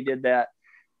that. We did that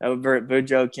over at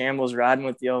Boudreaux Campbell's, riding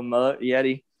with the old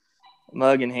Yeti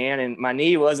mug in hand, and my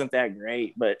knee wasn't that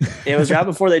great, but it was right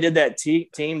before they did that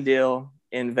team deal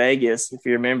in Vegas, if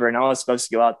you remember. And I was supposed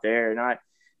to go out there, and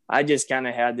I just kind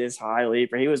of had this high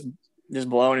leap where he was just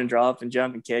blowing and dropping,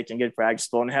 jumping, kicking, good practice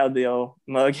ball, and had the old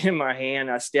mug in my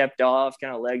hand. I stepped off,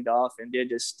 kind of legged off, and did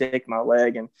just stick my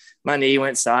leg, and my knee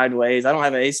went sideways. I don't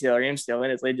have an ACL or MCL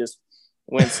in it. They just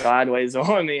went sideways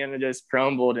on me, and it just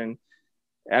crumbled. And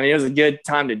I mean, it was a good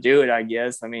time to do it, I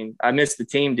guess. I mean, I missed the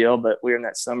team deal, but we were in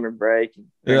that summer break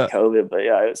during COVID. But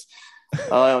yeah,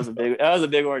 that was a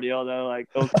big ordeal though. Like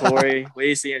Corey,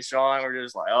 Lacey, and Sean were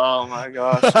just like, oh my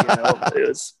gosh,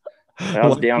 I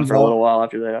was down for a little while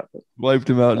after that. Wiped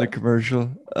him out in the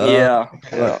commercial. Yeah.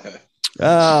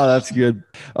 Oh, that's good.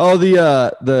 Oh,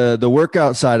 the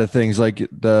workout side of things, like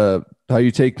how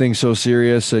you take things so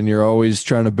serious and you're always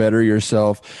trying to better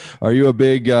yourself. Are you a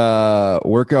big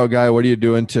workout guy? What are you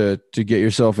doing to get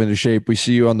yourself into shape? We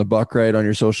see you on the Buck Ride on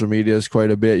your social medias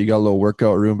quite a bit. You got a little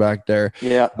workout room back there.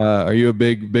 Yeah. Are you a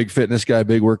big fitness guy,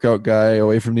 big workout guy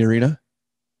away from the arena?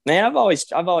 Man, I've always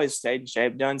stayed in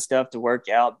shape, done stuff to work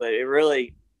out, but it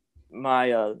really,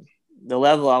 the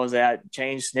level I was at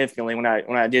changed significantly when I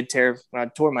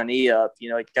tore my knee up.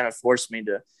 It kind of forced me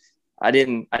to. I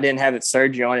didn't have it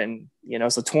surgery on it, and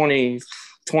so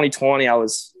 2020 I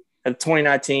was at the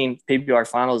 2019 PBR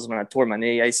finals when I tore my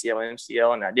knee, ACL,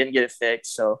 MCL, and I didn't get it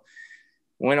fixed. So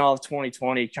went off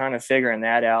 2020 kind of figuring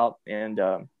that out, and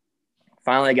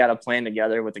finally got a plan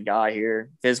together with a guy here,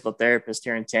 physical therapist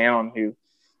here in town, who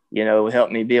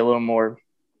helped me be a little more.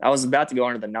 I was about to go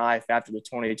under the knife after the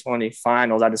 2020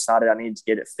 finals. I decided I needed to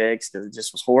get it fixed because it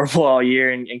just was horrible all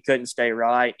year and couldn't stay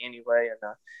right anyway.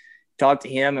 And talked to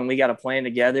him, and we got a plan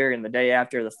together. And the day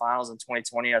after the finals in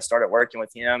 2020, I started working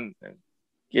with him and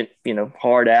get,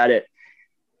 hard at it.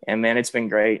 And man, it's been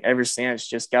great ever since.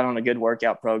 Just got on a good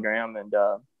workout program. And,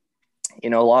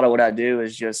 a lot of what I do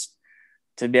is just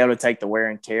to be able to take the wear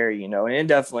and tear, and it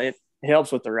definitely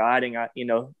helps with the riding.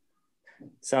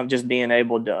 So I'm just being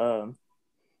able to,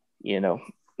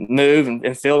 move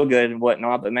and feel good and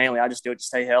whatnot, but mainly I just do it to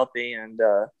stay healthy. And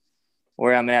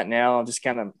where I'm at now, I'm just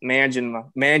kind of managing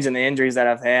the injuries that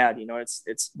I've had.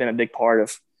 It's been a big part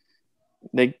of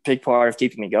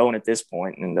keeping me going at this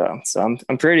point. And so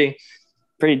I'm pretty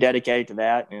dedicated to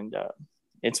that. And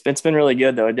it's been really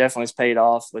good though. It definitely has paid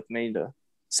off with me to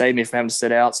save me from having to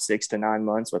sit out 6 to 9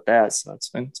 months with that. So it's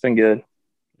been good.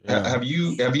 Yeah. Have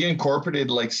you incorporated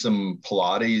like some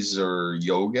Pilates or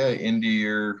yoga into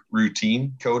your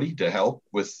routine, Cody, to help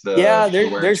with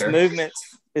there's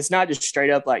movements. It's not just straight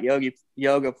up like yoga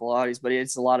Pilates, but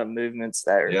it's a lot of movements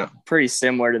that are pretty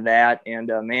similar to that.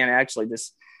 And I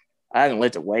haven't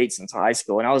lifted weights since high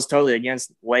school, and I was totally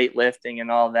against weightlifting and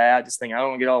all that. Just thinking I don't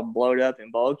want to get all blowed up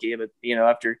and bulky, but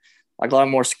after like a lot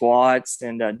more squats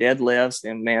and deadlifts,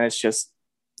 and man, it's just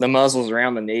the muscles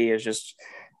around the knee is just.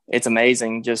 It's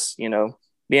amazing just,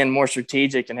 being more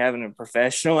strategic and having a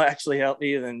professional actually help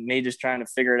me than me just trying to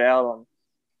figure it out on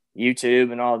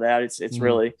YouTube and all that. It's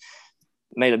really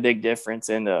made a big difference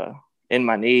in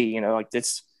my knee, like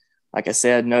I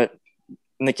said, in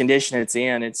the condition it's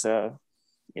in, it's, it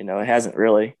hasn't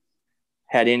really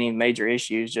had any major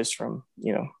issues just from,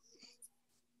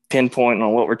 pinpoint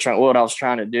on what I was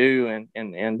trying to do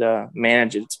and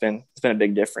manage it. It's been a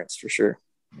big difference for sure.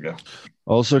 Yeah.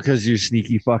 Also, because you're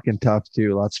sneaky fucking tough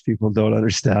too. Lots of people don't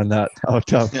understand that, how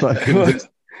tough fucking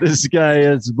this guy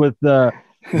is with the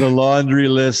laundry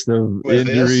list of With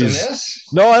injuries. this?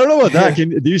 No, I don't know about that.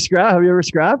 Do you scrap? Have you ever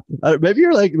scrapped? Maybe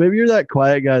you're that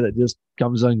quiet guy that just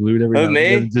comes unglued every now and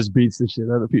then and just beats the shit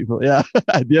out of people. Yeah.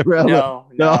 Do you ever have No.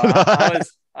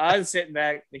 I was sitting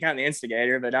back, kind of the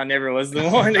instigator, but I never was the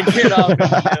one to get off in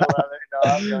the middle of it. No,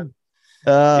 I've done.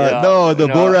 The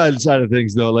bull ride side of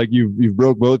things though, like you've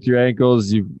broke both your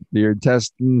ankles, your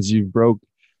intestines, you've broke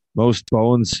most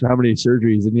bones. How many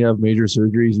surgeries? Didn't you have major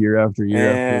surgeries year after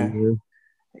year after year?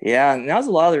 Yeah, and that was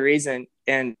a lot of the reason,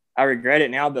 and I regret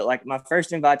it now, but like my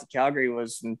first invite to Calgary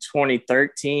was in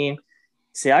 2013.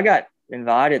 See, I got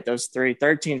invited those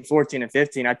 13, 14, and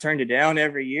 15. I turned it down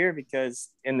every year because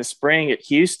in the spring at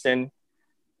Houston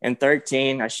in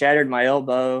 13, I shattered my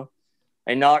elbow.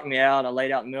 They knocked me out. I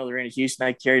laid out in the middle of the ring at Houston.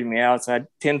 They carried me out. So I had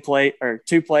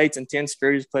 2 plates and 10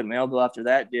 screws put in my elbow after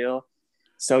that deal.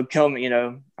 So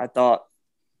I thought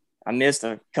I missed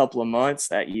a couple of months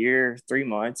that year, 3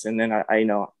 months. And then I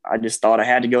just thought I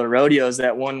had to go to rodeos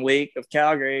that 1 week of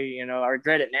Calgary. I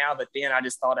regret it now, but then I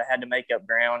just thought I had to make up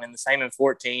ground. And the same in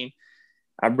 14.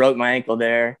 I broke my ankle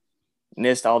there,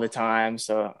 missed all the time.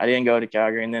 So I didn't go to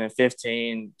Calgary. And then in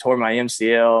 15, tore my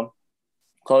MCL,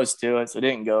 close to it. So I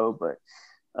didn't go, but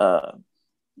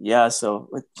so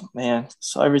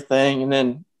everything. And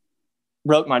then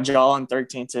broke my jaw in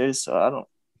 13 too. So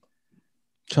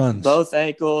Tons. Both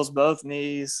ankles, both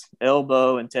knees,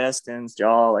 elbow, intestines,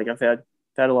 jaw. Like I've had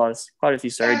quite a few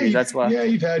surgeries. That's why. Yeah,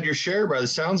 you've had your share by the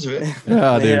sounds of it.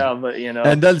 Yeah, dude. Yeah, but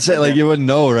and doesn't say like you wouldn't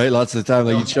know, right? Lots of the time,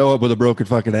 like you'd show up with a broken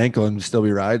fucking ankle and still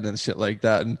be riding and shit like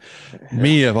that. And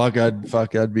me, if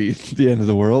I'd be the end of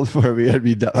the world for me. I'd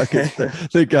be done. I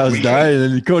think I was dying,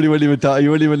 and Cody wouldn't even tell. You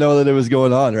wouldn't even know that it was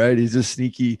going on, right? He's just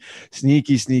sneaky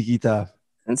tough.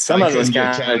 And some of us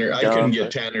I couldn't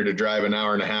get Tanner to drive an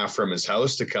hour and a half from his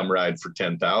house to come ride for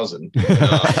 10,000.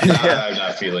 I'm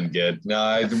not feeling good. No,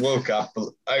 I woke up.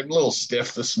 I'm a little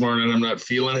stiff this morning. I'm not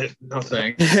feeling it. No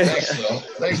thanks. Thanks though.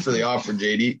 Thanks for the offer,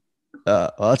 JD.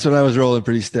 Well, that's when I was rolling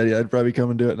pretty steady. I'd probably come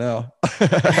and do it now.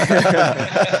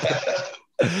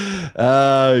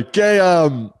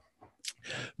 Okay.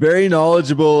 Very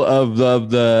knowledgeable of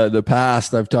the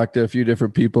past. I've talked to a few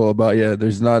different people about,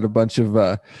 there's not a bunch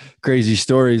of crazy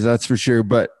stories, that's for sure.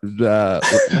 But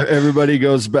everybody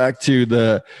goes back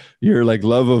to your like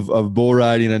love of bull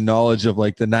riding and knowledge of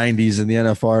like the 90s and the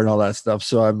NFR and all that stuff.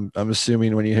 So I'm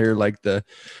assuming when you hear like the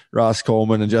Ross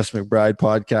Coleman and Jess McBride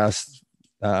podcast,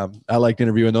 I liked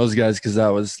interviewing those guys because that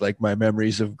was like my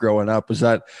memories of growing up. Was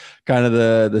that kind of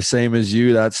the same as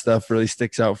you? That stuff really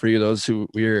sticks out for you. Those who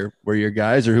were your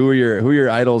guys, or who were your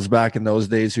idols back in those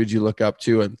days? Who'd you look up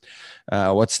to, and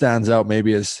what stands out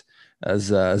maybe as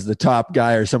the top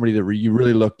guy or somebody that you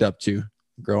really looked up to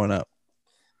growing up?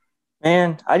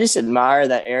 Man, I just admire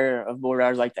that era of bull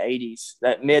riders, like the 80s,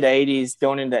 that mid 80s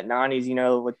going into that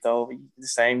 90s, with the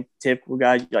same typical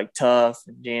guys like Tough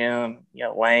and Jim,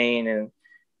 Wayne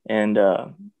and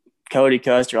Cody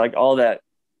Custer, like all that,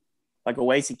 like a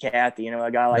Wasey Cathy,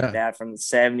 a guy like that from the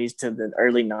 70s to the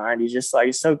early 90s. Just like,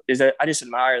 I just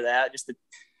admire that, just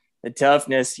the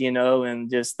toughness, and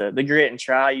just the grit and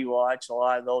try. You watch a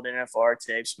lot of the old NFR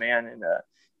tapes, man, and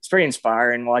it's pretty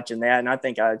inspiring watching that. And I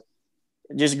think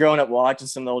just growing up watching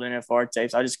some of the old NFR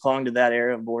tapes, I just clung to that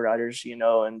era of bull riders,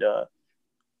 and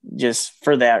just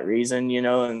for that reason,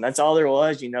 and that's all there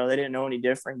was. They didn't know any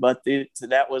different, but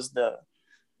that was the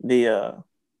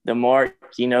mark,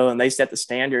 and they set the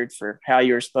standard for how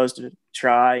you were supposed to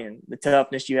try and the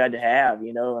toughness you had to have,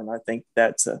 and I think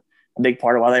that's a big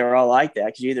part of why they were all like that,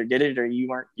 because you either did it or you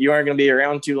weren't going to be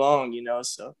around too long,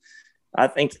 so I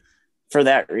think for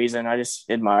that reason, I just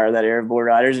admire that era of bull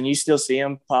riders, and you still see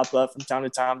them pop up from time to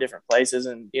time, different places,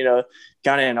 and,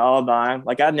 kind of in awe by them.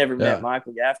 Like I'd never met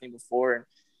Michael Gaffney before,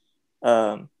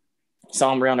 and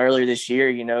saw him around earlier this year,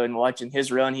 and watching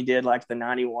his run, he did like the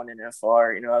 91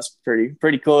 NFR, that's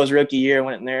pretty cool. His rookie year,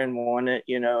 went in there and won it,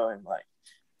 and like,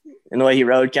 and the way he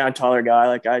rode, kind of taller guy,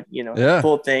 like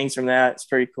pull things from that. It's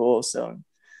pretty cool. So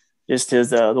just his,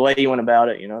 the way he went about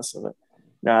it, so but,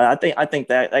 no, I think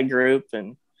that group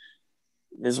and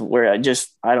is where I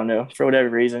don't know, for whatever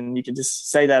reason, you could just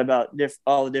say that about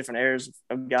all the different eras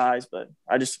of guys, but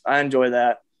I enjoy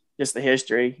that, just the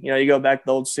history, you go back to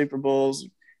the old Super Bowls,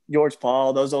 George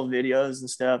Paul, those old videos and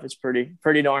stuff. It's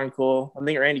pretty darn cool. I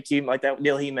think Randy Cuban, like that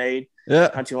deal he made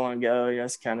not too long ago.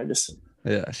 It's kind of just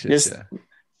a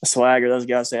swagger those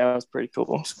guys say. That was pretty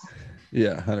cool.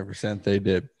 Yeah, 100% they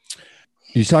did.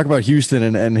 You talk about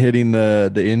Houston and hitting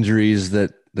the injuries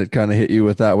that kind of hit you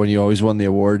with that when you always won the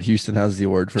award. Houston has the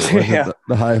award for the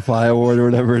high fly award or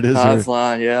whatever it is. High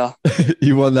fly, yeah.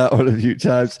 You won that one a few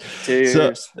times. 2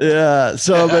 years.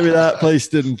 So maybe that place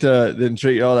didn't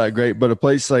treat you all that great, but a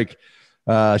place like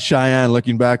Cheyenne,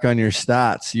 looking back on your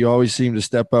stats, you always seem to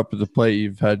step up to the plate.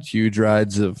 You've had huge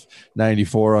rides of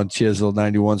 94 on Chisel,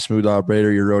 91 smooth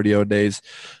operator, your rodeo days.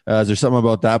 Is there something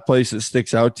about that place that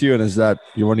sticks out to you? And is that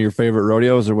one of your favorite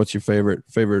rodeos, or what's your favorite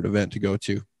event to go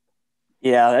to?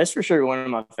 Yeah, that's for sure one of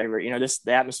my favorite. Just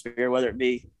the atmosphere, whether it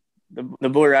be the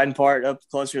bull riding part up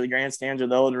closer to the grandstands or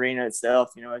the old arena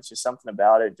itself. It's just something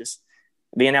about it. Just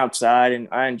being outside, and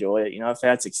I enjoy it. I've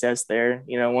had success there.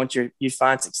 Once you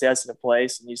find success in a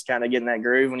place and you just kind of get in that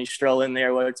groove when you stroll in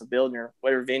there, whether it's a building or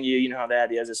whatever venue, you know how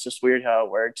that is. It's just weird how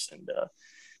it works. And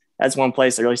that's one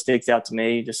place that really sticks out to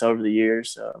me just over the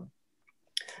years.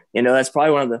 That's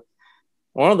probably one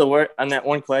of the worst on that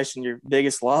one question, your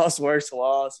biggest loss, worst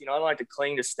loss. I don't like to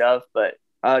cling to stuff, but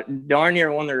darn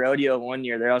near won the rodeo one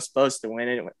year there. I was supposed to win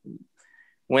it,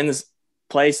 win this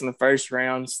place in the first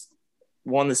round,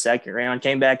 won the second round,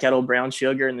 came back, had old Brown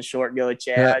Sugar in the short go at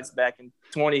Chad's back in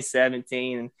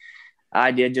 2017. And I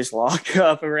did just lock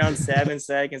up around 7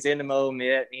 seconds into my old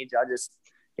mitt. And I just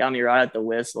got me right at the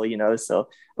whistle, So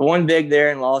I won big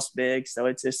there and lost big. So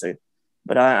it's just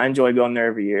but I enjoy going there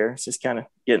every year. It's just kind of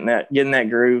getting that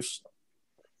groove.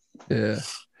 Yeah.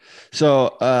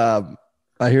 So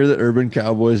I hear that Urban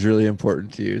Cowboy is really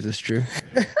important to you. Is this true?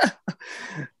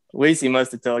 Weezy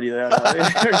must have told you that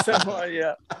or something like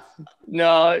that.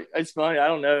 No, it's funny. I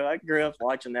don't know. I grew up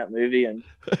watching that movie and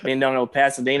being down in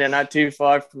Pasadena, not too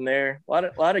far from there.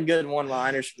 A lot of good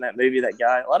one-liners from that movie. That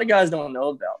guy. A lot of guys don't know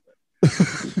about it.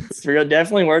 It's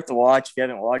definitely worth the watch if you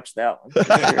haven't watched that one.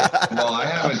 Sure. Well,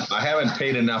 I haven't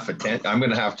paid enough attention. I'm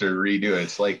going to have to redo it.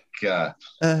 It's like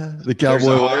the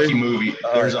Cowboy hockey movie.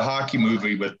 There's a hockey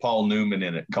movie with Paul Newman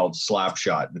in it called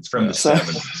Slapshot. It's from the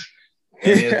 70s.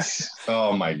 And it's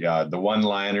oh my god, the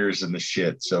one-liners and the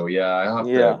shit. So yeah, I'll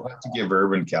have to give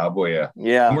Urban Cowboy a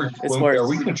Are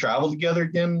we going to travel together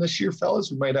again this year,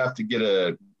 fellas? We might have to get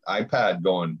a iPad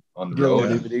going on the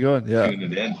road. DVD going, yeah. Tune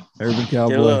it in. Urban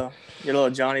Cowboy. Get a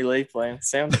little Johnny Lee playing.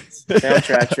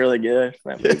 Soundtrack's really good.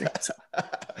 That movie.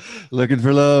 Looking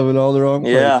for love in all the wrong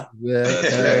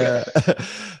places.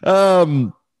 Yeah.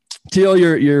 Teal,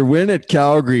 your win at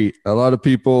Calgary, a lot of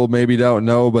people maybe don't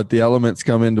know, but the elements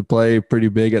come into play pretty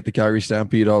big at the Calgary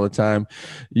Stampede all the time.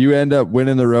 You end up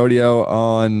winning the rodeo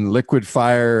on liquid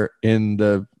fire in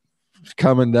the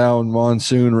coming down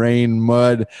monsoon, rain,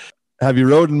 mud. Have you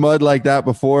rode in mud like that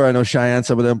before? I know Cheyenne,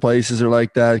 some of them places are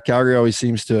like that. Calgary always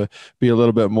seems to be a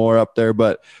little bit more up there,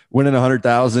 but winning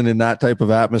 100,000 in that type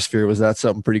of atmosphere, was that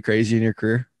something pretty crazy in your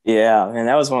career? Yeah, and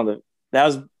that was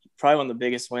probably one of the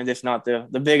biggest wins, if not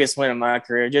the biggest win of my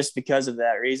career, just because of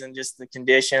that reason, just the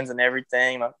conditions and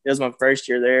everything. It was my first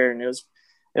year there, and it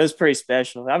was pretty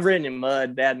special. I've ridden in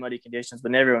mud, bad muddy conditions,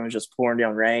 but everyone was just pouring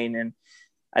down rain. And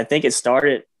I think it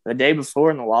started the day before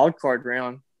in the wild card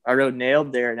round. I rode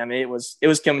nailed there, and I mean it was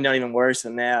coming down even worse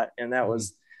than that, and that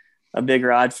was a big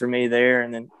ride for me there.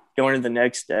 And then going to the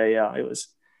next day, it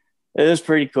was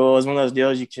pretty cool. It was one of those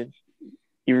deals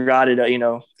you ride it, kind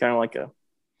of like a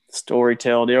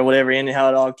storytell deal, whatever, and how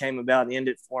it all came about and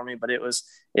ended for me. But it was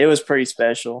pretty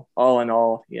special, all in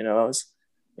all. It was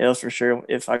for sure.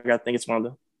 I think it's one of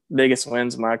the biggest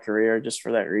wins of my career, just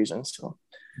for that reason. So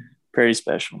pretty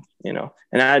special, And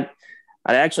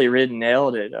I'd actually ridden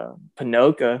nailed at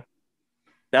Pinoca.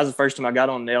 That was the first time I got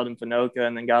on nailed in Pinoca,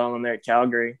 and then got on there at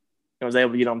Calgary. I was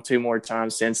able to get on 2 more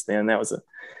times since then. That was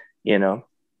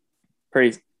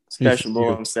pretty special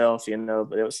bull himself,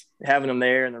 but it was having him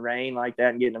there in the rain like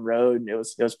that and getting him rode. It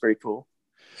was pretty cool.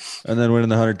 And then winning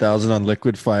the 100,000 on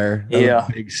liquid fire. Yeah.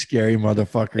 Big, scary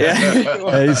motherfucker. Yeah.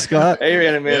 Hey, Scott. He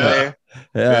ran him in there.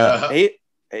 Yeah.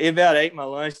 He about ate my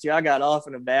lunch too. I got off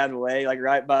in a bad way, like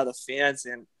right by the fence,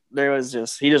 and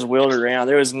he just wheeled around.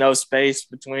 There was no space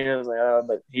between us,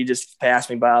 but he just passed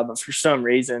me by, but for some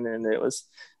reason, and it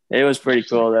was pretty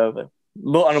cool though. But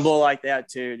on a bull like that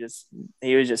too,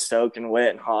 he was just soaking wet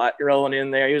and hot rolling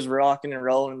in there. He was rocking and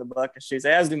rolling in the bucket chutes,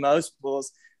 as do most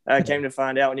bulls. I came to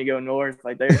find out when you go north,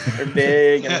 like they're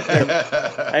big and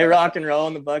they rock and roll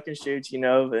in the bucket chutes,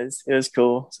 but it was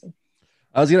cool. So.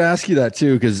 I was going to ask you that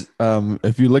too, because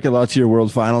if you look at lots of your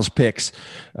World Finals picks,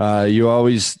 you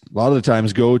always, a lot of the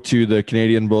times, go to the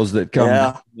Canadian bulls that come.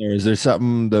 Yeah. Is there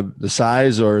something, the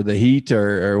size or the heat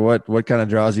or what kind of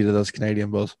draws you to those Canadian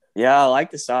bulls? Yeah, I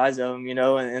like the size of them,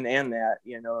 and that,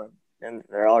 and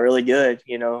they're all really good,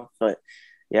 But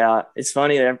yeah, it's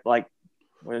funny. They're like,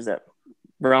 what is that?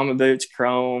 Brahma Boots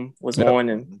Chrome was one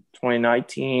in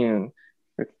 2019 and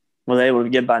was able to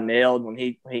get by nailed when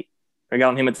I got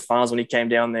on him at the finals when he came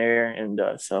down there. And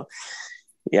so,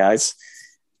 yeah, it's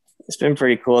been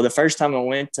pretty cool. The first time I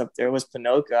went up there was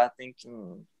Ponoka, I think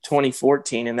in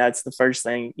 2014. And that's the first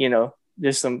thing,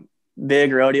 just some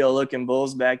big rodeo looking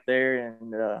bulls back there.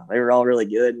 And they were all really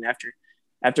good. And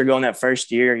after going that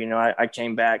first year, I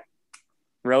came back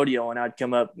rodeo and I'd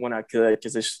come up when I could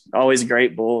because there's always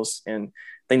great bulls. And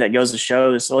I think that goes to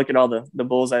show this. So look at all the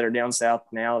bulls that are down south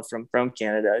now from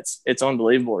Canada. It's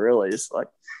unbelievable, really. It's like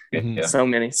so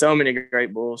many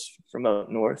great bulls from up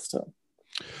north. So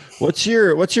what's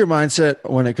your mindset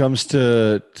when it comes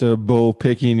to bull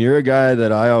picking? You're a guy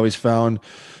that I always found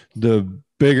the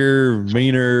bigger,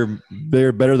 meaner,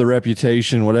 better the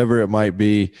reputation, whatever it might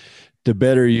be, the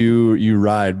better you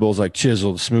ride. Bulls like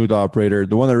Chisel, the smooth operator.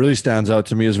 The one that really stands out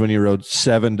to me is when you rode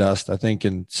Seven Dust, I think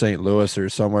in St. Louis or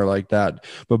somewhere like that.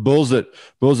 But bulls that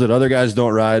other guys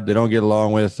don't ride, they don't get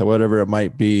along with, or whatever it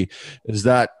might be, is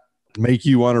that make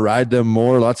you want to ride them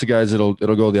more? Lots of guys it'll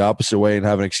go the opposite way and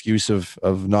have an excuse of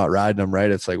not riding them, right?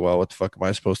 It's like, well, what the fuck am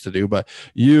I supposed to do? But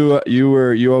you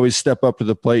always step up to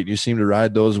the plate and you seem to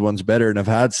ride those ones better and have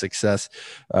had success.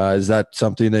 Is that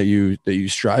something that you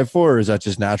strive for, or is that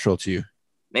just natural to you?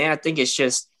 Man, I think it's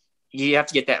just you have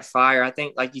to get that fire. I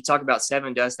think like you talk about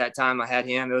Seven Dust, that time I had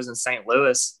him, it was in St.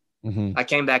 Louis. Mm-hmm. I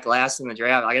came back last in the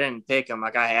draft. Like, I didn't pick him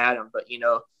like I had him, but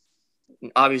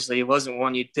obviously it wasn't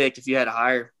one you'd pick if you had a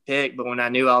higher pick. But when I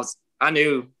knew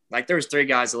like there was 3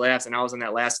 guys left and I was in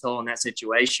that last hole in that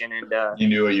situation. And you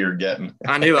knew what you were getting.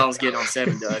 I knew I was getting on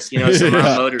Seven Dust, so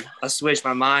my motor, I switched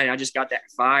my mind. I just got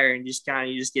that fire and you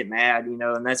just get mad,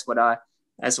 and that's what I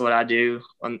do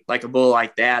on like a bull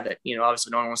like that,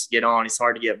 obviously no one wants to get on. It's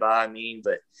hard to get by.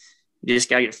 But you just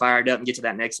got to get fired up and get to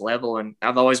that next level. And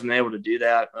I've always been able to do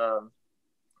that.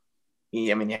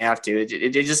 You have to.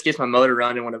 It just gets my motor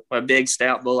running when a big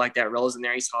stout bull like that rolls in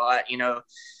there. He's hot.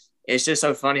 It's just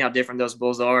so funny how different those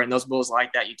bulls are. And those bulls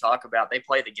like that you talk about, they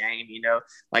play the game.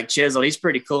 Like Chisel, he's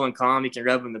pretty cool and calm. He can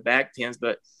rub in the back pins,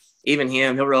 but even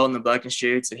him, he'll roll in the buck and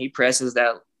shoots, and he presses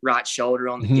that right shoulder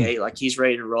on the gate like he's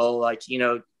ready to roll. Like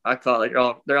I call it.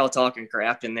 They're all talking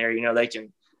crap in there.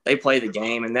 They play the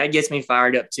game, and that gets me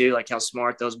fired up too. Like how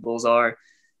smart those bulls are.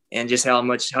 And just how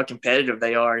competitive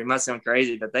they are. It might sound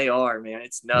crazy, but they are, man.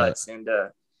 It's nuts. Yeah.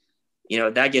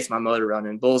 And, that gets my motor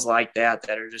running. Bulls like that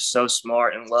are just so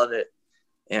smart and love it.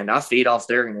 And I feed off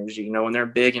their energy, when they're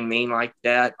big and mean like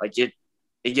that, like it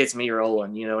gets me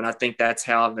rolling, and I think that's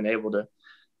how I've been able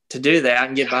to do that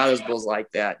and get by those bulls like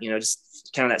that,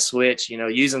 just kind of that switch,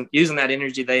 using that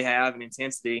energy they have and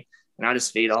intensity. And I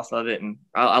just feed off of it. And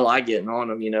I like getting on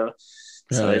them,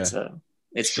 So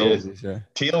it's cool.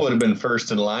 Teal would have been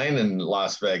first in line in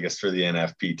Las Vegas for the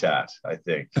NFP tat, I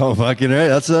think. Oh, fucking right.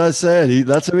 That's what I said.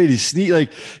 He's sneaky,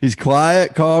 like he's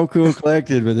quiet, calm, cool,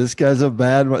 collected, but this guy's a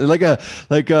bad one.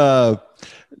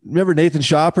 Remember Nathan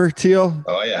Shopper, Teal?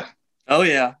 Oh yeah. Oh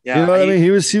yeah. Yeah. You know what I mean? He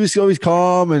was always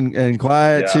calm and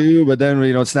quiet too, but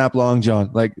then Snap Long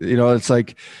John. Like, it's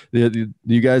like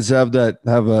you guys have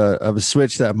a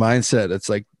switch, that mindset. It's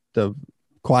like the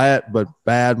quiet but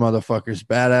bad motherfuckers,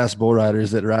 badass bull riders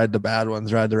that ride the bad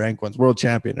ones, ride the rank ones, world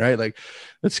champion, right? Like,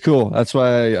 it's cool. That's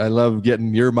why I love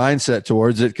getting your mindset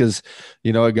towards it, because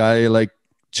a guy like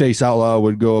Chase Outlaw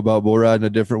would go about bull riding a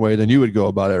different way than you would go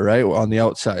about it, right, on the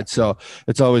outside. So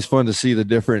it's always fun to see the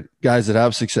different guys that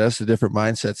have success, the different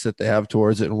mindsets that they have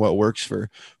towards it, and what works for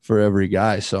every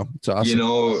guy. So it's awesome.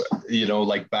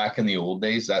 Like back in the old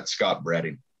days, that's Scott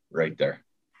Bredding right there.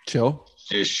 Chill,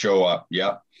 just show up.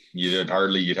 Yep. You'd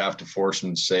have to force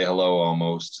him to say hello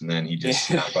almost, and then he just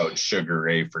snap out Sugar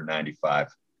Ray for 95.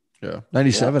 Yeah,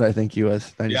 97. Yeah. I think he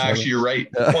was. 97. Yeah, actually, you're right.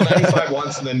 Well, 95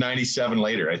 once, and then 97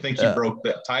 later. I think he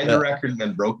tied the record, and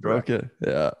then broke it.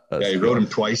 Yeah, he rode him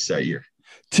twice that year.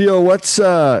 Teal, what's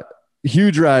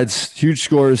huge rides, huge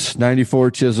scores?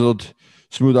 94 chiseled,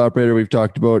 smooth operator. We've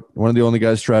talked about, one of the only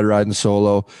guys to try to ride in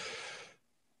solo.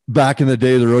 Back in the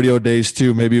day, the rodeo days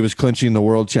too. Maybe it was clinching the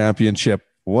world championship.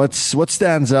 What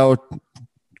stands out,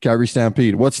 Calgary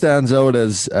Stampede? What stands out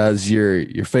as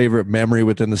your favorite memory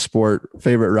within the sport,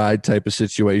 favorite ride type of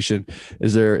situation?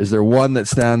 Is there one that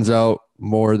stands out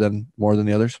more than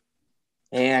the others?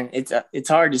 Man, it's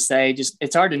hard to say.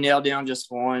 It's hard to nail down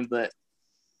just one, but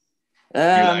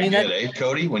good,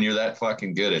 Cody? When you're that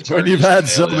fucking good, it's hard. When you've had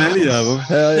so many of them.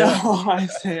 Hell yeah. No, I'm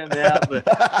saying that, but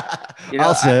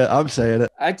I'll say it. I'm saying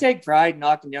it. I take pride in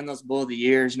knocking down those bull of the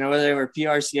years. Whether they were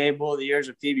PRCA bull of the years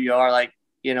or PBR,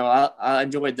 I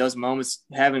enjoyed those moments,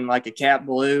 having like a Cap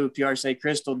Blue, PRCA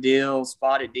Crystal Deal,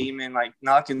 Spotted Demon, like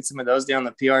knocking some of those down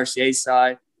the PRCA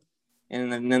side.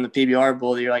 And then the PBR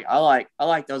bull, you're like, I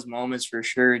like those moments for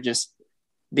sure. Just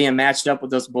being matched up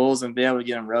with those bulls and be able to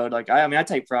get them rode. Like, I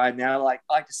take pride now. I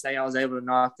like to say I was able to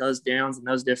knock those downs in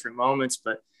those different moments.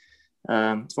 But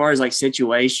as far as like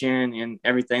situation and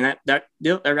everything, that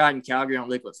ride in Calgary on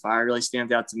Liquid Fire really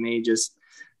stands out to me. Just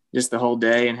the whole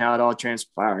day and how it all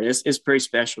transpired. It's pretty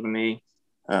special to me.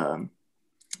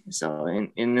 So,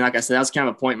 and like I said, that was kind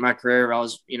of a point in my career where I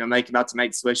was, about to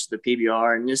make the switch to the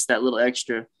PBR, and just that little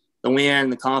extra, the win,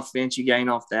 the confidence you gain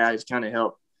off that has kind of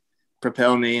helped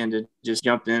propel me into just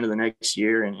jumping into the next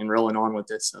year and rolling on with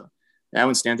it. So that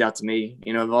one stands out to me,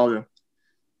 of all the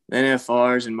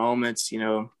NFRs and moments,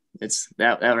 it's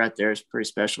that right there is pretty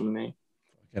special to me.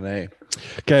 Okay.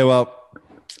 Well,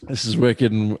 this is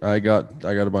wicked. And I got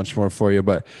a bunch more for you,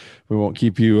 but we won't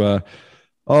keep you,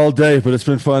 all day, but it's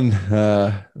been fun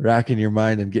racking your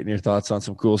mind and getting your thoughts on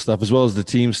some cool stuff, as well as the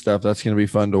team stuff. That's going to be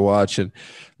fun to watch, and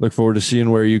look forward to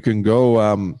seeing where you can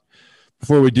go.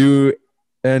 Before we do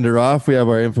end her off, we have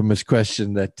our infamous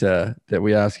question that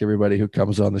we ask everybody who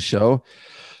comes on the show.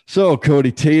 So,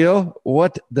 Cody Teal,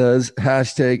 what does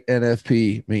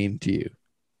 #NFP mean to you?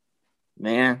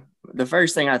 Man, the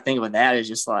first thing I think of with that is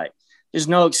just like, there's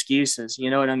no excuses. You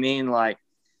know what I mean? Like,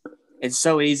 it's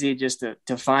so easy just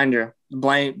to find do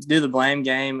the blame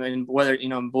game, and whether,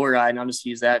 bull riding, I'll just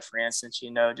use that for instance,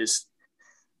 just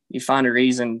you find a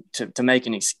reason to make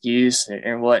an excuse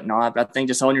and whatnot. But I think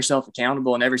just holding yourself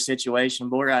accountable in every situation,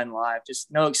 bull riding life,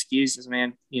 just no excuses,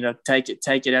 man. Take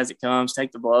it as it comes,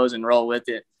 take the blows and roll with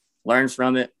it, learn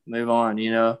from it, move on,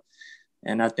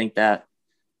 And I think that,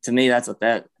 to me, that's what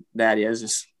that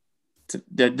is.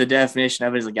 The definition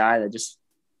of it is a guy that just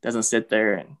doesn't sit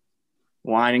there and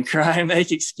whine and cry and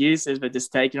make excuses, but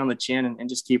just take it on the chin and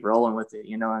just keep rolling with it.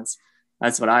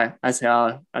 That's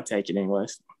how I take it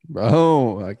anyways.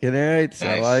 Oh, okay. Nice.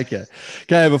 I like it.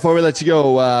 Okay. Before we let you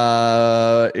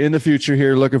go, in the future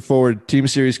here, looking forward, team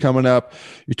series coming up.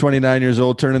 You're 29 years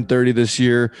old, turning 30 this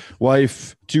year,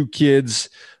 wife, 2 kids.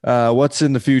 What's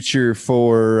in the future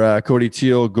for Cody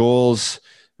Teal? Goals?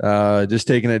 Just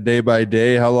taking it day by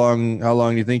day. How long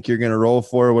do you think you're going to roll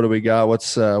for? What do we got?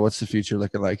 What's the future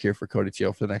looking like here for Cody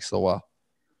Teal for the next little while?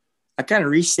 I kind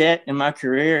of reset in my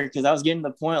career because I was getting to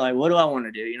the point, like, what do I want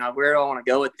to do? Where do I want to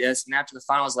go with this? And after the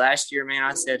finals last year, man,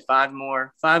 I said 5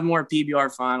 more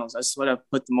PBR finals. That's what I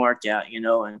put the mark at,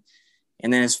 and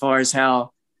then as far as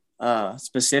how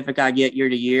specific I get year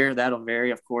to year, that'll vary,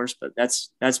 of course, but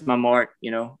that's my mark.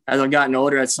 As I've gotten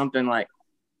older, it's something like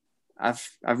I've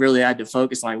really had to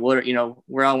focus on, like,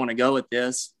 where I want to go with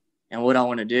this and what I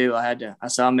want to do. I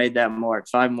made that mark,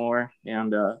 5 more,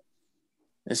 and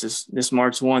this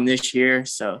marks 1 this year.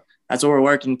 So that's what we're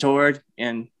working toward,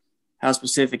 and how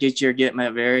specific each year get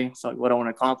might vary. It's like what I want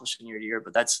to accomplish in year to year,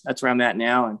 but that's where I'm at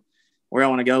now and where I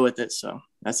want to go with it. So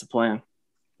that's the plan.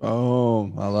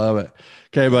 Oh, I love it.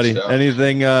 Okay, buddy.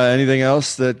 Anything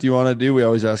else that you want to do? We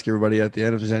always ask everybody at the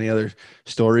end if there's any other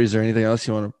stories or anything else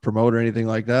you want to promote or anything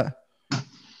like that.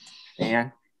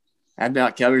 Man, that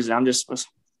about covers it. I'm just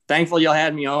thankful y'all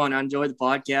had me on. I enjoyed the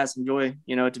podcast. Enjoy,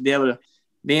 to be able to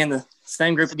be in the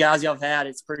same group of guys y'all have had.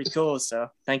 It's pretty cool. So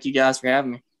thank you guys for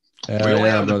having me. We only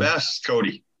have the best,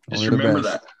 Cody. Just remember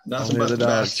that. Nothing but the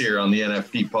best here on the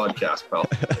NFP podcast, pal.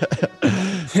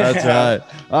 That's right.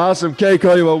 Awesome. Okay,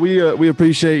 Cody. Well, we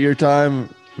appreciate your time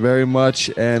very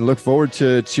much and look forward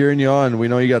to cheering you on. We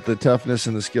know you got the toughness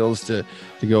and the skills to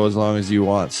go as long as you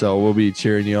want. So we'll be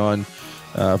cheering you on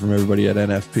from everybody at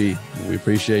NFP. We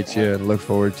appreciate you and look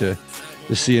forward to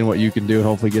seeing what you can do and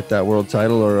hopefully get that world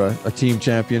title or a team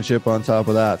championship on top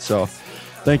of that. So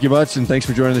thank you much, and thanks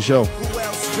for joining the show.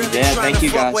 Yeah, thank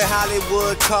you guys. With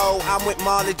Hollywood Cole, I'm with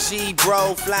Marla G,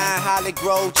 bro, flying Holly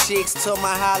Grove chicks to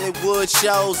my Hollywood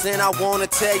shows, and I wanna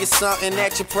tell you something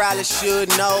that you probably should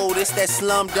know. This that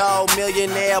Slumdog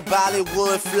Millionaire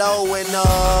Bollywood flow, and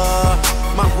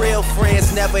my real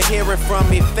friends never hearing from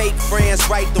me. Fake friends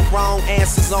write the wrong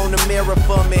answers on the mirror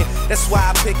for me. That's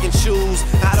why I pick and choose.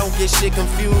 I don't get shit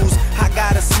confused. I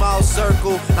got a small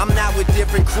circle. I'm not with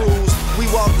different crews. We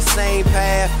walk the same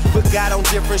path, but got on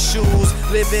different shoes.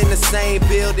 Live in the same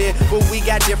building, but we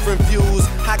got different views.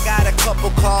 I got a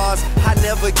couple cars I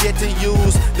never get to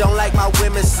use. Don't like my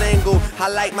women single. I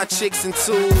like my chicks in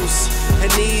twos.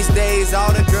 And these days,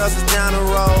 all the girls is down the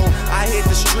road. I hit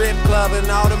the strip club and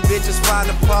all them bitches find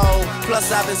a pole.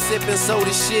 Plus I've been sipping, so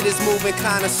this shit is moving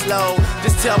kinda slow.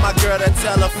 Just tell my girl to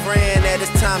tell a friend that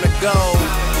it's time to go.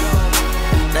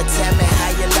 Now tell me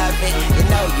how you love it. You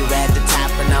know you at the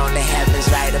top and only heaven's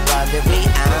right above it. We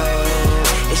own.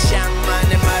 It's young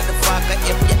money, motherfucker.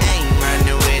 If you ain't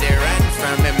running with it, run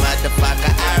from it,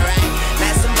 motherfucker. Alright.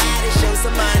 Now somebody show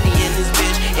some money in this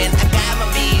bitch, and I got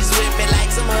my bees with me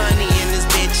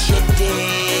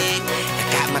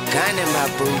gun in my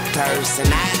boot purse,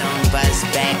 and I don't bust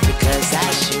back because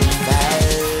I shoot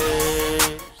first.